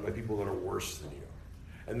government run by people that are worse than you.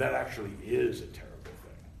 And that actually is a terrible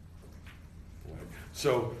thing. Right?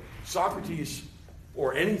 So Socrates,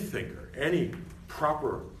 or any thinker, any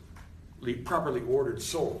properly ordered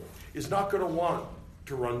soul, is not going to want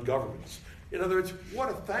to run governments. In other words, what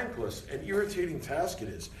a thankless and irritating task it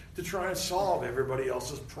is to try and solve everybody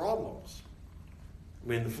else's problems. I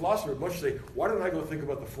mean, the philosopher much say, why don't I go think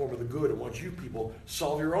about the form of the good and want you people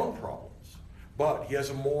solve your own problems? But he has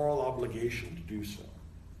a moral obligation to do so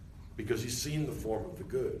because he's seen the form of the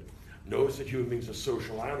good, knows that human beings are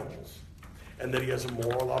social animals, and that he has a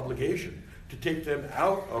moral obligation to take them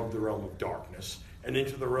out of the realm of darkness and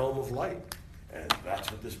into the realm of light. And that's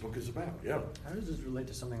what this book is about, yeah. How does this relate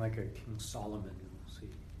to something like a King Solomon?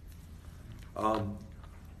 We'll see.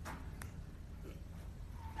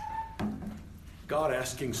 God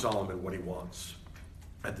asked King Solomon what he wants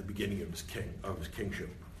at the beginning of his kingship.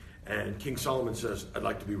 And King Solomon says, I'd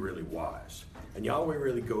like to be really wise. And Yahweh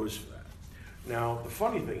really goes for that. Now, the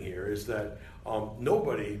funny thing here is that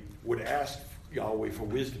nobody would ask Yahweh for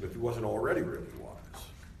wisdom if he wasn't already really wise.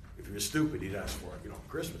 If he was stupid, he'd ask for it, a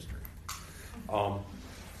Christmas tree.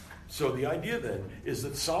 So the idea then is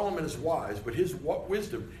that Solomon is wise, but his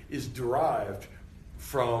wisdom is derived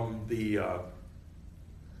from the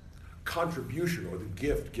contribution or the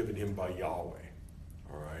gift given him by Yahweh.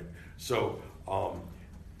 All right? So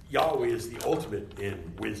Yahweh is the ultimate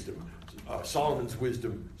in wisdom. Solomon's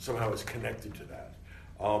wisdom somehow is connected to that.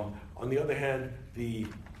 On the other hand, the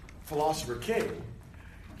philosopher king,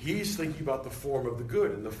 he's thinking about the form of the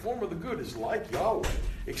good. And the form of the good is like Yahweh,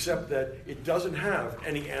 except that it doesn't have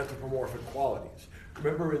any anthropomorphic qualities.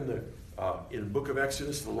 Remember in the book of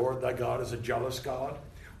Exodus, the Lord thy God is a jealous God?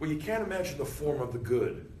 Well, you can't imagine the form of the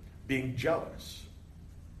good being jealous.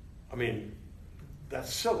 I mean,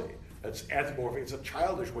 that's silly. That's anthropomorphic. It's a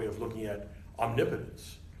childish way of looking at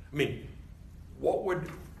omnipotence. I mean, what would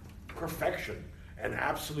perfection and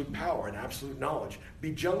absolute power and absolute knowledge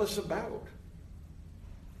be jealous about?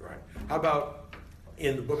 Right? How about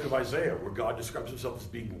in the book of Isaiah, where God describes himself as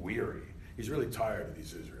being weary? He's really tired of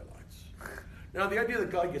these Israelites. Now, the idea that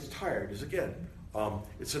God gets tired is, again,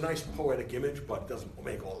 it's a nice poetic image, but it doesn't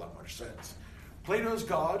make all that much sense. Plato's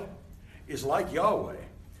God is like Yahweh,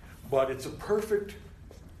 but it's a perfect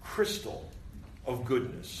crystal of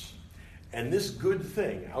goodness. And this good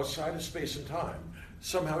thing, outside of space and time,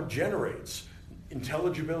 somehow generates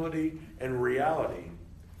intelligibility and reality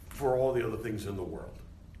for all the other things in the world.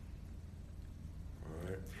 All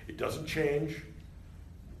right? It doesn't change,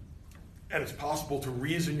 and it's possible to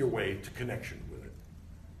reason your way to connection with it.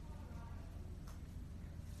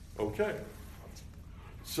 Okay.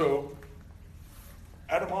 So,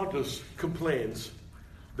 Adeimantus complains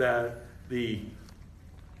that the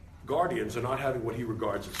guardians are not having what he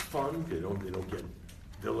regards as fun. They don't get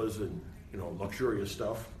villas and luxurious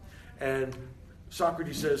stuff. And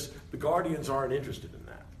Socrates says the guardians aren't interested in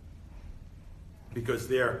that because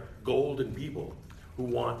they're golden people who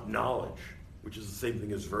want knowledge, which is the same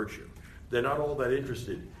thing as virtue. They're not all that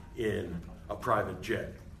interested in a private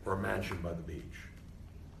jet or a mansion by the beach.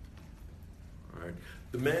 All right?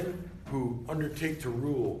 The men who undertake to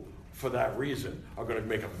rule for that reason are going to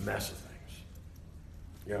make a mess of things.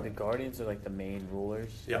 Yeah. The guardians are like the main rulers.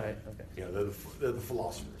 Yeah. Right? Okay. Yeah, they're the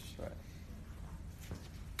philosophers. Right.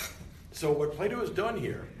 So what Plato has done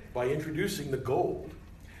here, by introducing the gold,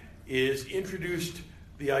 is introduced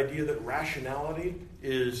the idea that rationality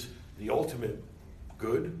is the ultimate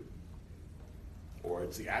good, or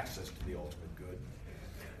it's the access to the ultimate good.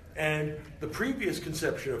 And the previous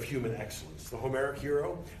conception of human excellence, the Homeric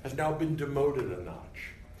hero, has now been demoted a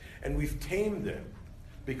notch. And we've tamed them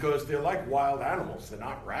because they're like wild animals. They're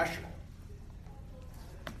not rational.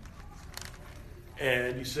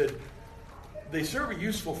 And he said, they serve a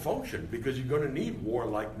useful function because you're going to need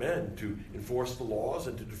warlike men to enforce the laws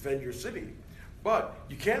and to defend your city. But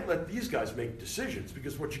you can't let these guys make decisions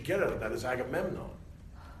because what you get out of that is Agamemnon.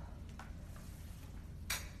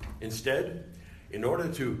 Instead, in order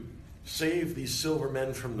to save these silver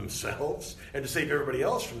men from themselves and to save everybody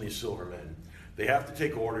else from these silver men, they have to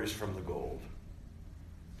take orders from the gold.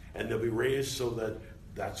 And they'll be raised so that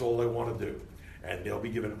that's all they want to do. And they'll be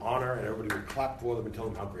given honor and everybody will clap for them and tell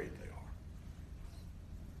them how great they are.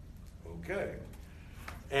 Okay.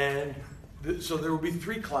 And so there will be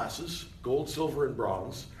three classes, gold, silver, and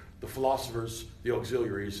bronze: the philosophers, the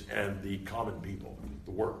auxiliaries, and the common people,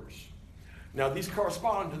 the workers. Now, these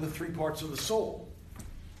correspond to the three parts of the soul.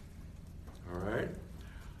 All right?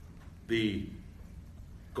 The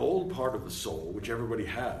gold part of the soul, which everybody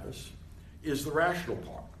has, is the rational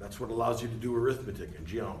part. That's what allows you to do arithmetic and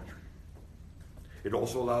geometry. It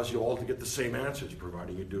also allows you all to get the same answers,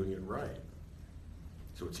 providing you're doing it right.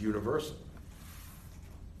 So it's universal.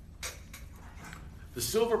 The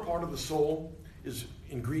silver part of the soul is,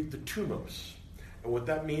 in Greek, the tumos. And what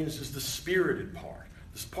that means is the spirited part.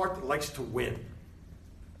 This part that likes to win.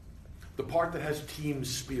 The part that has team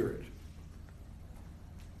spirit.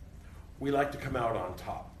 We like to come out on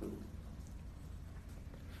top.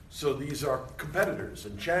 So these are competitors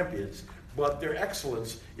and champions, but their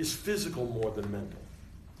excellence is physical more than mental.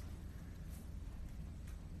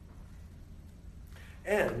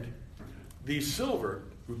 And the silver,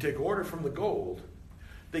 who take order from the gold,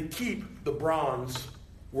 they keep the bronze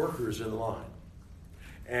workers in line.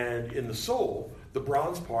 And in the soul, the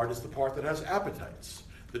bronze part is the part that has appetites.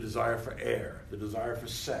 The desire for air, the desire for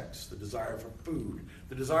sex, the desire for food,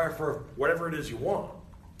 the desire for whatever it is you want.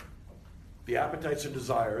 The appetites and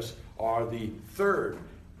desires are the third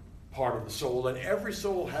part of the soul, and every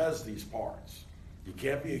soul has these parts. You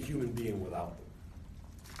can't be a human being without them.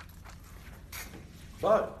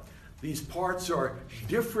 But these parts are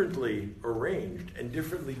differently arranged and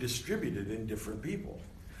differently distributed in different people.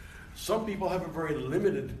 Some people have a very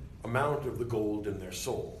limited amount of the gold in their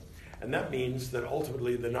soul. And that means that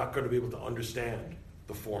ultimately they're not going to be able to understand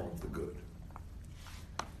the form of the good.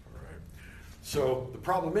 All right. So the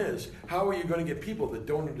problem is, how are you going to get people that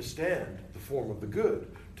don't understand the form of the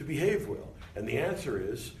good to behave well? And the answer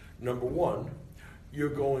is, number one, you're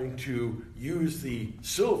going to use the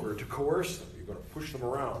silver to coerce them. You're going to push them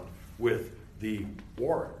around with the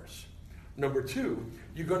warriors. Number two,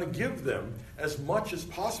 you're going to give them as much as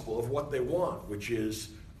possible of what they want, which is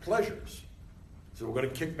pleasures. So we're going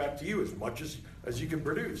to kick back to you as much as you can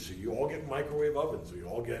produce. So you all get microwave ovens, so you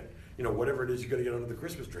all get, whatever it is you're going to get under the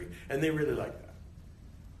Christmas tree. And they really like that.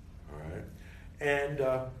 All right? And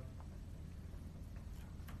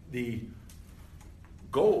the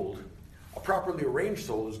gold, a properly arranged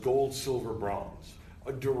soul is gold, silver, bronze.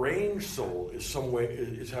 A deranged soul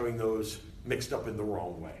is having those mixed up in the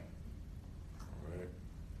wrong way. All right?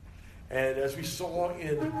 And as we saw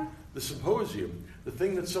in the symposium, the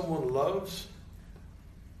thing that someone loves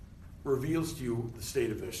reveals to you the state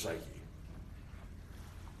of their psyche.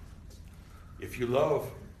 If you love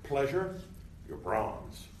pleasure, you're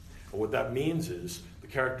bronze. And what that means is the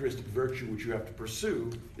characteristic virtue which you have to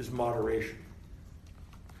pursue is moderation.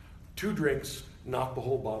 2 drinks, not the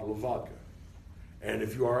whole bottle of vodka. And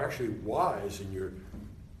if you are actually wise in your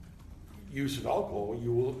use of alcohol,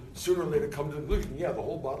 you will sooner or later come to the conclusion, yeah, the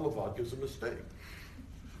whole bottle of vodka is a mistake.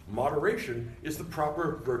 Moderation is the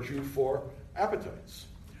proper virtue for appetites.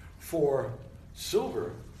 For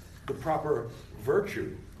silver, the proper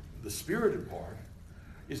virtue, the spirited part,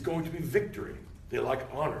 is going to be victory. They like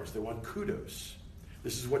honors. They want kudos.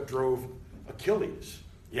 This is what drove Achilles.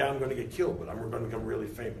 Yeah, I'm going to get killed, but I'm going to become really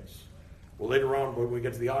famous. Well, later on, when we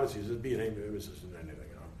get to the Odyssey, he says, being famous isn't anything.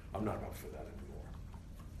 I'm not up for that anymore.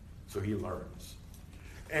 So he learns.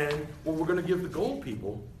 And what we're going to give the gold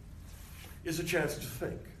people is a chance to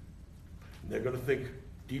think. And they're going to think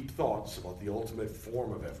deep thoughts about the ultimate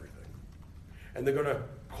form of everything. And they're going to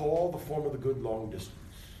call the form of the good long distance.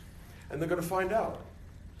 And they're going to find out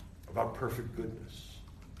about perfect goodness.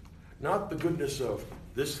 Not the goodness of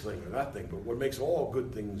this thing or that thing, but what makes all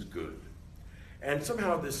good things good. And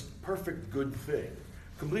somehow this perfect good thing,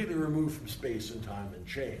 completely removed from space and time and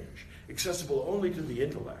change, accessible only to the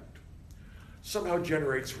intellect, somehow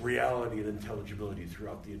generates reality and intelligibility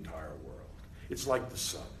throughout the entire world. It's like the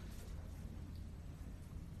sun.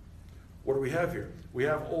 What do we have here? We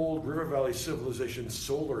have old River Valley civilization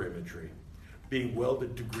solar imagery being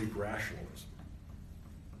welded to Greek rationalism.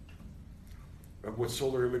 Remember what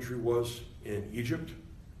solar imagery was in Egypt?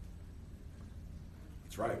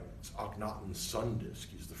 That's right. It's Akhenaten's sun disk.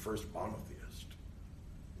 He's the first monotheist.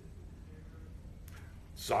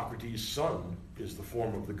 Socrates' sun is the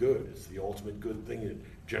form of the good. It's the ultimate good thing. It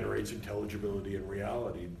generates intelligibility and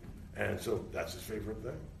reality. And so that's his favorite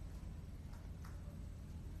thing.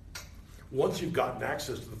 Once you've gotten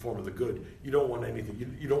access to the form of the good, you don't want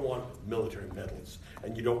anything. You don't want military medals,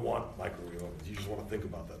 and you don't want microwave ovens. You just want to think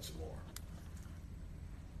about that some more.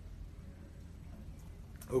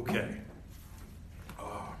 Okay.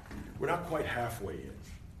 We're not quite halfway in.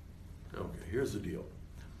 Okay, here's the deal.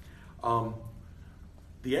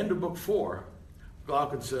 The end of book 4,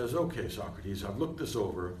 Glaucon says, okay, Socrates, I've looked this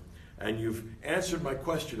over, and you've answered my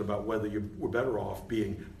question about whether you were better off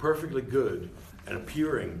being perfectly good and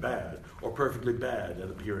appearing bad, or perfectly bad and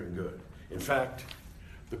appearing good. In fact,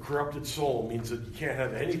 the corrupted soul means that you can't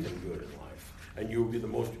have anything good in life, and you will be the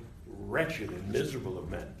most wretched and miserable of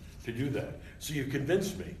men to do that. So you've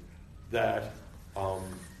convinced me that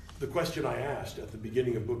the question I asked at the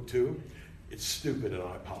beginning of book 2, it's stupid and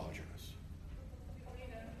I apologize.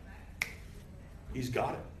 He's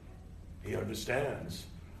got it. He understands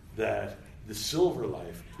that the silver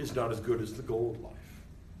life is not as good as the gold life.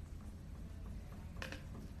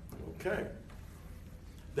 Okay.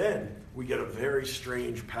 Then we get a very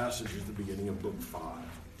strange passage at the beginning of book 5.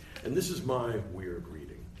 And this is my weird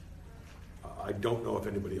reading. I don't know if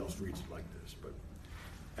anybody else reads it like this,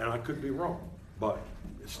 and I could be wrong, but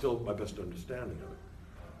it's still my best understanding of it.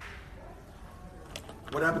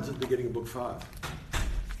 What happens at the beginning of book 5?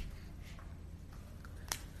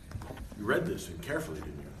 You read this and carefully,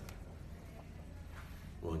 didn't you?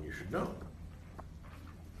 Well, and you should know.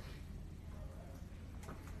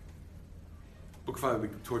 Book 5 will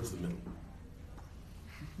be towards the middle.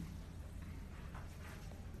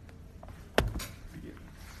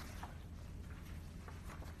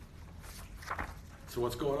 So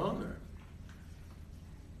what's going on there?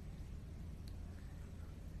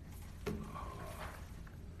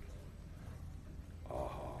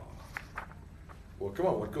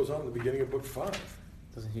 what goes on in the beginning of book 5.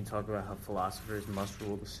 Doesn't he talk about how philosophers must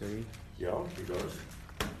rule the city? Yeah, he does.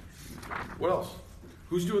 What else?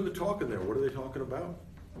 Who's doing the talking there? What are they talking about?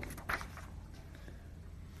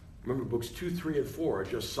 Remember, books 2, 3, and 4 are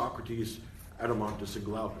just Socrates, Adeimantus, and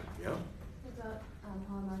Glaucon. Yeah? What about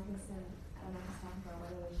Polemarchus and Adeimantus talking about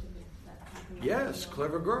whether they should be that Socrates? Yes,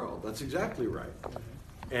 clever girl. That's exactly right.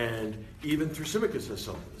 And even Thrasymachus has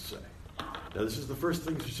something to say. Now, this is the first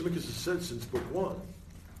thing Thrasymachus has said since book 1.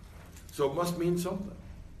 So it must mean something.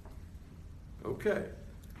 Okay.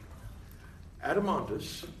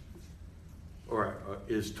 Adeimantus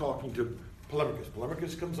is talking to Polemarchus.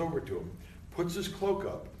 Polemarchus comes over to him, puts his cloak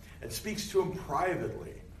up, and speaks to him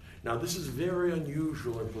privately. Now, this is very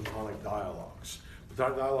unusual in Platonic dialogues.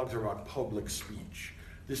 Platonic dialogues are about public speech.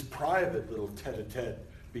 This private little tete-a-tete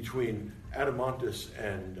between Adeimantus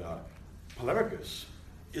and Polemarchus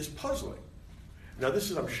is puzzling. Now,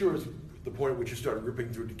 this is, I'm sure, is the point at which you start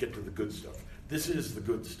ripping through to get to the good stuff. This is the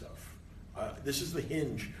good stuff. This is the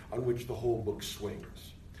hinge on which the whole book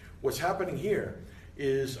swings. What's happening here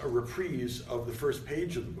is a reprise of the first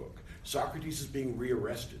page of the book. Socrates is being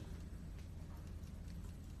rearrested.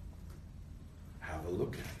 Have a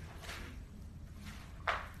look at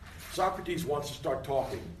it. Socrates wants to start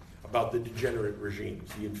talking about the degenerate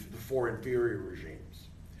regimes, the 4 inferior regimes.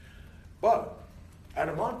 But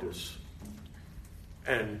Adeimantus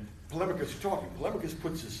and Polemarchus are talking. Polemarchus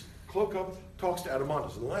puts his cloak up, talks to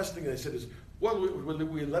Adeimantus, and the last thing they said is, well, will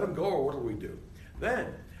we let him go, or what do we do?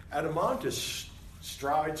 Then Adeimantus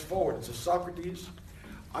strides forward and says, Socrates,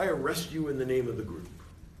 I arrest you in the name of the group.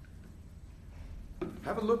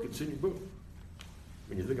 Have a look, it's in your book.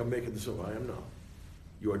 When you think I'm making this up, I am not.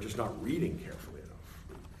 You are just not reading carefully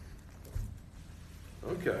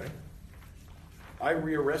enough. Okay. I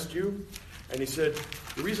rearrest you. And he said,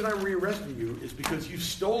 the reason I'm rearresting you is because you've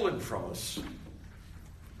stolen from us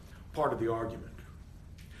part of the argument.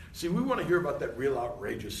 See, we want to hear about that real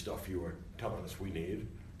outrageous stuff you were telling us we need,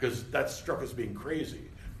 because that struck us being crazy.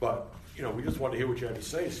 But, we just wanted to hear what you had to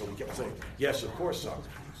say, so we kept saying, yes, of course, Socrates.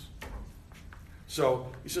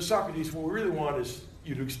 So he says, Socrates, what we really want is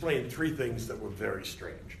you to explain 3 things that were very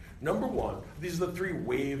strange. Number 1, these are the 3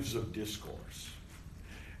 waves of discourse.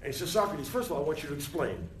 And he says, Socrates, first of all, I want you to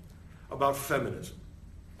explain about feminism.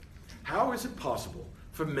 How is it possible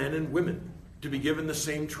for men and women to be given the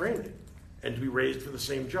same training and to be raised for the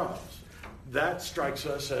same jobs? That strikes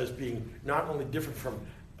us as being not only different from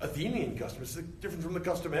Athenian customs, it's different from the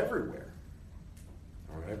custom everywhere.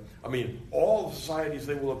 All right? I mean, all the societies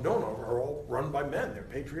they will have known of are all run by men. They're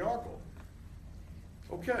patriarchal.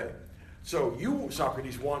 Okay. So you,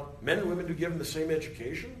 Socrates, want men and women to give them the same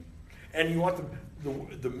education? And you want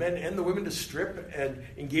the men and the women to strip and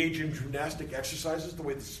engage in gymnastic exercises the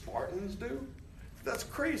way the Spartans do? That's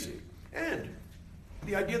crazy. And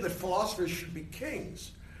the idea that philosophers should be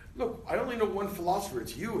kings. Look, I only know one philosopher,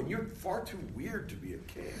 it's you, and you're far too weird to be a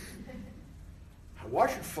king. Why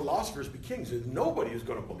should philosophers be kings? There's nobody who's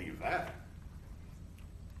going to believe that.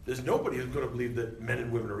 There's nobody who's going to believe that men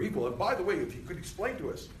and women are equal. And by the way, if you could explain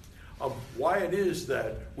to us why it is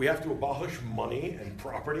that we have to abolish money and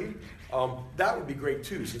property, that would be great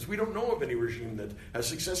too, since we don't know of any regime that has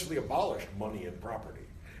successfully abolished money and property,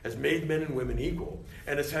 has made men and women equal,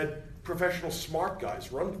 and has had professional smart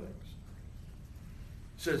guys run things.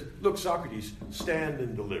 Says, look, Socrates, stand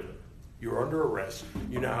and deliver. You're under arrest.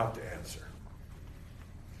 You now have to answer.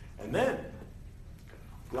 And then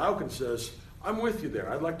Glaucon says, I'm with you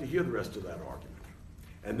there. I'd like to hear the rest of that argument.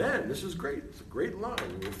 And then, this is great. It's a great line.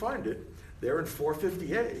 You'll find it there in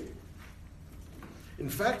 450a. In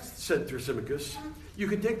fact, said Thrasymachus, you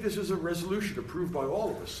can take this as a resolution approved by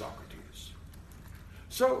all of us, Socrates.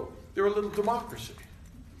 So, they're a little democracy.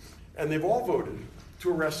 And they've all voted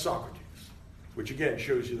to arrest Socrates, which again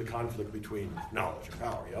shows you the conflict between knowledge and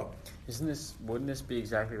power, yep? Wouldn't this be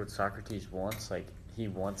exactly what Socrates wants? Like, he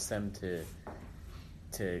wants them to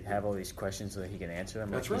have all these questions so that he can answer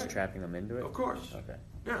them? That's like right. He's trapping them into it? Of course. Okay.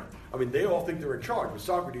 Yeah. I mean, they all think they're in charge, but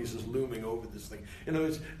Socrates is looming over this thing. In other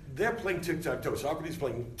words, they're playing tic-tac-toe. Socrates is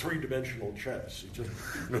playing 3-dimensional chess.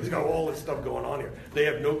 He's got all this stuff going on here. They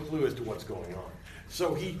have no clue as to what's going on.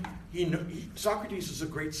 So Socrates is a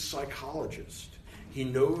great psychologist. He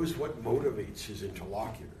knows what motivates his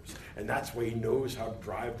interlocutors, and that's why he knows how to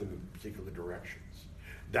drive them in particular directions.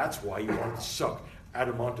 That's why he wanted to suck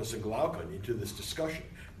Adeimantus and Glaucon into this discussion.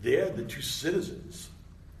 They're the 2 citizens,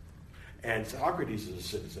 and Socrates is a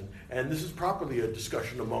citizen, and this is properly a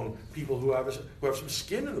discussion among people who have some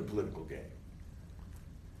skin in the political game.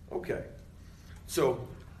 Okay, so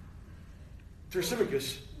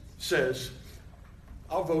Thrasymachus says,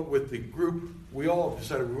 I'll vote with the group. We all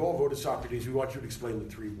decided we all voted Socrates. We want you to explain the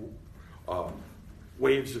three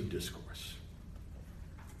waves of discourse.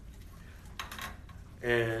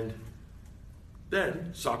 And then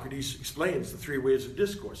Socrates explains the three waves of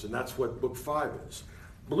discourse, and that's what Book 5 is.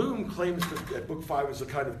 Bloom claims that Book 5 is a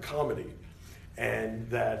kind of comedy, and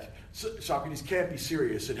that Socrates can't be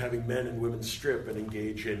serious in having men and women strip and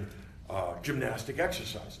engage in gymnastic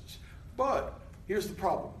exercises. But here's the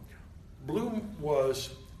problem. Bloom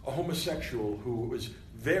was a homosexual who was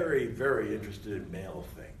very, very interested in male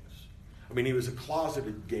things. I mean, he was a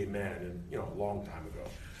closeted gay man, a long time ago,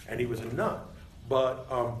 and he was a nun. But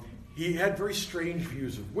he had very strange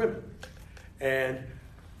views of women. And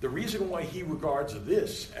the reason why he regards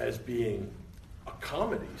this as being a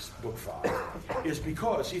comedy, Book 5, is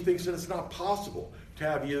because he thinks that it's not possible to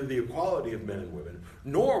have either the equality of men and women,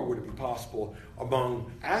 nor would it be possible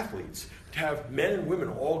among athletes to have men and women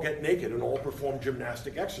all get naked and all perform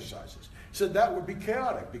gymnastic exercises. He said that would be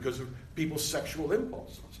chaotic because of people's sexual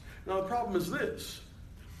impulses. Now the problem is this.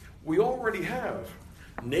 We already have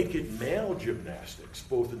naked male gymnastics,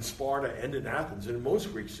 both in Sparta and in Athens and in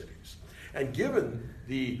most Greek cities. And given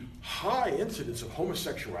the high incidence of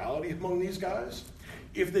homosexuality among these guys,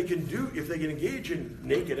 if they can engage in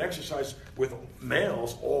naked exercise with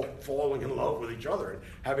males all falling in love with each other and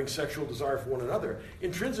having sexual desire for one another,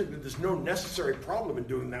 intrinsically there's no necessary problem in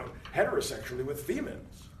doing that heterosexually with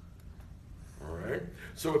females. All right?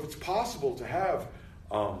 So if it's possible to have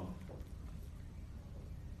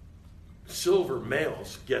silver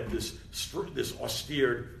males get this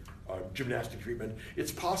austere gymnastic treatment,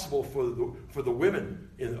 it's possible for the women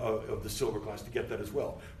of the silver class to get that as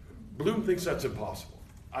well. Bloom thinks that's impossible.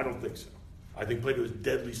 I don't think so. I think Plato is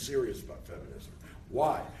deadly serious about feminism.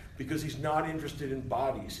 Why? Because he's not interested in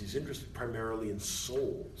bodies. He's interested primarily in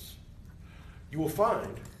souls. You will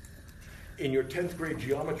find in your 10th grade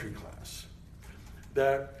geometry class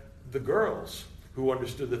that the girls who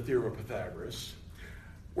understood the theorem of Pythagoras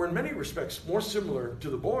were in many respects more similar to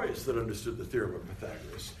the boys that understood the theorem of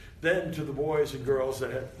Pythagoras than to the boys and girls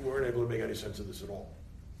that weren't able to make any sense of this at all.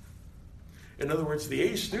 In other words, the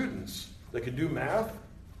A students that can do math,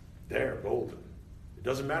 they're golden. It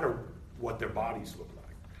doesn't matter what their bodies look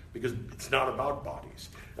like, because it's not about bodies.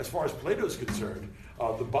 As far as Plato is concerned,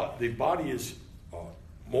 the body is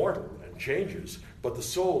mortal and changes, but the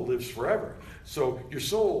soul lives forever. So your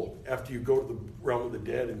soul, after you go to the realm of the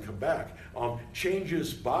dead and come back,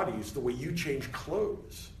 changes bodies the way you change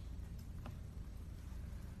clothes.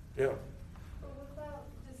 Yeah. But what about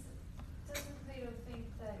this? Doesn't Plato think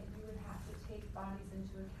that you would have to take bodies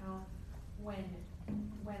into account when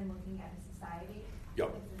looking at a society? Yep.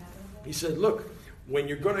 It's inevitable? He said, look, when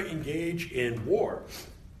you're going to engage in war,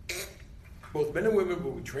 both men and women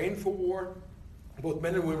will be trained for war. Both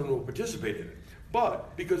men and women will participate in it.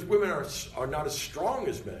 But because women are not as strong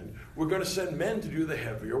as men, we're going to send men to do the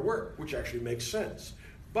heavier work, which actually makes sense.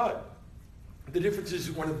 But the difference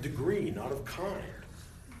is one of degree, not of kind.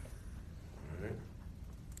 All right?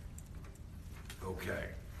 Okay.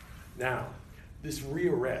 Now, this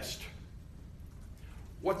rearrest.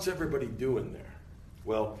 What's everybody doing there?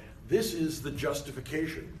 Well, this is the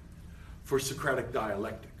justification for Socratic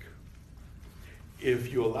dialectic.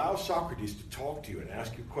 If you allow Socrates to talk to you and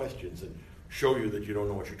ask you questions and show you that you don't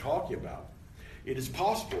know what you're talking about, it is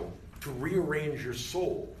possible to rearrange your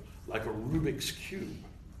soul like a Rubik's Cube.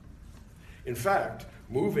 In fact,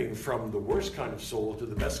 moving from the worst kind of soul to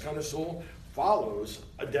the best kind of soul follows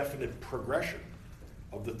a definite progression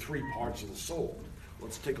of the three parts of the soul.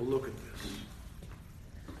 Let's take a look at this.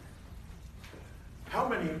 How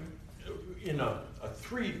many, in a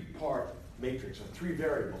three-part matrix of three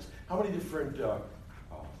variables, how many different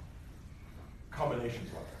combinations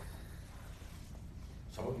are there?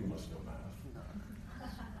 Some of you must know math.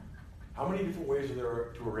 How many different ways are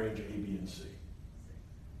there to arrange A, B, and C?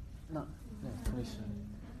 No, 27.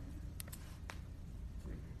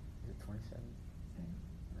 Is it 27?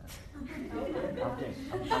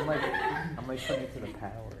 I'm like putting it to the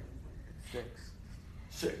power. 6.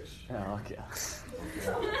 6. Oh, okay.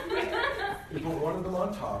 You put one of them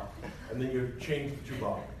on top, and then you change the two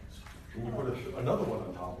bottoms. And you put another one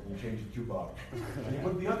on top, and you change the two bottoms. And you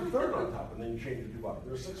put the other third on top, and then you change the two bottoms.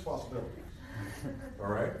 There are 6 possibilities. All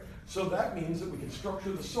right? So that means that we can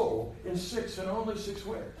structure the soul in 6 and only 6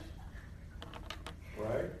 ways. All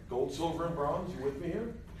right? Gold, silver, and bronze. You with me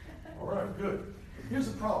here? All right, good. Here's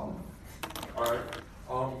the problem. All right?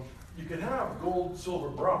 You can have gold, silver,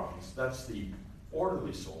 bronze. That's the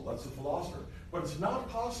orderly soul. That's the philosopher. But it's not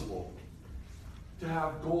possible to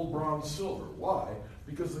have gold, bronze, silver. Why?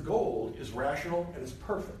 Because the gold is rational and it's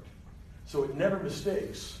perfect. So it never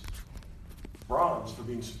mistakes bronze for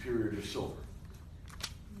being superior to silver.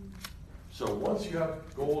 So once you have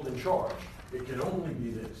gold in charge, it can only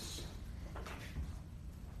be this.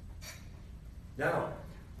 Now,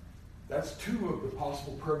 that's 2 of the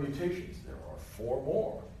possible permutations. There are 4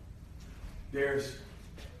 more. There's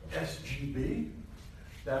SGB.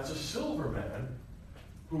 That's a silver man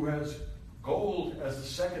who has gold as the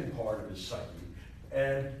second part of his psyche,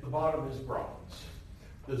 and the bottom is bronze.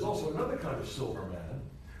 There's also another kind of silver man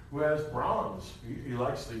who has bronze. He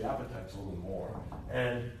likes the appetites a little more,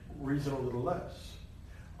 and reason a little less.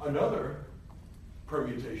 Another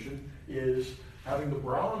permutation is having the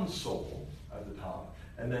bronze soul at the top,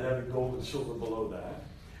 and then having gold and silver below that.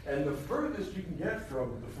 And the furthest you can get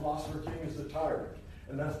from the philosopher king is the tyrant,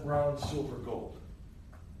 and that's bronze, silver, gold.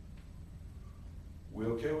 We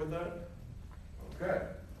okay with that? Okay.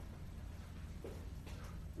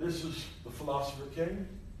 This is the philosopher king,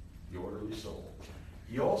 the orderly soul.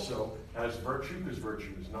 He also has virtue, because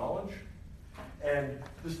virtue is knowledge, and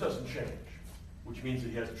this doesn't change, which means that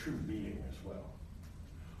he has true being as well.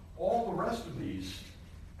 All the rest of these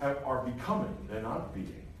are becoming, they're not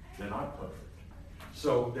being, they're not perfect.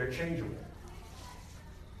 So they're changeable.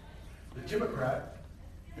 The Timocrat,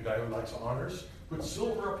 the guy who likes honors, puts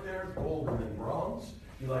silver up there, gold, and then bronze.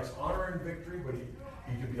 He likes honor and victory, but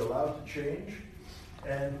he can be allowed to change.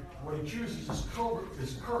 And what he chooses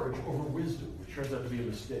is courage over wisdom, which turns out to be a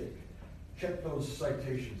mistake. Check those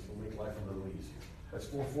citations to make life a little easier. That's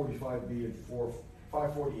 445b and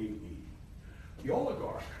 548e. The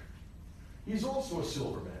oligarch, he's also a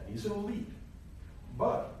silver man. He's an elite.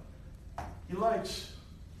 But he likes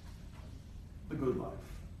the good life.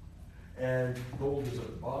 And gold is at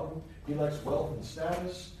the bottom. He likes wealth and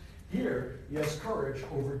status. Here, he has courage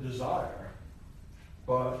over desire,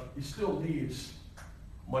 but he still leaves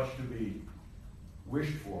much to be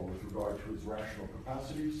wished for with regard to his rational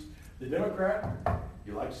capacities. The Democrat,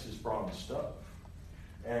 he likes his bronze stuff,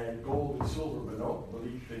 and gold and silver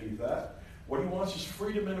beneath that. What he wants is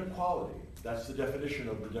freedom and equality. That's the definition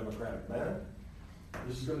of the democratic man.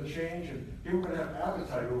 This is going to change, and here we're going to have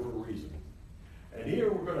appetite over reason. And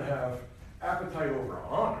here we're going to have appetite over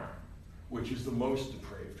honor, which is the most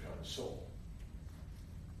depraved kind of soul.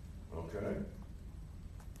 Okay?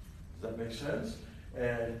 Does that make sense?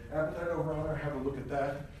 And appetite over honor, have a look at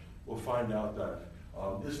that. We'll find out that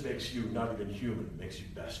this makes you not even human, it makes you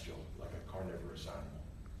bestial, like a carnivorous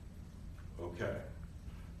animal. Okay.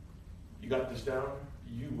 You got this down?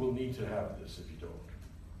 You will need to have this if you don't.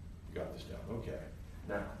 You got this down. Okay.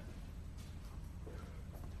 Now,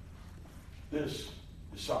 this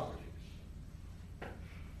is Socrates. A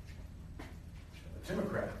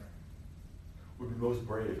Timocrat would be most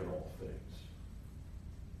brave in all things.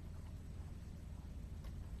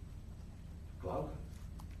 Glaucon.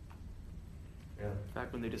 Yeah. In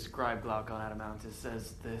fact, when they describe Glaucon Adamant, it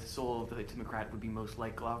says the soul of the Timocrat would be most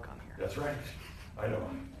like Glaucon here. That's right. I know.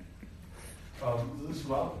 So this is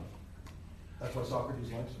Glaucon. That's why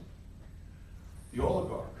Socrates likes him. The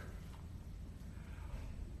oligarch.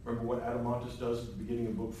 Remember what Adeimantus does at the beginning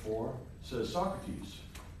of book 4? Says, Socrates,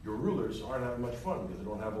 your rulers aren't having much fun because they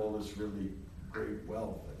don't have all this really great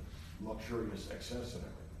wealth and luxurious excess and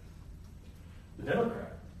everything. The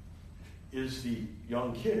Democrat is the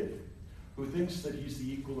young kid who thinks that he's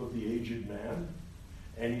the equal of the aged man,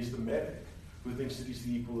 and he's the medic who thinks that he's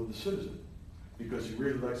the equal of the citizen, because he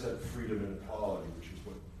really likes that freedom and equality, which is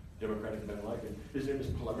what democratic men like. And his name is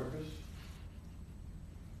Polemachus.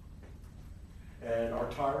 And our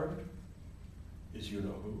tyrant is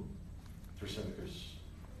you-know-who, Thrasymachus.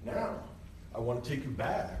 Now, I want to take you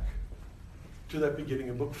back to that beginning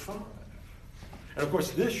of book 5. And of course,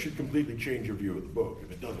 this should completely change your view of the book.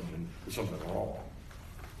 If it doesn't, then there's something wrong.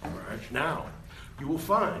 All right. Now, you will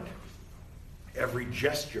find every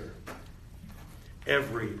gesture,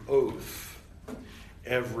 every oath,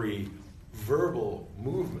 every verbal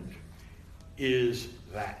movement is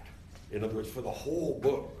that. In other words, for the whole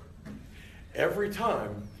book. Every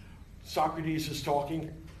time Socrates is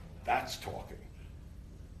talking, that's talking.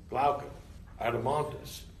 Glaucon,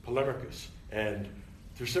 Adeimantus, Polemachus, and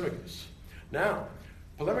Thrasymachus. Now,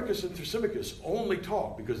 Polemachus and Thrasymachus only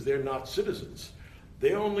talk because they're not citizens.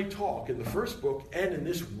 They only talk in the first book and in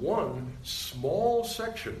this one small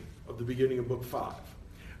section of the beginning of book 5.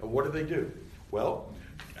 And what do? Well,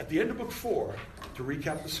 at the end of book 4, to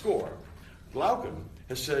recap the score, Glaucon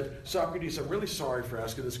has said, Socrates, I'm really sorry for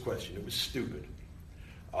asking this question. It was stupid.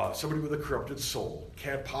 Somebody with a corrupted soul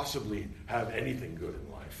can't possibly have anything good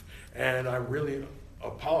in life. And I really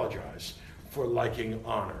apologize for liking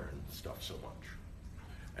honor and stuff so much.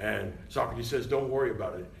 And Socrates says, don't worry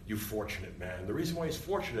about it, you fortunate man. The reason why he's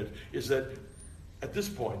fortunate is that at this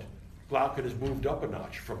point, Glaucon has moved up a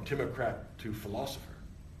notch from timocrat to philosopher.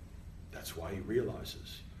 That's why he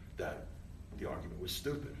realizes that the argument was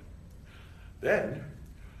stupid. Then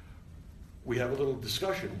we have a little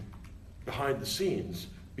discussion behind the scenes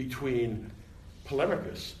between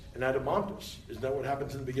Polemachus and Adeimantus. Isn't that what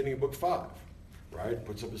happens in the beginning of book 5? Right?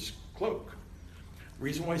 Puts up his cloak.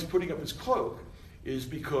 Reason why he's putting up his cloak is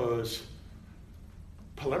because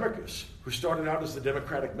Polemachus, who started out as the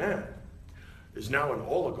democratic man, is now an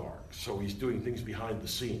oligarch, so he's doing things behind the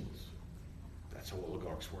scenes. That's how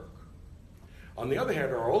oligarchs work. On the other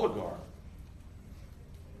hand, our oligarch,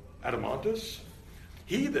 Adeimantus,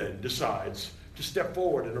 he then decides to step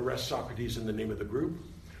forward and arrest Socrates in the name of the group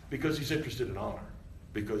because he's interested in honor,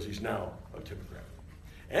 because he's now a timocrat.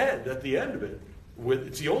 And at the end of it,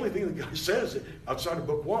 it's the only thing the guy says outside of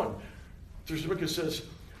book 1. Thrasymachus says,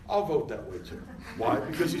 I'll vote that way too. Why?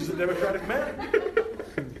 Because he's the democratic man.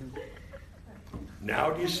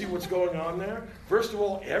 Now do you see what's going on there? First of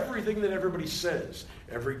all, everything that everybody says,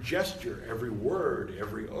 every gesture, every word,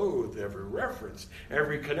 every oath, every reference,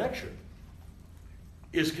 every connection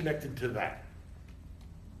is connected to that.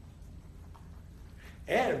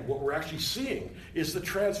 And what we're actually seeing is the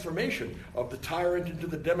transformation of the tyrant into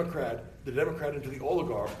the democrat into the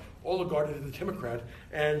oligarch into the timocrat,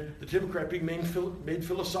 and the timocrat being made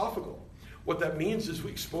philosophical. What that means is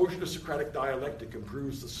exposure to Socratic dialectic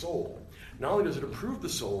improves the soul. Not only does it improve the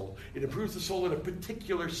soul, it improves the soul in a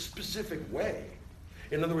particular, specific way.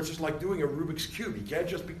 In other words, it's like doing a Rubik's Cube. You can't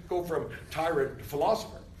just go from tyrant to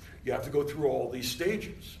philosopher. You have to go through all these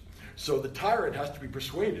stages. So the tyrant has to be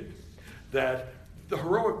persuaded that the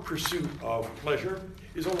heroic pursuit of pleasure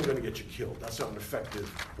is only going to get you killed. That's not an effective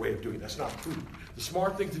way of doing it. That's not food. The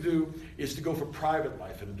smart thing to do is to go for private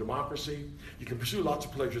life. In a democracy, you can pursue lots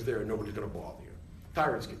of pleasures there and nobody's going to bother you.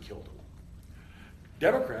 Tyrants get killed.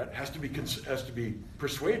 Democrat has to be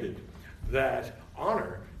persuaded that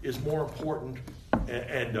honor is more important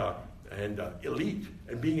and elite,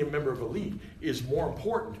 and being a member of elite is more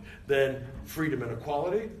important than freedom and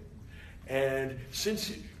equality. And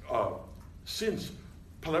since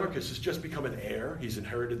Polemachus has just become an heir, he's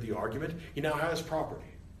inherited the argument, he now has property.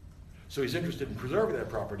 So he's interested in preserving that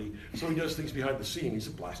property, so he does things behind the scene. He's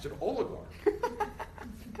a blasted oligarch.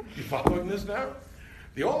 You following this now?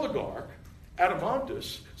 The oligarch,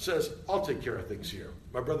 Adeimantus, says, I'll take care of things here.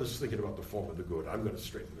 My brother's thinking about the form of the good. I'm going to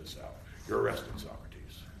straighten this out. You're arresting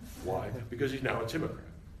Socrates. Why? Because he's now a timocrat.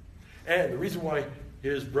 And the reason why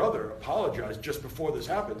his brother apologized just before this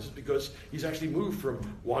happens is because he's actually moved from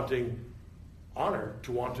wanting honor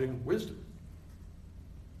to wanting wisdom.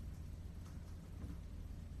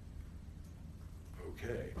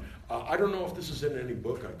 Okay. I don't know if this is in any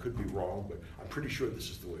book. I could be wrong, but I'm pretty sure this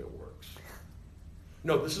is the way it works.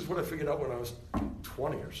 No, this is what I figured out when I was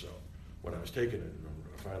 20 or so, when I was taking it, and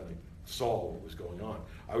I finally saw what was going on.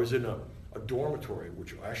 I was in a dormitory,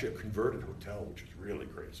 which was actually a converted hotel, which was really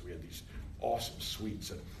great. So we had these awesome suites.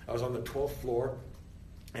 And I was on the 12th floor,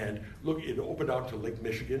 and look, it opened out to Lake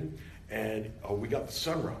Michigan, and we got the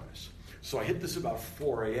sunrise. So I hit this about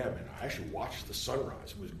 4 a.m., and I actually watched the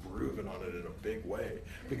sunrise. I was grooving on it in a big way,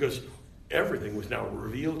 because everything was now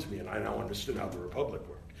revealed to me, and I now understood how the Republic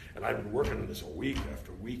worked. And I've been working on this a week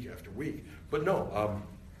after week after week. But no,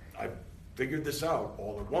 I figured this out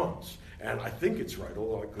all at once. And I think it's right,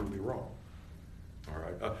 although I could be wrong. All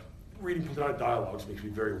right. Reading Platonic dialogues makes me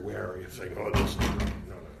very wary of saying, oh, this is right.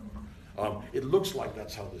 No. It looks like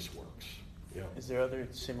that's how this works. Yeah. Is there other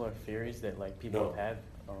similar theories that people have had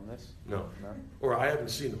on this? No. Or I haven't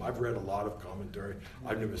seen them. I've read a lot of commentary.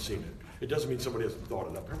 I've never seen it. It doesn't mean somebody hasn't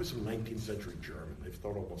thought it up. Probably some 19th century German. They've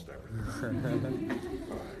thought almost everything.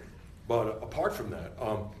 But apart from that,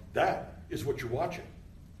 that is what you're watching.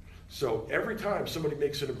 So every time somebody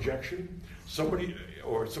makes an objection, somebody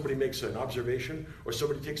makes an observation, or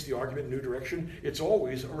somebody takes the argument in a new direction, it's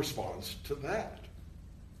always a response to that.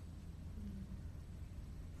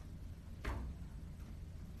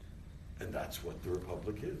 And that's what the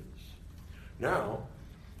Republic is. Now,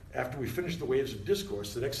 after we finish the waves of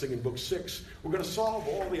discourse, the next thing in book 6, we're going to solve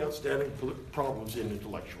all the outstanding problems in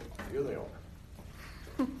intellectual life. Here they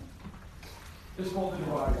are. This is called the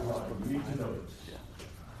dividing line. You need to know this.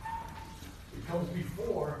 It comes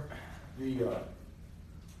before the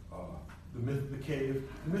myth of the cave.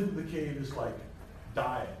 The myth of the cave is like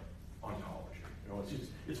diet ontology.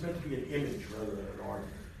 It's meant to be an image rather than an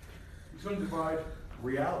argument. It's going to divide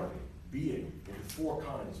reality, being, into 4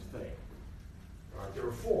 kinds of things. All right, there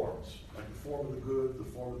are forms, like the form of the good,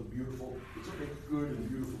 the form of the beautiful. It's what makes good and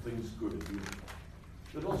beautiful things good and beautiful.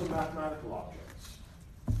 There's also mathematical objects,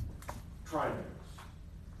 triangles,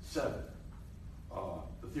 7,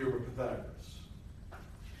 the theorem of Pythagoras.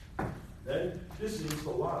 Then this is the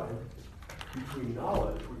line between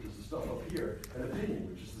knowledge, which is the stuff up here, and opinion,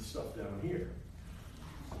 which is the stuff down here.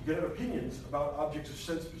 You can have opinions about objects of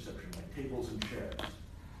sense perception, like tables and chairs.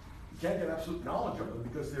 You can't get absolute knowledge of them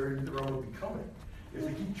because they're in their own becoming. If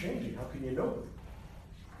they keep changing, how can you know them?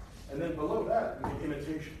 And then below that, we get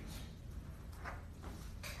imitations.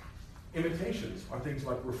 Imitations are things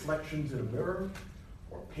like reflections in a mirror,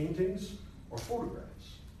 or paintings, or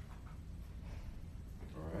photographs.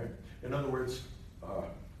 All right? In other words,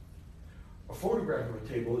 a photograph of a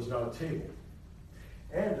table is not a table.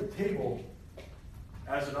 And a table,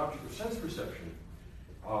 as an object of sense perception,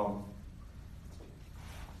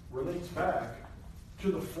 relates back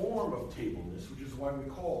to the form of tableness, which is why we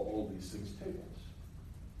call all these things tables.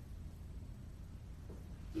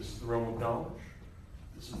 This is the realm of knowledge.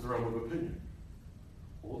 This is the realm of opinion.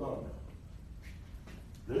 Hold on now.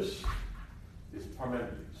 This is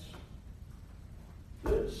Parmenides.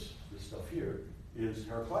 This stuff here, is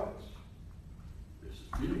Heraclitus. This is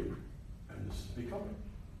being, and this is becoming.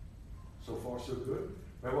 So far, so good.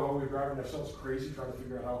 Remember how we were driving ourselves crazy trying to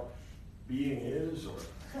figure out how being is, or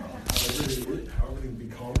how everything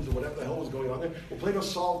becomes, or whatever the hell was going on there? Well, Plato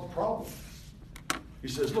solved the problem. He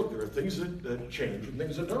says, look, there are things that change and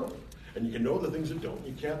things that don't. And you can know the things that don't.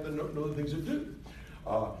 You can't know the things that do.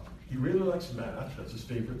 He really likes math. That's his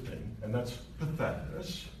favorite thing. And that's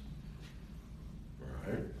Pythagoras.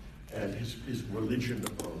 Right? And his religion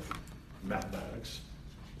of mathematics.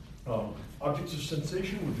 Objects of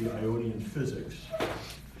sensation would be Ionian physics.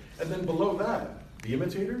 And then below that, the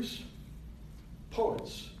imitators,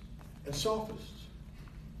 poets, and sophists.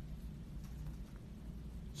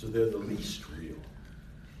 So they're the least real,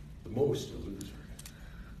 the most illusory.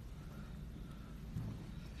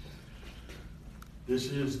 This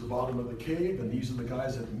is the bottom of the cave, and these are the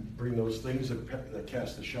guys that bring those things that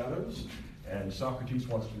cast the shadows. And Socrates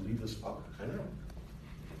wants to lead us up and out.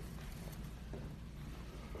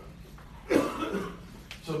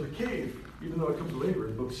 So the cave, even though it comes later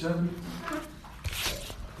in Book 7,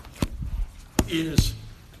 is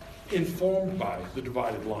informed by the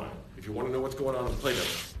divided line. If you want to know what's going on in Plato,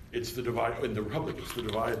 it's the in the Republic, it's the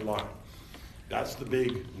divided line. That's the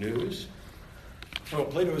big news. And what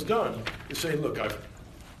Plato has done is saying, look,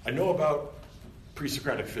 I know about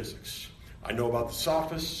pre-Socratic physics. I know about the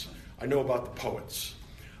sophists. I know about the poets.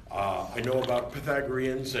 I know about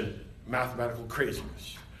Pythagoreans and mathematical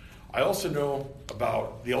craziness. I also know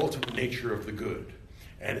about the ultimate nature of the good.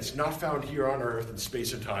 And it's not found here on Earth in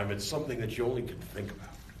space and time. It's something that you only can think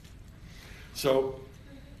about. So,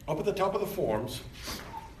 up at the top of the forms,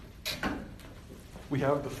 we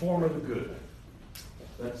have the form of the good.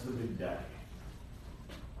 That's the big daddy.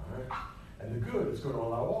 All right? And the good is going to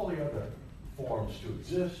allow all the other forms to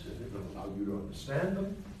exist, and it's going to allow you to understand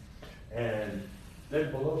them. And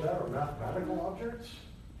then below that are mathematical objects.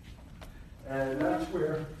 And that's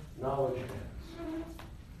where knowledge ends.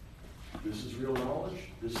 This is real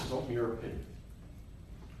knowledge. This is only your opinion.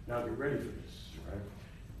 Now get ready for this, right?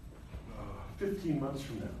 15 months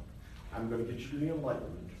from now, I'm going to get you to the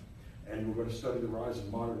Enlightenment, and we're going to study the rise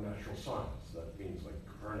of modern natural science. That means like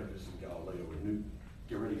Copernicus and Galileo and Newton.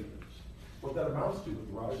 Get ready for this. What that amounts to, what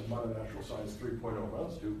the rise of modern natural science 3.0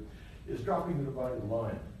 amounts to, is dropping the dividing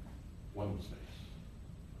line one space.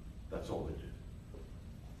 That's all they did.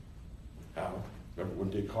 How? Remember when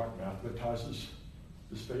Descartes mathematizes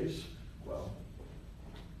the space? Well,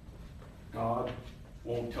 God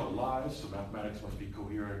won't tell lies, so mathematics must be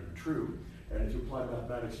coherent and true. And if you apply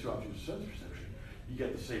mathematics to objects of sense perception, you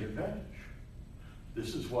get the same advantage.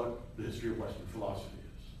 This is what the history of Western philosophy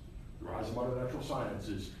is. The rise of modern natural science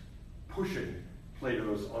is pushing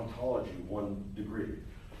Plato's ontology 1 degree.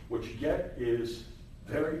 What you get is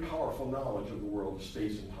very powerful knowledge of the world of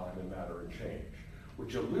space and time and matter and change.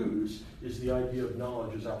 What you lose is the idea of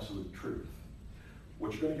knowledge as absolute truth.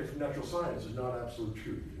 What you're going to get from natural science is not absolute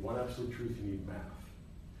truth. If you want absolute truth, you need math.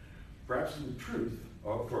 For absolute truth,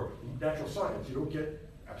 for natural science, you don't get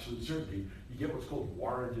absolute certainty. You get what's called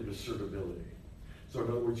warranted assertability. So in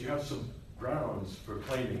other words, you have some grounds for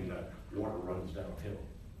claiming that water runs downhill.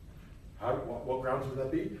 What grounds would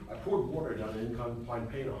that be? I poured water down an inclined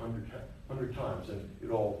plane 100 times and it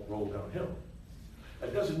all rolled downhill.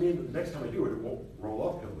 That doesn't mean that the next time I do it, it won't roll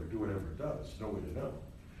uphill or do whatever it does. No way to know.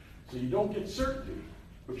 So you don't get certainty,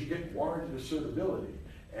 but you get warranted assertability.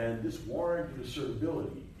 And this warranted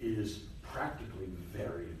assertability is practically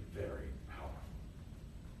very, very powerful.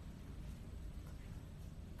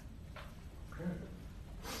 Okay.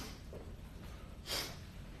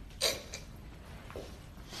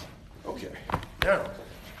 Okay, now,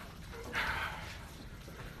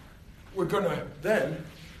 we're going to then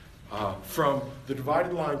from the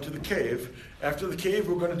divided line to the cave. After the cave,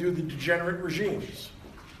 we're going to do the degenerate regimes.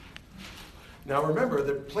 Now remember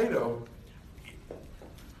that Plato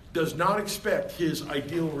does not expect his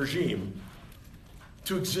ideal regime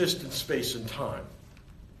to exist in space and time.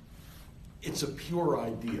 It's a pure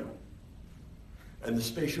idea. And the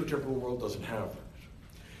spatio-temporal world doesn't have that.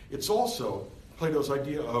 It's also Plato's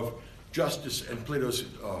idea of justice, and Plato's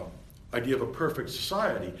idea of a perfect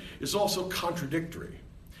society is also contradictory.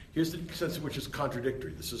 Here's the sense in which it's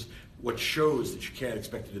contradictory. This is what shows that you can't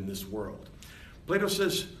expect it in this world. Plato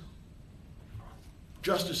says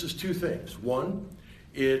justice is two things. One,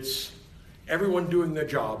 it's everyone doing their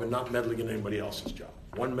job and not meddling in anybody else's job.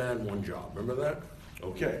 One man, one job. Remember that?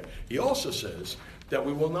 Okay. He also says that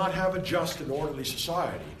we will not have a just and orderly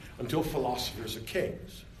society until philosophers are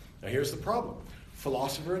kings. Now here's the problem.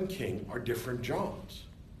 Philosopher and king are different jobs.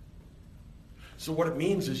 So what it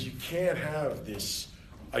means is you can't have this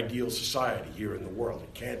ideal society here in the world.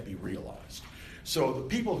 It can't be realized. So the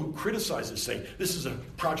people who criticize this, saying this is a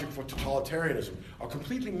project for totalitarianism, are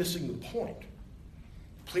completely missing the point.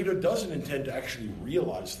 Plato doesn't intend to actually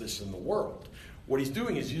realize this in the world. What he's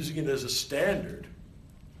doing is using it as a standard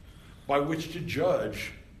by which to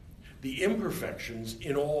judge the imperfections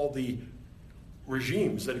in all the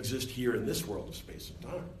regimes that exist here in this world of space and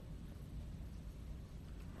time.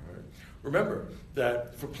 All right. Remember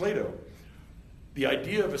that for Plato, the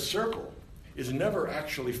idea of a circle is never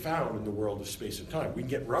actually found in the world of space and time. We can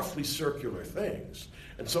get roughly circular things,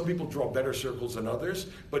 and some people draw better circles than others,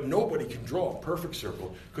 but nobody can draw a perfect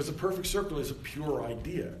circle because a perfect circle is a pure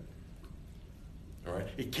idea. All right?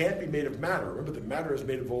 It can't be made of matter. Remember that matter is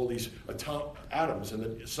made of all these atoms, and the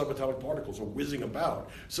subatomic particles are whizzing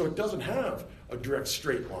about. So it doesn't have a direct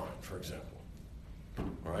straight line, for example.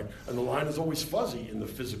 All right? And the line is always fuzzy in the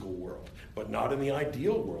physical world, but not in the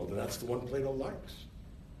ideal world, and that's the one Plato likes.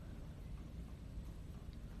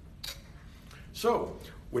 So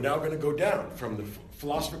we're now going to go down from the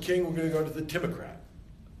philosopher king, we're going to go to the timocrat.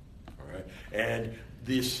 All right? And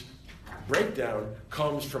this breakdown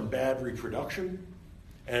comes from bad reproduction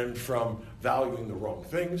and from valuing the wrong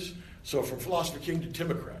things. So from philosopher king to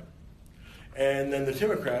timocrat. And then the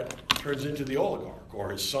timocrat turns into the oligarch,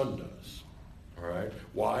 or his son does. All right?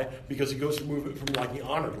 Why? Because he goes to move from liking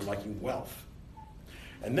honor to liking wealth.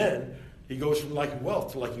 And then he goes from liking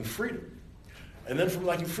wealth to liking freedom. And then from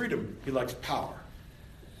liking freedom, he likes power.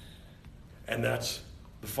 And that's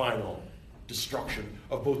the final destruction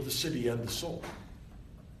of both the city and the soul.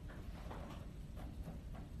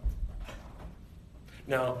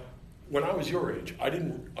 Now, when I was your age, I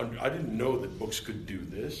didn't know that books could do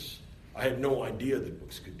this. I had no idea that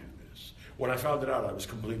books could do this. When I found it out, I was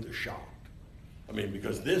completely shocked. I mean,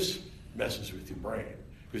 because this messes with your brain.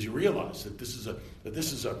 Because you realize that this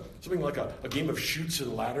is something like a game of chutes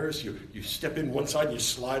and ladders. You step in one side and you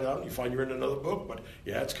slide out and you find you're in another book, but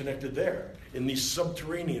yeah, it's connected there in these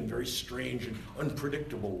subterranean, very strange and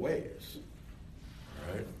unpredictable ways.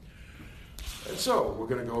 All right? And so we're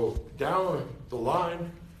going to go down the line.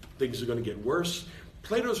 Things are going to get worse.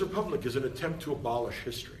 Plato's Republic is an attempt to abolish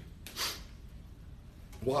history.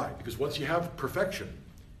 Why? Because once you have perfection,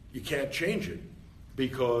 you can't change it,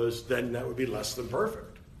 because then that would be less than perfect.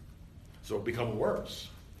 So it becomes worse.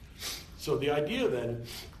 So the idea then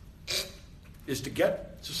is to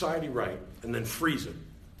get society right and then freeze it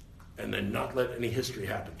and then not let any history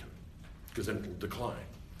happen to it, because then it will decline.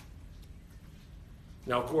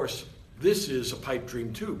 Now, of course, this is a pipe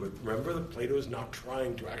dream too, but remember that Plato is not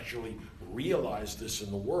trying to actually realize this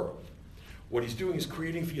in the world. What he's doing is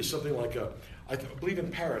creating for you something like I believe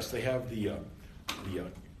in Paris they have the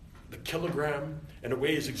kilogram, and it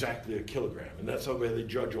weighs exactly a kilogram, and that's the way they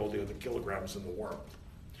judge all the other kilograms in the world.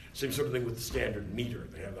 Same sort of thing with the standard meter.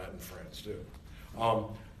 They have that in France too.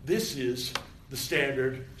 This is the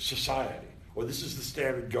standard society, or this is the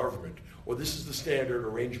standard government, or this is the standard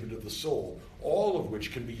arrangement of the soul, all of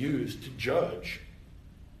which can be used to judge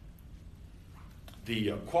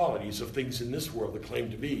the qualities of things in this world that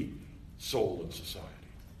claim to be soul and society.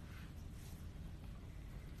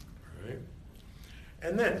 All right?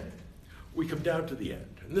 And then we come down to the end.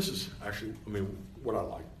 And this is actually, what I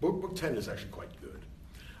like. Book 10 is actually quite good.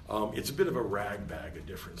 It's a bit of a rag bag of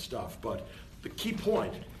different stuff, but the key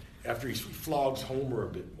point, after he flogs Homer a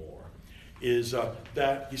bit more, is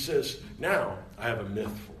that he says, now I have a myth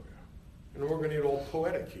for you. And we're going to get all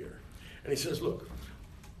poetic here. And he says, look,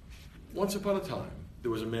 once upon a time,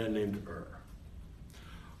 there was a man named Ur.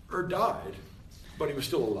 Ur died, but he was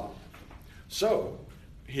still alive. So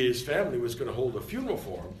his family was going to hold a funeral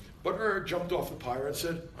for him, but Ur jumped off the pyre and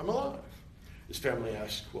said, I'm alive. His family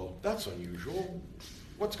asked, well, that's unusual.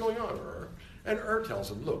 What's going on, Ur? And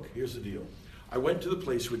tells him, look, here's the deal. I went to the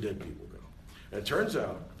place where dead people go. And it turns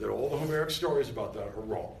out that all the Homeric stories about that are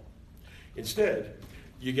wrong. Instead,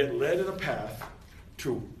 you get led in a path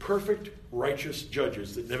to perfect, righteous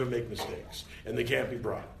judges that never make mistakes, and they can't be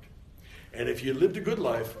bribed. And if you lived a good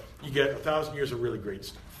life, you get 1,000 years of really great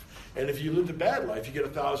stuff. And if you lived a bad life, you get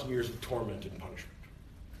 1,000 years of torment and punishment.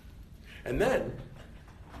 And then,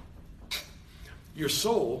 your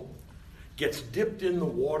soul gets dipped in the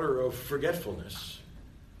water of forgetfulness.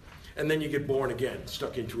 And then you get born again,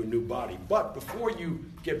 stuck into a new body. But before you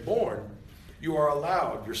get born, you are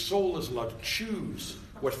allowed, your soul is allowed to choose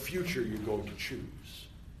what future you're going to choose.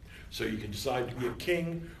 So you can decide to be a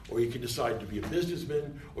king, or you can decide to be a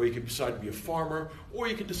businessman, or you can decide to be a farmer, or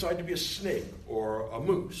you can decide to be a snake or a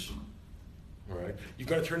moose. All right? You're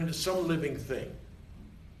going to turn into some living thing.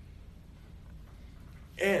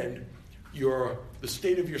 And the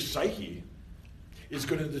state of your psyche is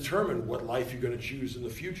going to determine what life you're going to choose in the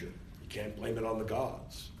future. You can't blame it on the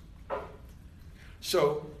gods.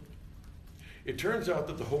 So, it turns out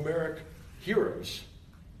that the Homeric heroes,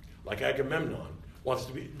 like Agamemnon,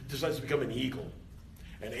 decides to become an eagle.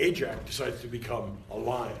 And Ajax decides to become a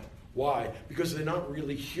lion. Why? Because they're not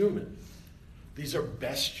really human. These are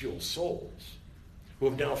bestial souls who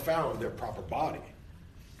have now found their proper body.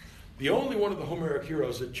 The only one of the Homeric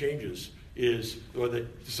heroes that changes or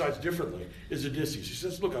that decides differently, is Odysseus. He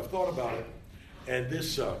says, look, I've thought about it, and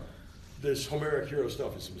this Homeric hero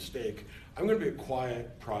stuff is a mistake. I'm going to be a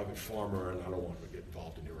quiet, private farmer, and I don't want to get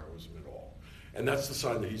involved in heroism at all. And that's the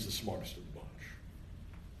sign that he's the smartest of the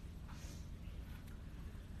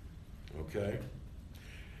bunch. Okay?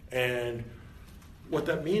 And what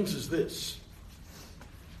that means is this.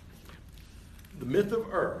 The myth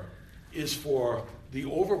of is for the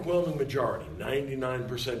overwhelming majority,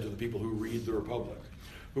 99% of the people who read the Republic,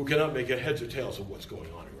 who cannot make heads or tails of what's going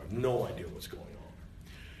on, who have no idea what's going on.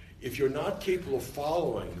 If you're not capable of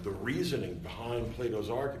following the reasoning behind Plato's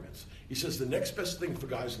arguments, he says the next best thing for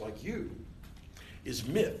guys like you is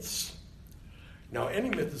myths. Now, any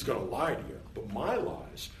myth is going to lie to you, but my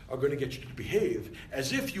lies are going to get you to behave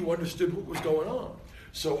as if you understood what was going on.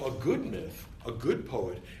 So a good myth, a good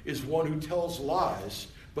poet, is one who tells lies,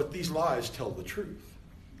 but these lies tell the truth.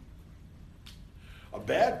 A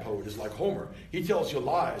bad poet is like Homer. He tells you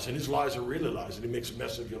lies, and his lies are really lies, and he makes a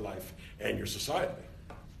mess of your life and your society.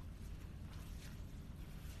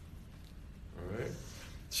 All right?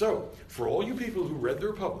 So, for all you people who read the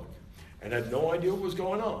Republic and had no idea what was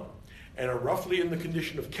going on, and are roughly in the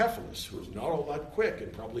condition of Cephalus, who is not all that quick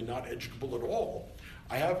and probably not educable at all,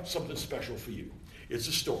 I have something special for you. It's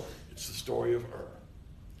a story. It's the story of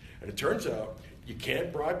And it turns out you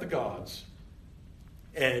can't bribe the gods,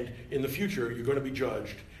 and in the future you're going to be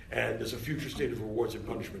judged, and there's a future state of rewards and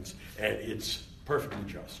punishments, and it's perfectly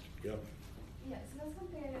just. Yeah? Yeah, so that's one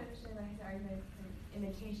thing I don't understand about his argument from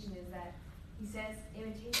imitation is that he says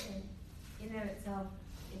imitation in and of itself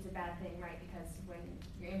is a bad thing, right? Because when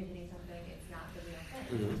you're imitating something, it's not the real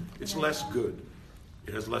thing. Mm-hmm. It's less good.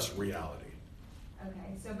 It has less reality.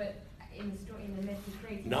 Okay, so but in the story, in the myth he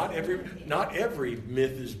creates, Not every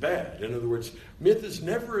myth is bad. In other words, myth is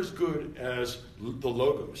never as good as the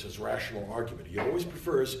logos, as rational argument. He always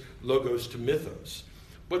prefers logos to mythos.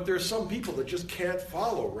 But there are some people that just can't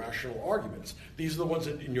follow rational arguments. These are the ones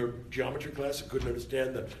that in your geometry class that couldn't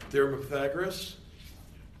understand the theorem of Pythagoras.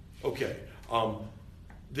 Okay.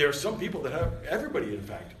 There are some people that have, everybody in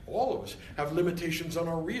fact, all of us, have limitations on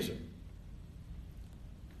our reason.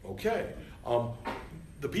 Okay.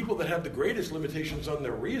 The people that have the greatest limitations on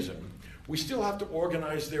their reason, we still have to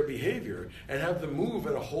organize their behavior and have them move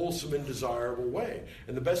in a wholesome and desirable way.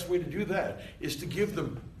 And the best way to do that is to give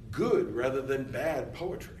them good rather than bad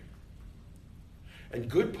poetry. And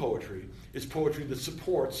good poetry is poetry that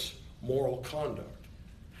supports moral conduct.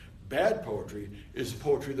 Bad poetry is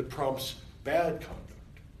poetry that prompts bad conduct.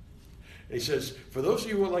 And he says, for those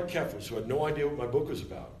of you who are like Cephalus, who had no idea what my book was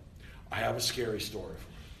about, I have a scary story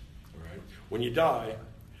for you. All right? When you die,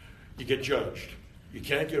 you get judged. You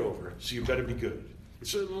can't get over it, so you better be good.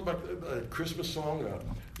 It's a little like a Christmas song.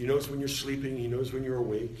 He knows when you're sleeping. He knows when you're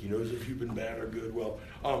awake. He knows if you've been bad or good. Well,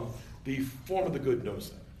 the form of the good knows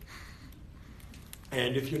that.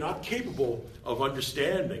 And if you're not capable of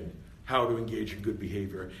understanding how to engage in good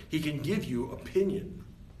behavior, he can give you opinion,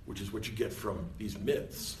 which is what you get from these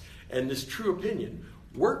myths. And this true opinion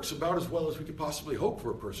works about as well as we could possibly hope for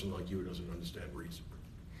a person like you who doesn't understand reason.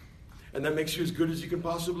 And that makes you as good as you can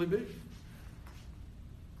possibly be.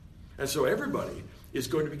 And so everybody is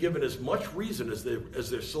going to be given as much reason as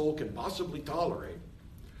their soul can possibly tolerate,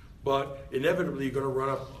 But inevitably, you're going to run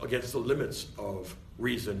up against the limits of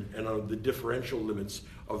reason and on the differential limits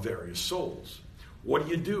of various souls. What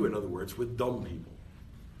do you do, in other words, with dumb people?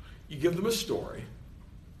 You give them a story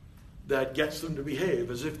that gets them to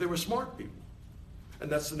behave as if they were smart people.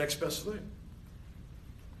 And that's the next best thing.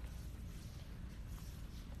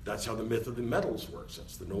 That's how the myth of the metals works.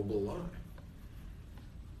 That's the noble lie.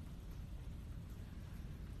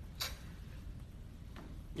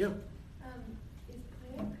 Yeah. Is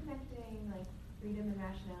Plato connecting like freedom and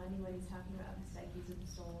rationality when he's talking about the psyches of the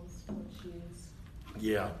souls or choose?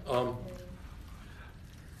 Yeah.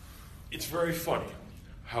 It's very funny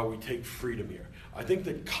how we take freedom here. I think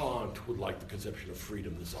that Kant would like the conception of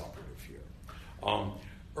freedom that's operative here.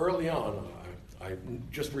 Early on, I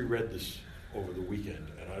just reread this over the weekend,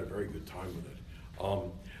 and I had a very good time with it.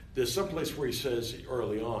 There's some place where he says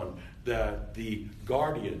early on that the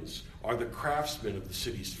guardians are the craftsmen of the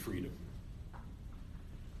city's freedom.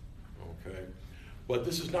 Okay? But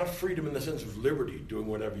this is not freedom in the sense of liberty, doing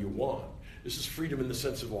whatever you want. This is freedom in the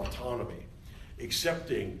sense of autonomy,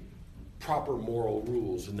 accepting proper moral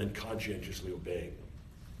rules and then conscientiously obeying them.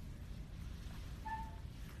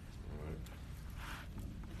 All right.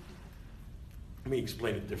 Let me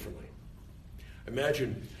explain it differently.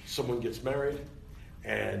 Imagine someone gets married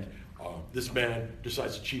and this man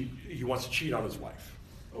decides to cheat. He wants to cheat on his wife.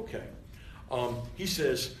 Okay. He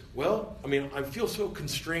says, well, I feel so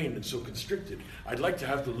constrained and so constricted. I'd like to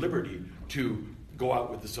have the liberty to go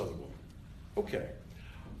out with this other woman. Okay.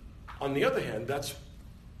 On the other hand, that's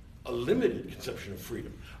a limited conception of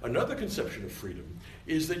freedom. Another conception of freedom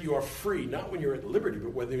is that you are free, not when you're at liberty,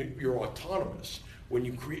 but when you're autonomous, when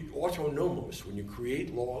you create autonomous, when you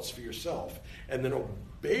create laws for yourself, and then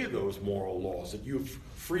obey those moral laws that you've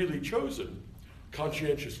freely chosen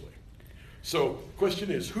conscientiously. So,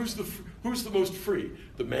 question is, who's the most free?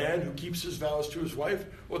 The man who keeps his vows to his wife,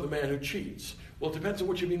 or the man who cheats? Well, it depends on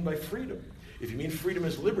what you mean by freedom. If you mean freedom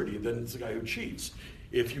as liberty, then it's the guy who cheats.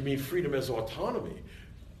 If you mean freedom as autonomy,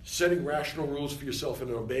 setting rational rules for yourself and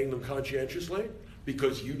obeying them conscientiously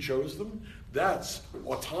because you chose them, that's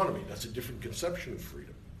autonomy. That's a different conception of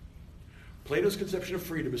freedom. Plato's conception of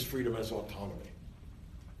freedom is freedom as autonomy.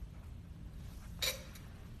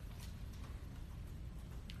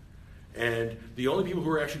 And the only people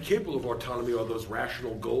who are actually capable of autonomy are those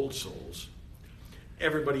rational gold souls.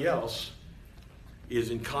 Everybody else is,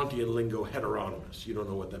 in Kantian lingo, heteronymous. You don't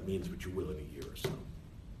know what that means, but you will in a year or so.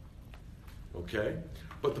 Okay?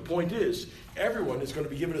 But the point is, everyone is going to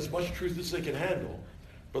be given as much truth as they can handle.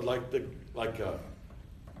 But like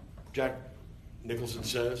Jack Nicholson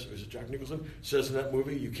says, or is it Jack Nicholson, says in that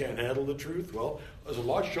movie, you can't handle the truth. Well, there's a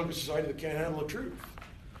large chunk of society that can't handle the truth.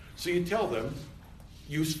 So you tell them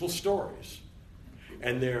useful stories.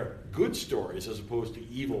 And they're good stories as opposed to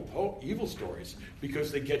evil stories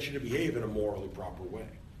because they get you to behave in a morally proper way.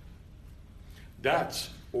 That's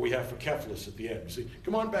what we have for Cephalus at the end. You see,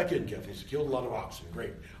 come on back in, Cephalus. You killed a lot of oxen.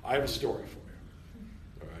 Great. I have a story for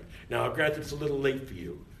you. All right. Now, granted, it's a little late for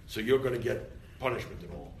you, so you're going to get punishment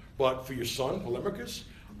and all. But for your son, Polemachus,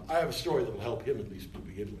 I have a story that will help him at least to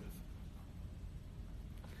begin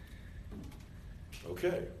with.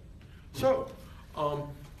 Okay. So,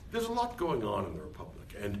 there's a lot going on in the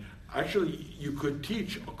Republic. And actually, you could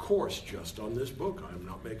teach a course just on this book. I'm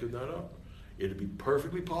not making that up. It'd be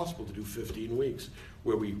perfectly possible to do 15 weeks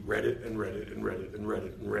where we read it and read it and read it and read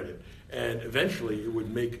it and read it. And eventually it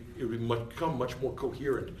would become much more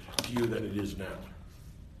coherent to you than it is now.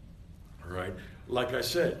 All right? Like I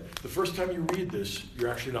said, the first time you read this, you're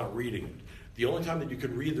actually not reading it. The only time that you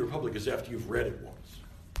can read the Republic is after you've read it once.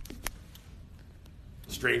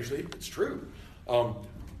 Strangely, it's true.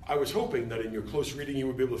 I was hoping that in your close reading you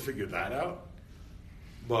would be able to figure that out,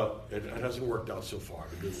 but it hasn't worked out so far.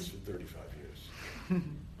 I've been doing this for 35 years.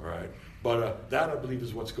 All right? But that, I believe,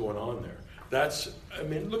 is what's going on there.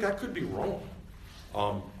 Look, I could be wrong.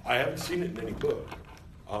 I haven't seen it in any book,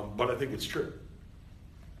 but I think it's true.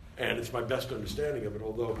 And it's my best understanding of it,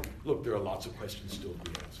 although, look, there are lots of questions still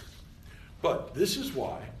to be answered. But this is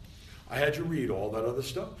why I had you read all that other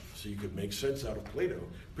stuff, so you could make sense out of Plato,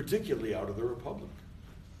 particularly out of the Republic.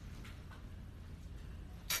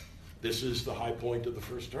 This is the high point of the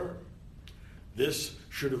first term. This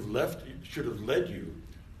should have led you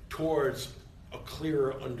towards a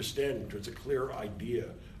clearer understanding, towards a clearer idea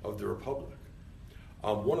of the Republic.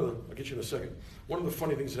 I'll get you in a second. One of the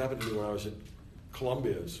funny things that happened to me when I was at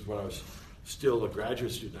Columbia, this is when I was still a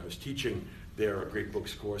graduate student. I was teaching their Great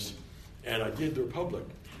Books course, and I did the Republic.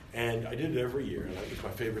 And I did it every year, and that was my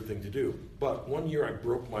favorite thing to do. But one year I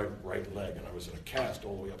broke my right leg, and I was in a cast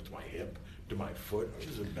all the way up to my hip, to my foot. I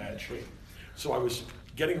was in bad shape. So I was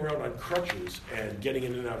getting around on crutches and getting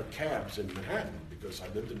in and out of cabs in Manhattan, because I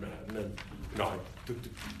lived in Manhattan, and I took the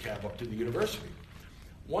cab up to the university.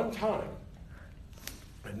 One time,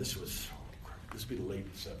 and this would be the late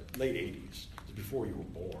 80s, it was before you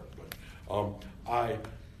were born, but I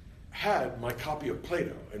had my copy of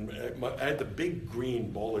Plato, and I had the big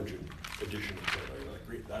green Bollinger edition of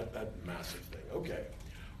Plato, that massive thing. Okay.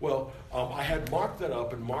 Well, I had marked that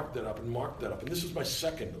up and marked that up and marked that up, and this was my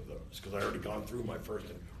second of those, because I already gone through my first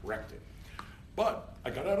and wrecked it. But I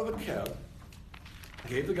got out of the cab,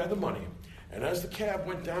 gave the guy the money, and as the cab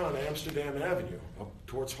went down Amsterdam Avenue up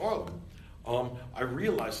towards Harlem, I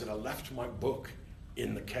realized that I left my book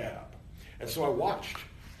in the cab. And so I watched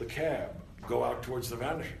the cab go out towards the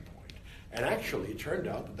vanishing point. And actually, it turned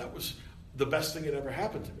out that that was the best thing that ever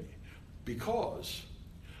happened to me, because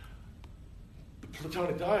the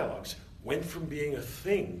Platonic dialogues went from being a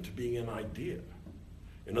thing to being an idea.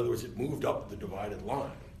 In other words, it moved up the divided line.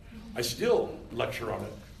 I still lecture on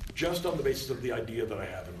it just on the basis of the idea that I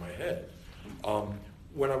have in my head.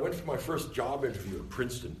 When I went for my first job interview at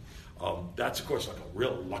Princeton, that's, of course, like a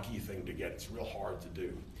real lucky thing to get. It's real hard to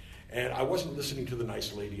do. And I wasn't listening to the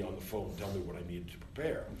nice lady on the phone tell me what I needed to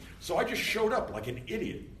prepare. So I just showed up like an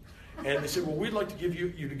idiot. And they said, well, we'd like to give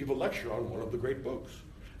you to give a lecture on one of the great books.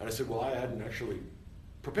 And I said, well, I hadn't actually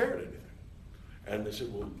prepared anything. And they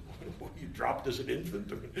said, well, you dropped as an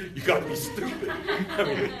infant? You got to be stupid. I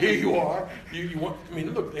mean, here you are. You want, I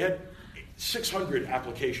mean, look, they had 600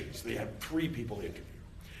 applications. They had 3 people interview.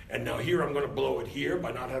 And now here I'm going to blow it here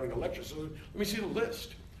by not having a lecture. So let me see the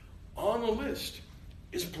list. On the list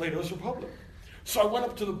is Plato's Republic. So I went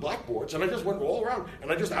up to the blackboards and I just went all around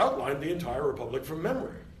and I just outlined the entire Republic from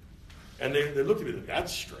memory. And they looked at me like,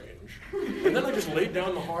 that's strange. And then I just laid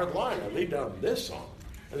down the hard line. I laid down this on them.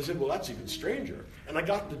 And they said, well, that's even stranger. And I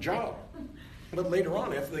got the job. But later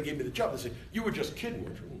on, after they gave me the job, they said, you were just kidding.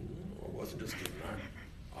 I wasn't just kidding.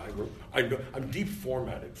 I'm deep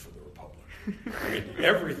formatted for the Republic. I mean,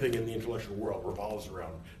 everything in the intellectual world revolves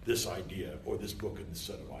around this idea or this book and this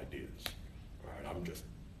set of ideas. All right, I'm just,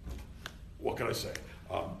 what can I say?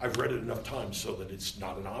 I've read it enough times so that it's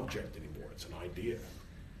not an object anymore. It's an idea.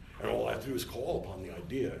 And all I have to do is call upon the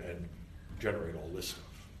idea and generate all this stuff.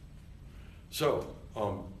 So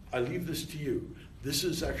I leave this to you. This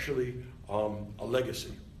is actually a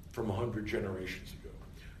legacy from 100 generations ago.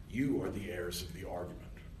 You are the heirs of the argument.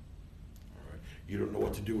 All right? You don't know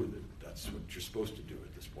what to do with it. That's what you're supposed to do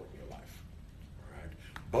at this point in your life. All right?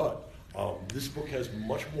 But this book has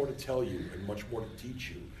much more to tell you and much more to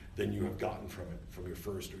teach you than you have gotten from it from your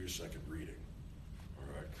first or your second reading.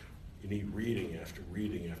 All right? You need reading after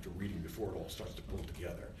reading after reading before it all starts to pull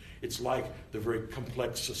together. It's like the very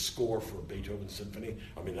complex score for a Beethoven symphony.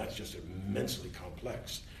 I mean, that's just immensely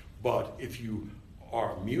complex. But if you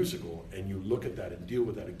are musical and you look at that and deal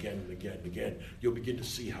with that again and again and again, you'll begin to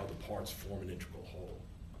see how the parts form an integral whole.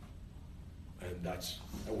 And that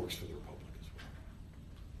works for the Republic as well.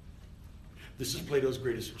 This is Plato's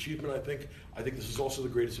greatest achievement, I think. I think this is also the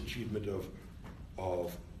greatest achievement of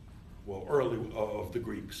the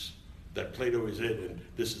Greeks. That Plato is it, and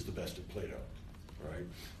this is the best of Plato. All right?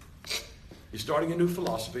 He's starting a new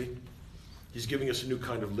philosophy. He's giving us a new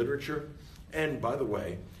kind of literature. And, by the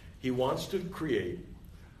way, he wants to create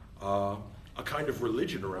a kind of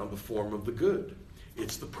religion around the form of the good.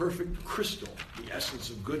 It's the perfect crystal, the essence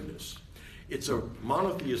of goodness. It's a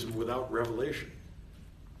monotheism without revelation.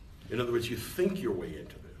 In other words, you think your way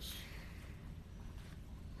into this.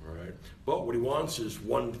 All right? But what he wants is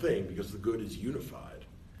one thing, because the good is unified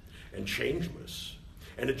and changeless,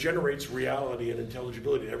 and it generates reality and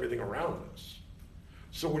intelligibility to everything around us.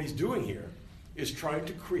 So what he's doing here is trying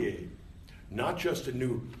to create not just a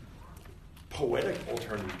new poetic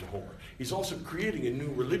alternative to Homer, he's also creating a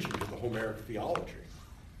new religion to the Homeric theology.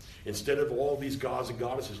 Instead of all these gods and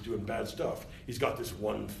goddesses doing bad stuff, he's got this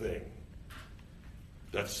one thing.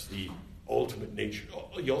 That's the ultimate nature,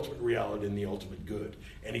 the ultimate reality and the ultimate good,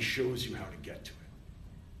 and he shows you how to get to it.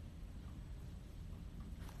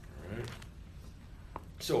 Right?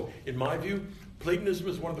 So, in my view, Platonism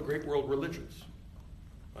is one of the great world religions.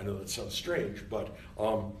 I know that sounds strange, but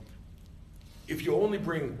if you only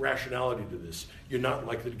bring rationality to this, you're not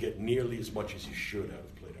likely to get nearly as much as you should out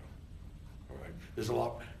of Plato. All right? There's a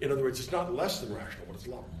lot. In other words, it's not less than rational, but it's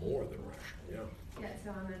a lot more than rational. Yeah. Yeah.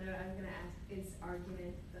 So on that note, I was going to ask: is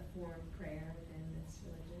argument the form of prayer within this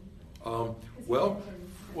religion?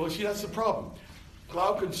 Well, see, that's the problem.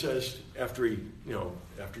 Glaucon says after he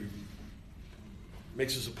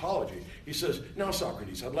makes his apology, he says, now,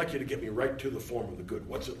 Socrates, I'd like you to get me right to the form of the good.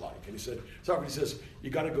 What's it like? And he said, Socrates says, you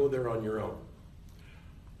got to go there on your own.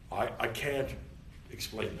 I can't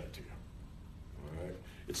explain that to you. All right?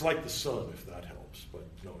 It's like the sun, if that helps, but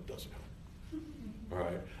no, it doesn't help. All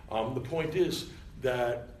right. The point is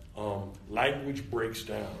that language breaks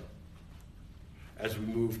down as we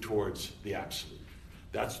move towards the absolute.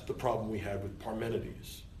 That's the problem we had with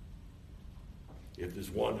Parmenides. If there's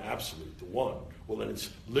one absolute, the one, well then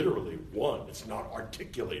it's literally one. It's not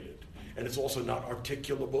articulated. And it's also not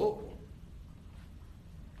articulable.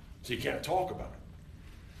 So you can't talk about it.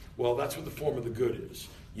 Well, that's what the form of the good is.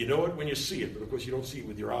 You know it when you see it, but of course you don't see it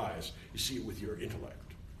with your eyes. You see it with your intellect.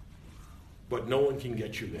 But no one can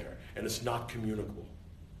get you there, and it's not communicable.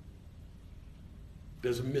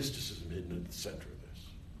 There's a mysticism hidden at the center of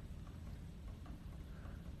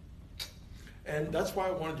this. And that's why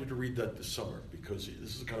I wanted you to read that this summer, because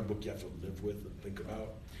this is the kind of book you have to live with and think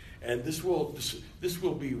about. And this will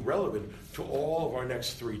be relevant to all of our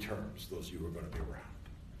next 3 terms, those of you who are going to be around.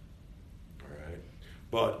 All right?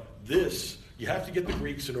 But this, you have to get the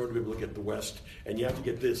Greeks in order to be able to get the West, and you have to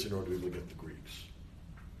get this in order to be able to get the Greeks.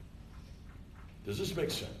 Does this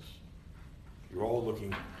make sense? You're all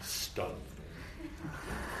looking stunned.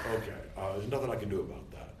 Okay, there's nothing I can do about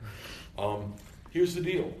that. Here's the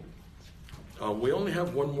deal. We only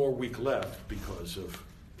have 1 more week left because of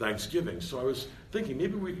Thanksgiving, so I was thinking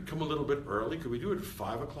maybe we could come a little bit early. Could we do it at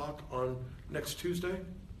 5 o'clock on next Tuesday?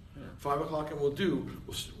 Yeah. 5 o'clock, and we'll do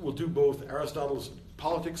both Aristotle's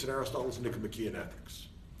Politics and Aristotle's Nicomachean Ethics.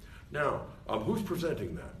 Now, who's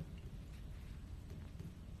presenting that?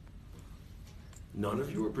 None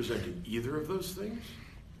of you are presenting either of those things?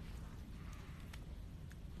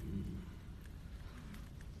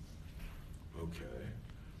 Okay.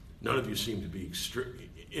 None of you seem to be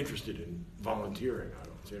interested in volunteering. I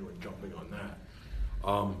don't see anyone jumping on that.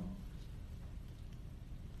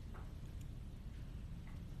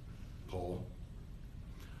 Paul,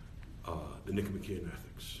 the Nicomachean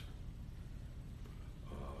Ethics.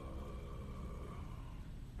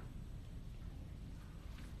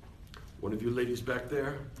 One of you ladies back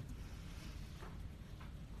there?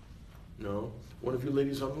 No? One of you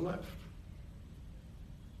ladies on the left?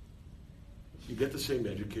 You get the same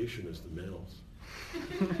education as the males.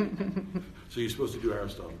 So you're supposed to do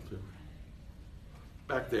Aristotle too.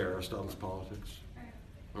 Back there, Aristotle's Politics.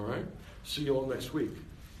 All right? See you all next week.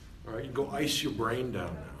 All right? You can go ice your brain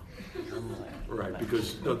down now. All right?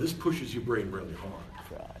 Because, no, this pushes your brain really hard.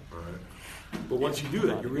 All right? But once you do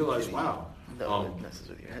that, you realize, wow,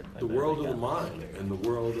 the world of the mind and the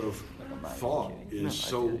world of thought is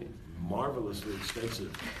so marvelously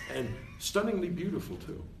extensive and stunningly beautiful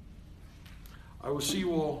too. I will see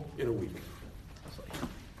you all in a week.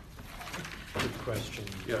 Good question.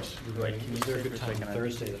 Yes. Is there a good time on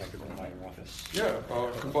Thursday that I could run by your office? Yeah,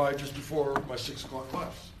 come by just before my 6 o'clock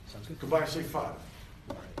class. Sounds good. Come by, say 5.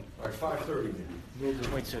 All right, 5:30 maybe.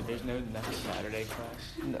 Wait, so there's no next Saturday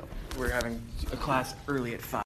class? No. We're having a class early at 5.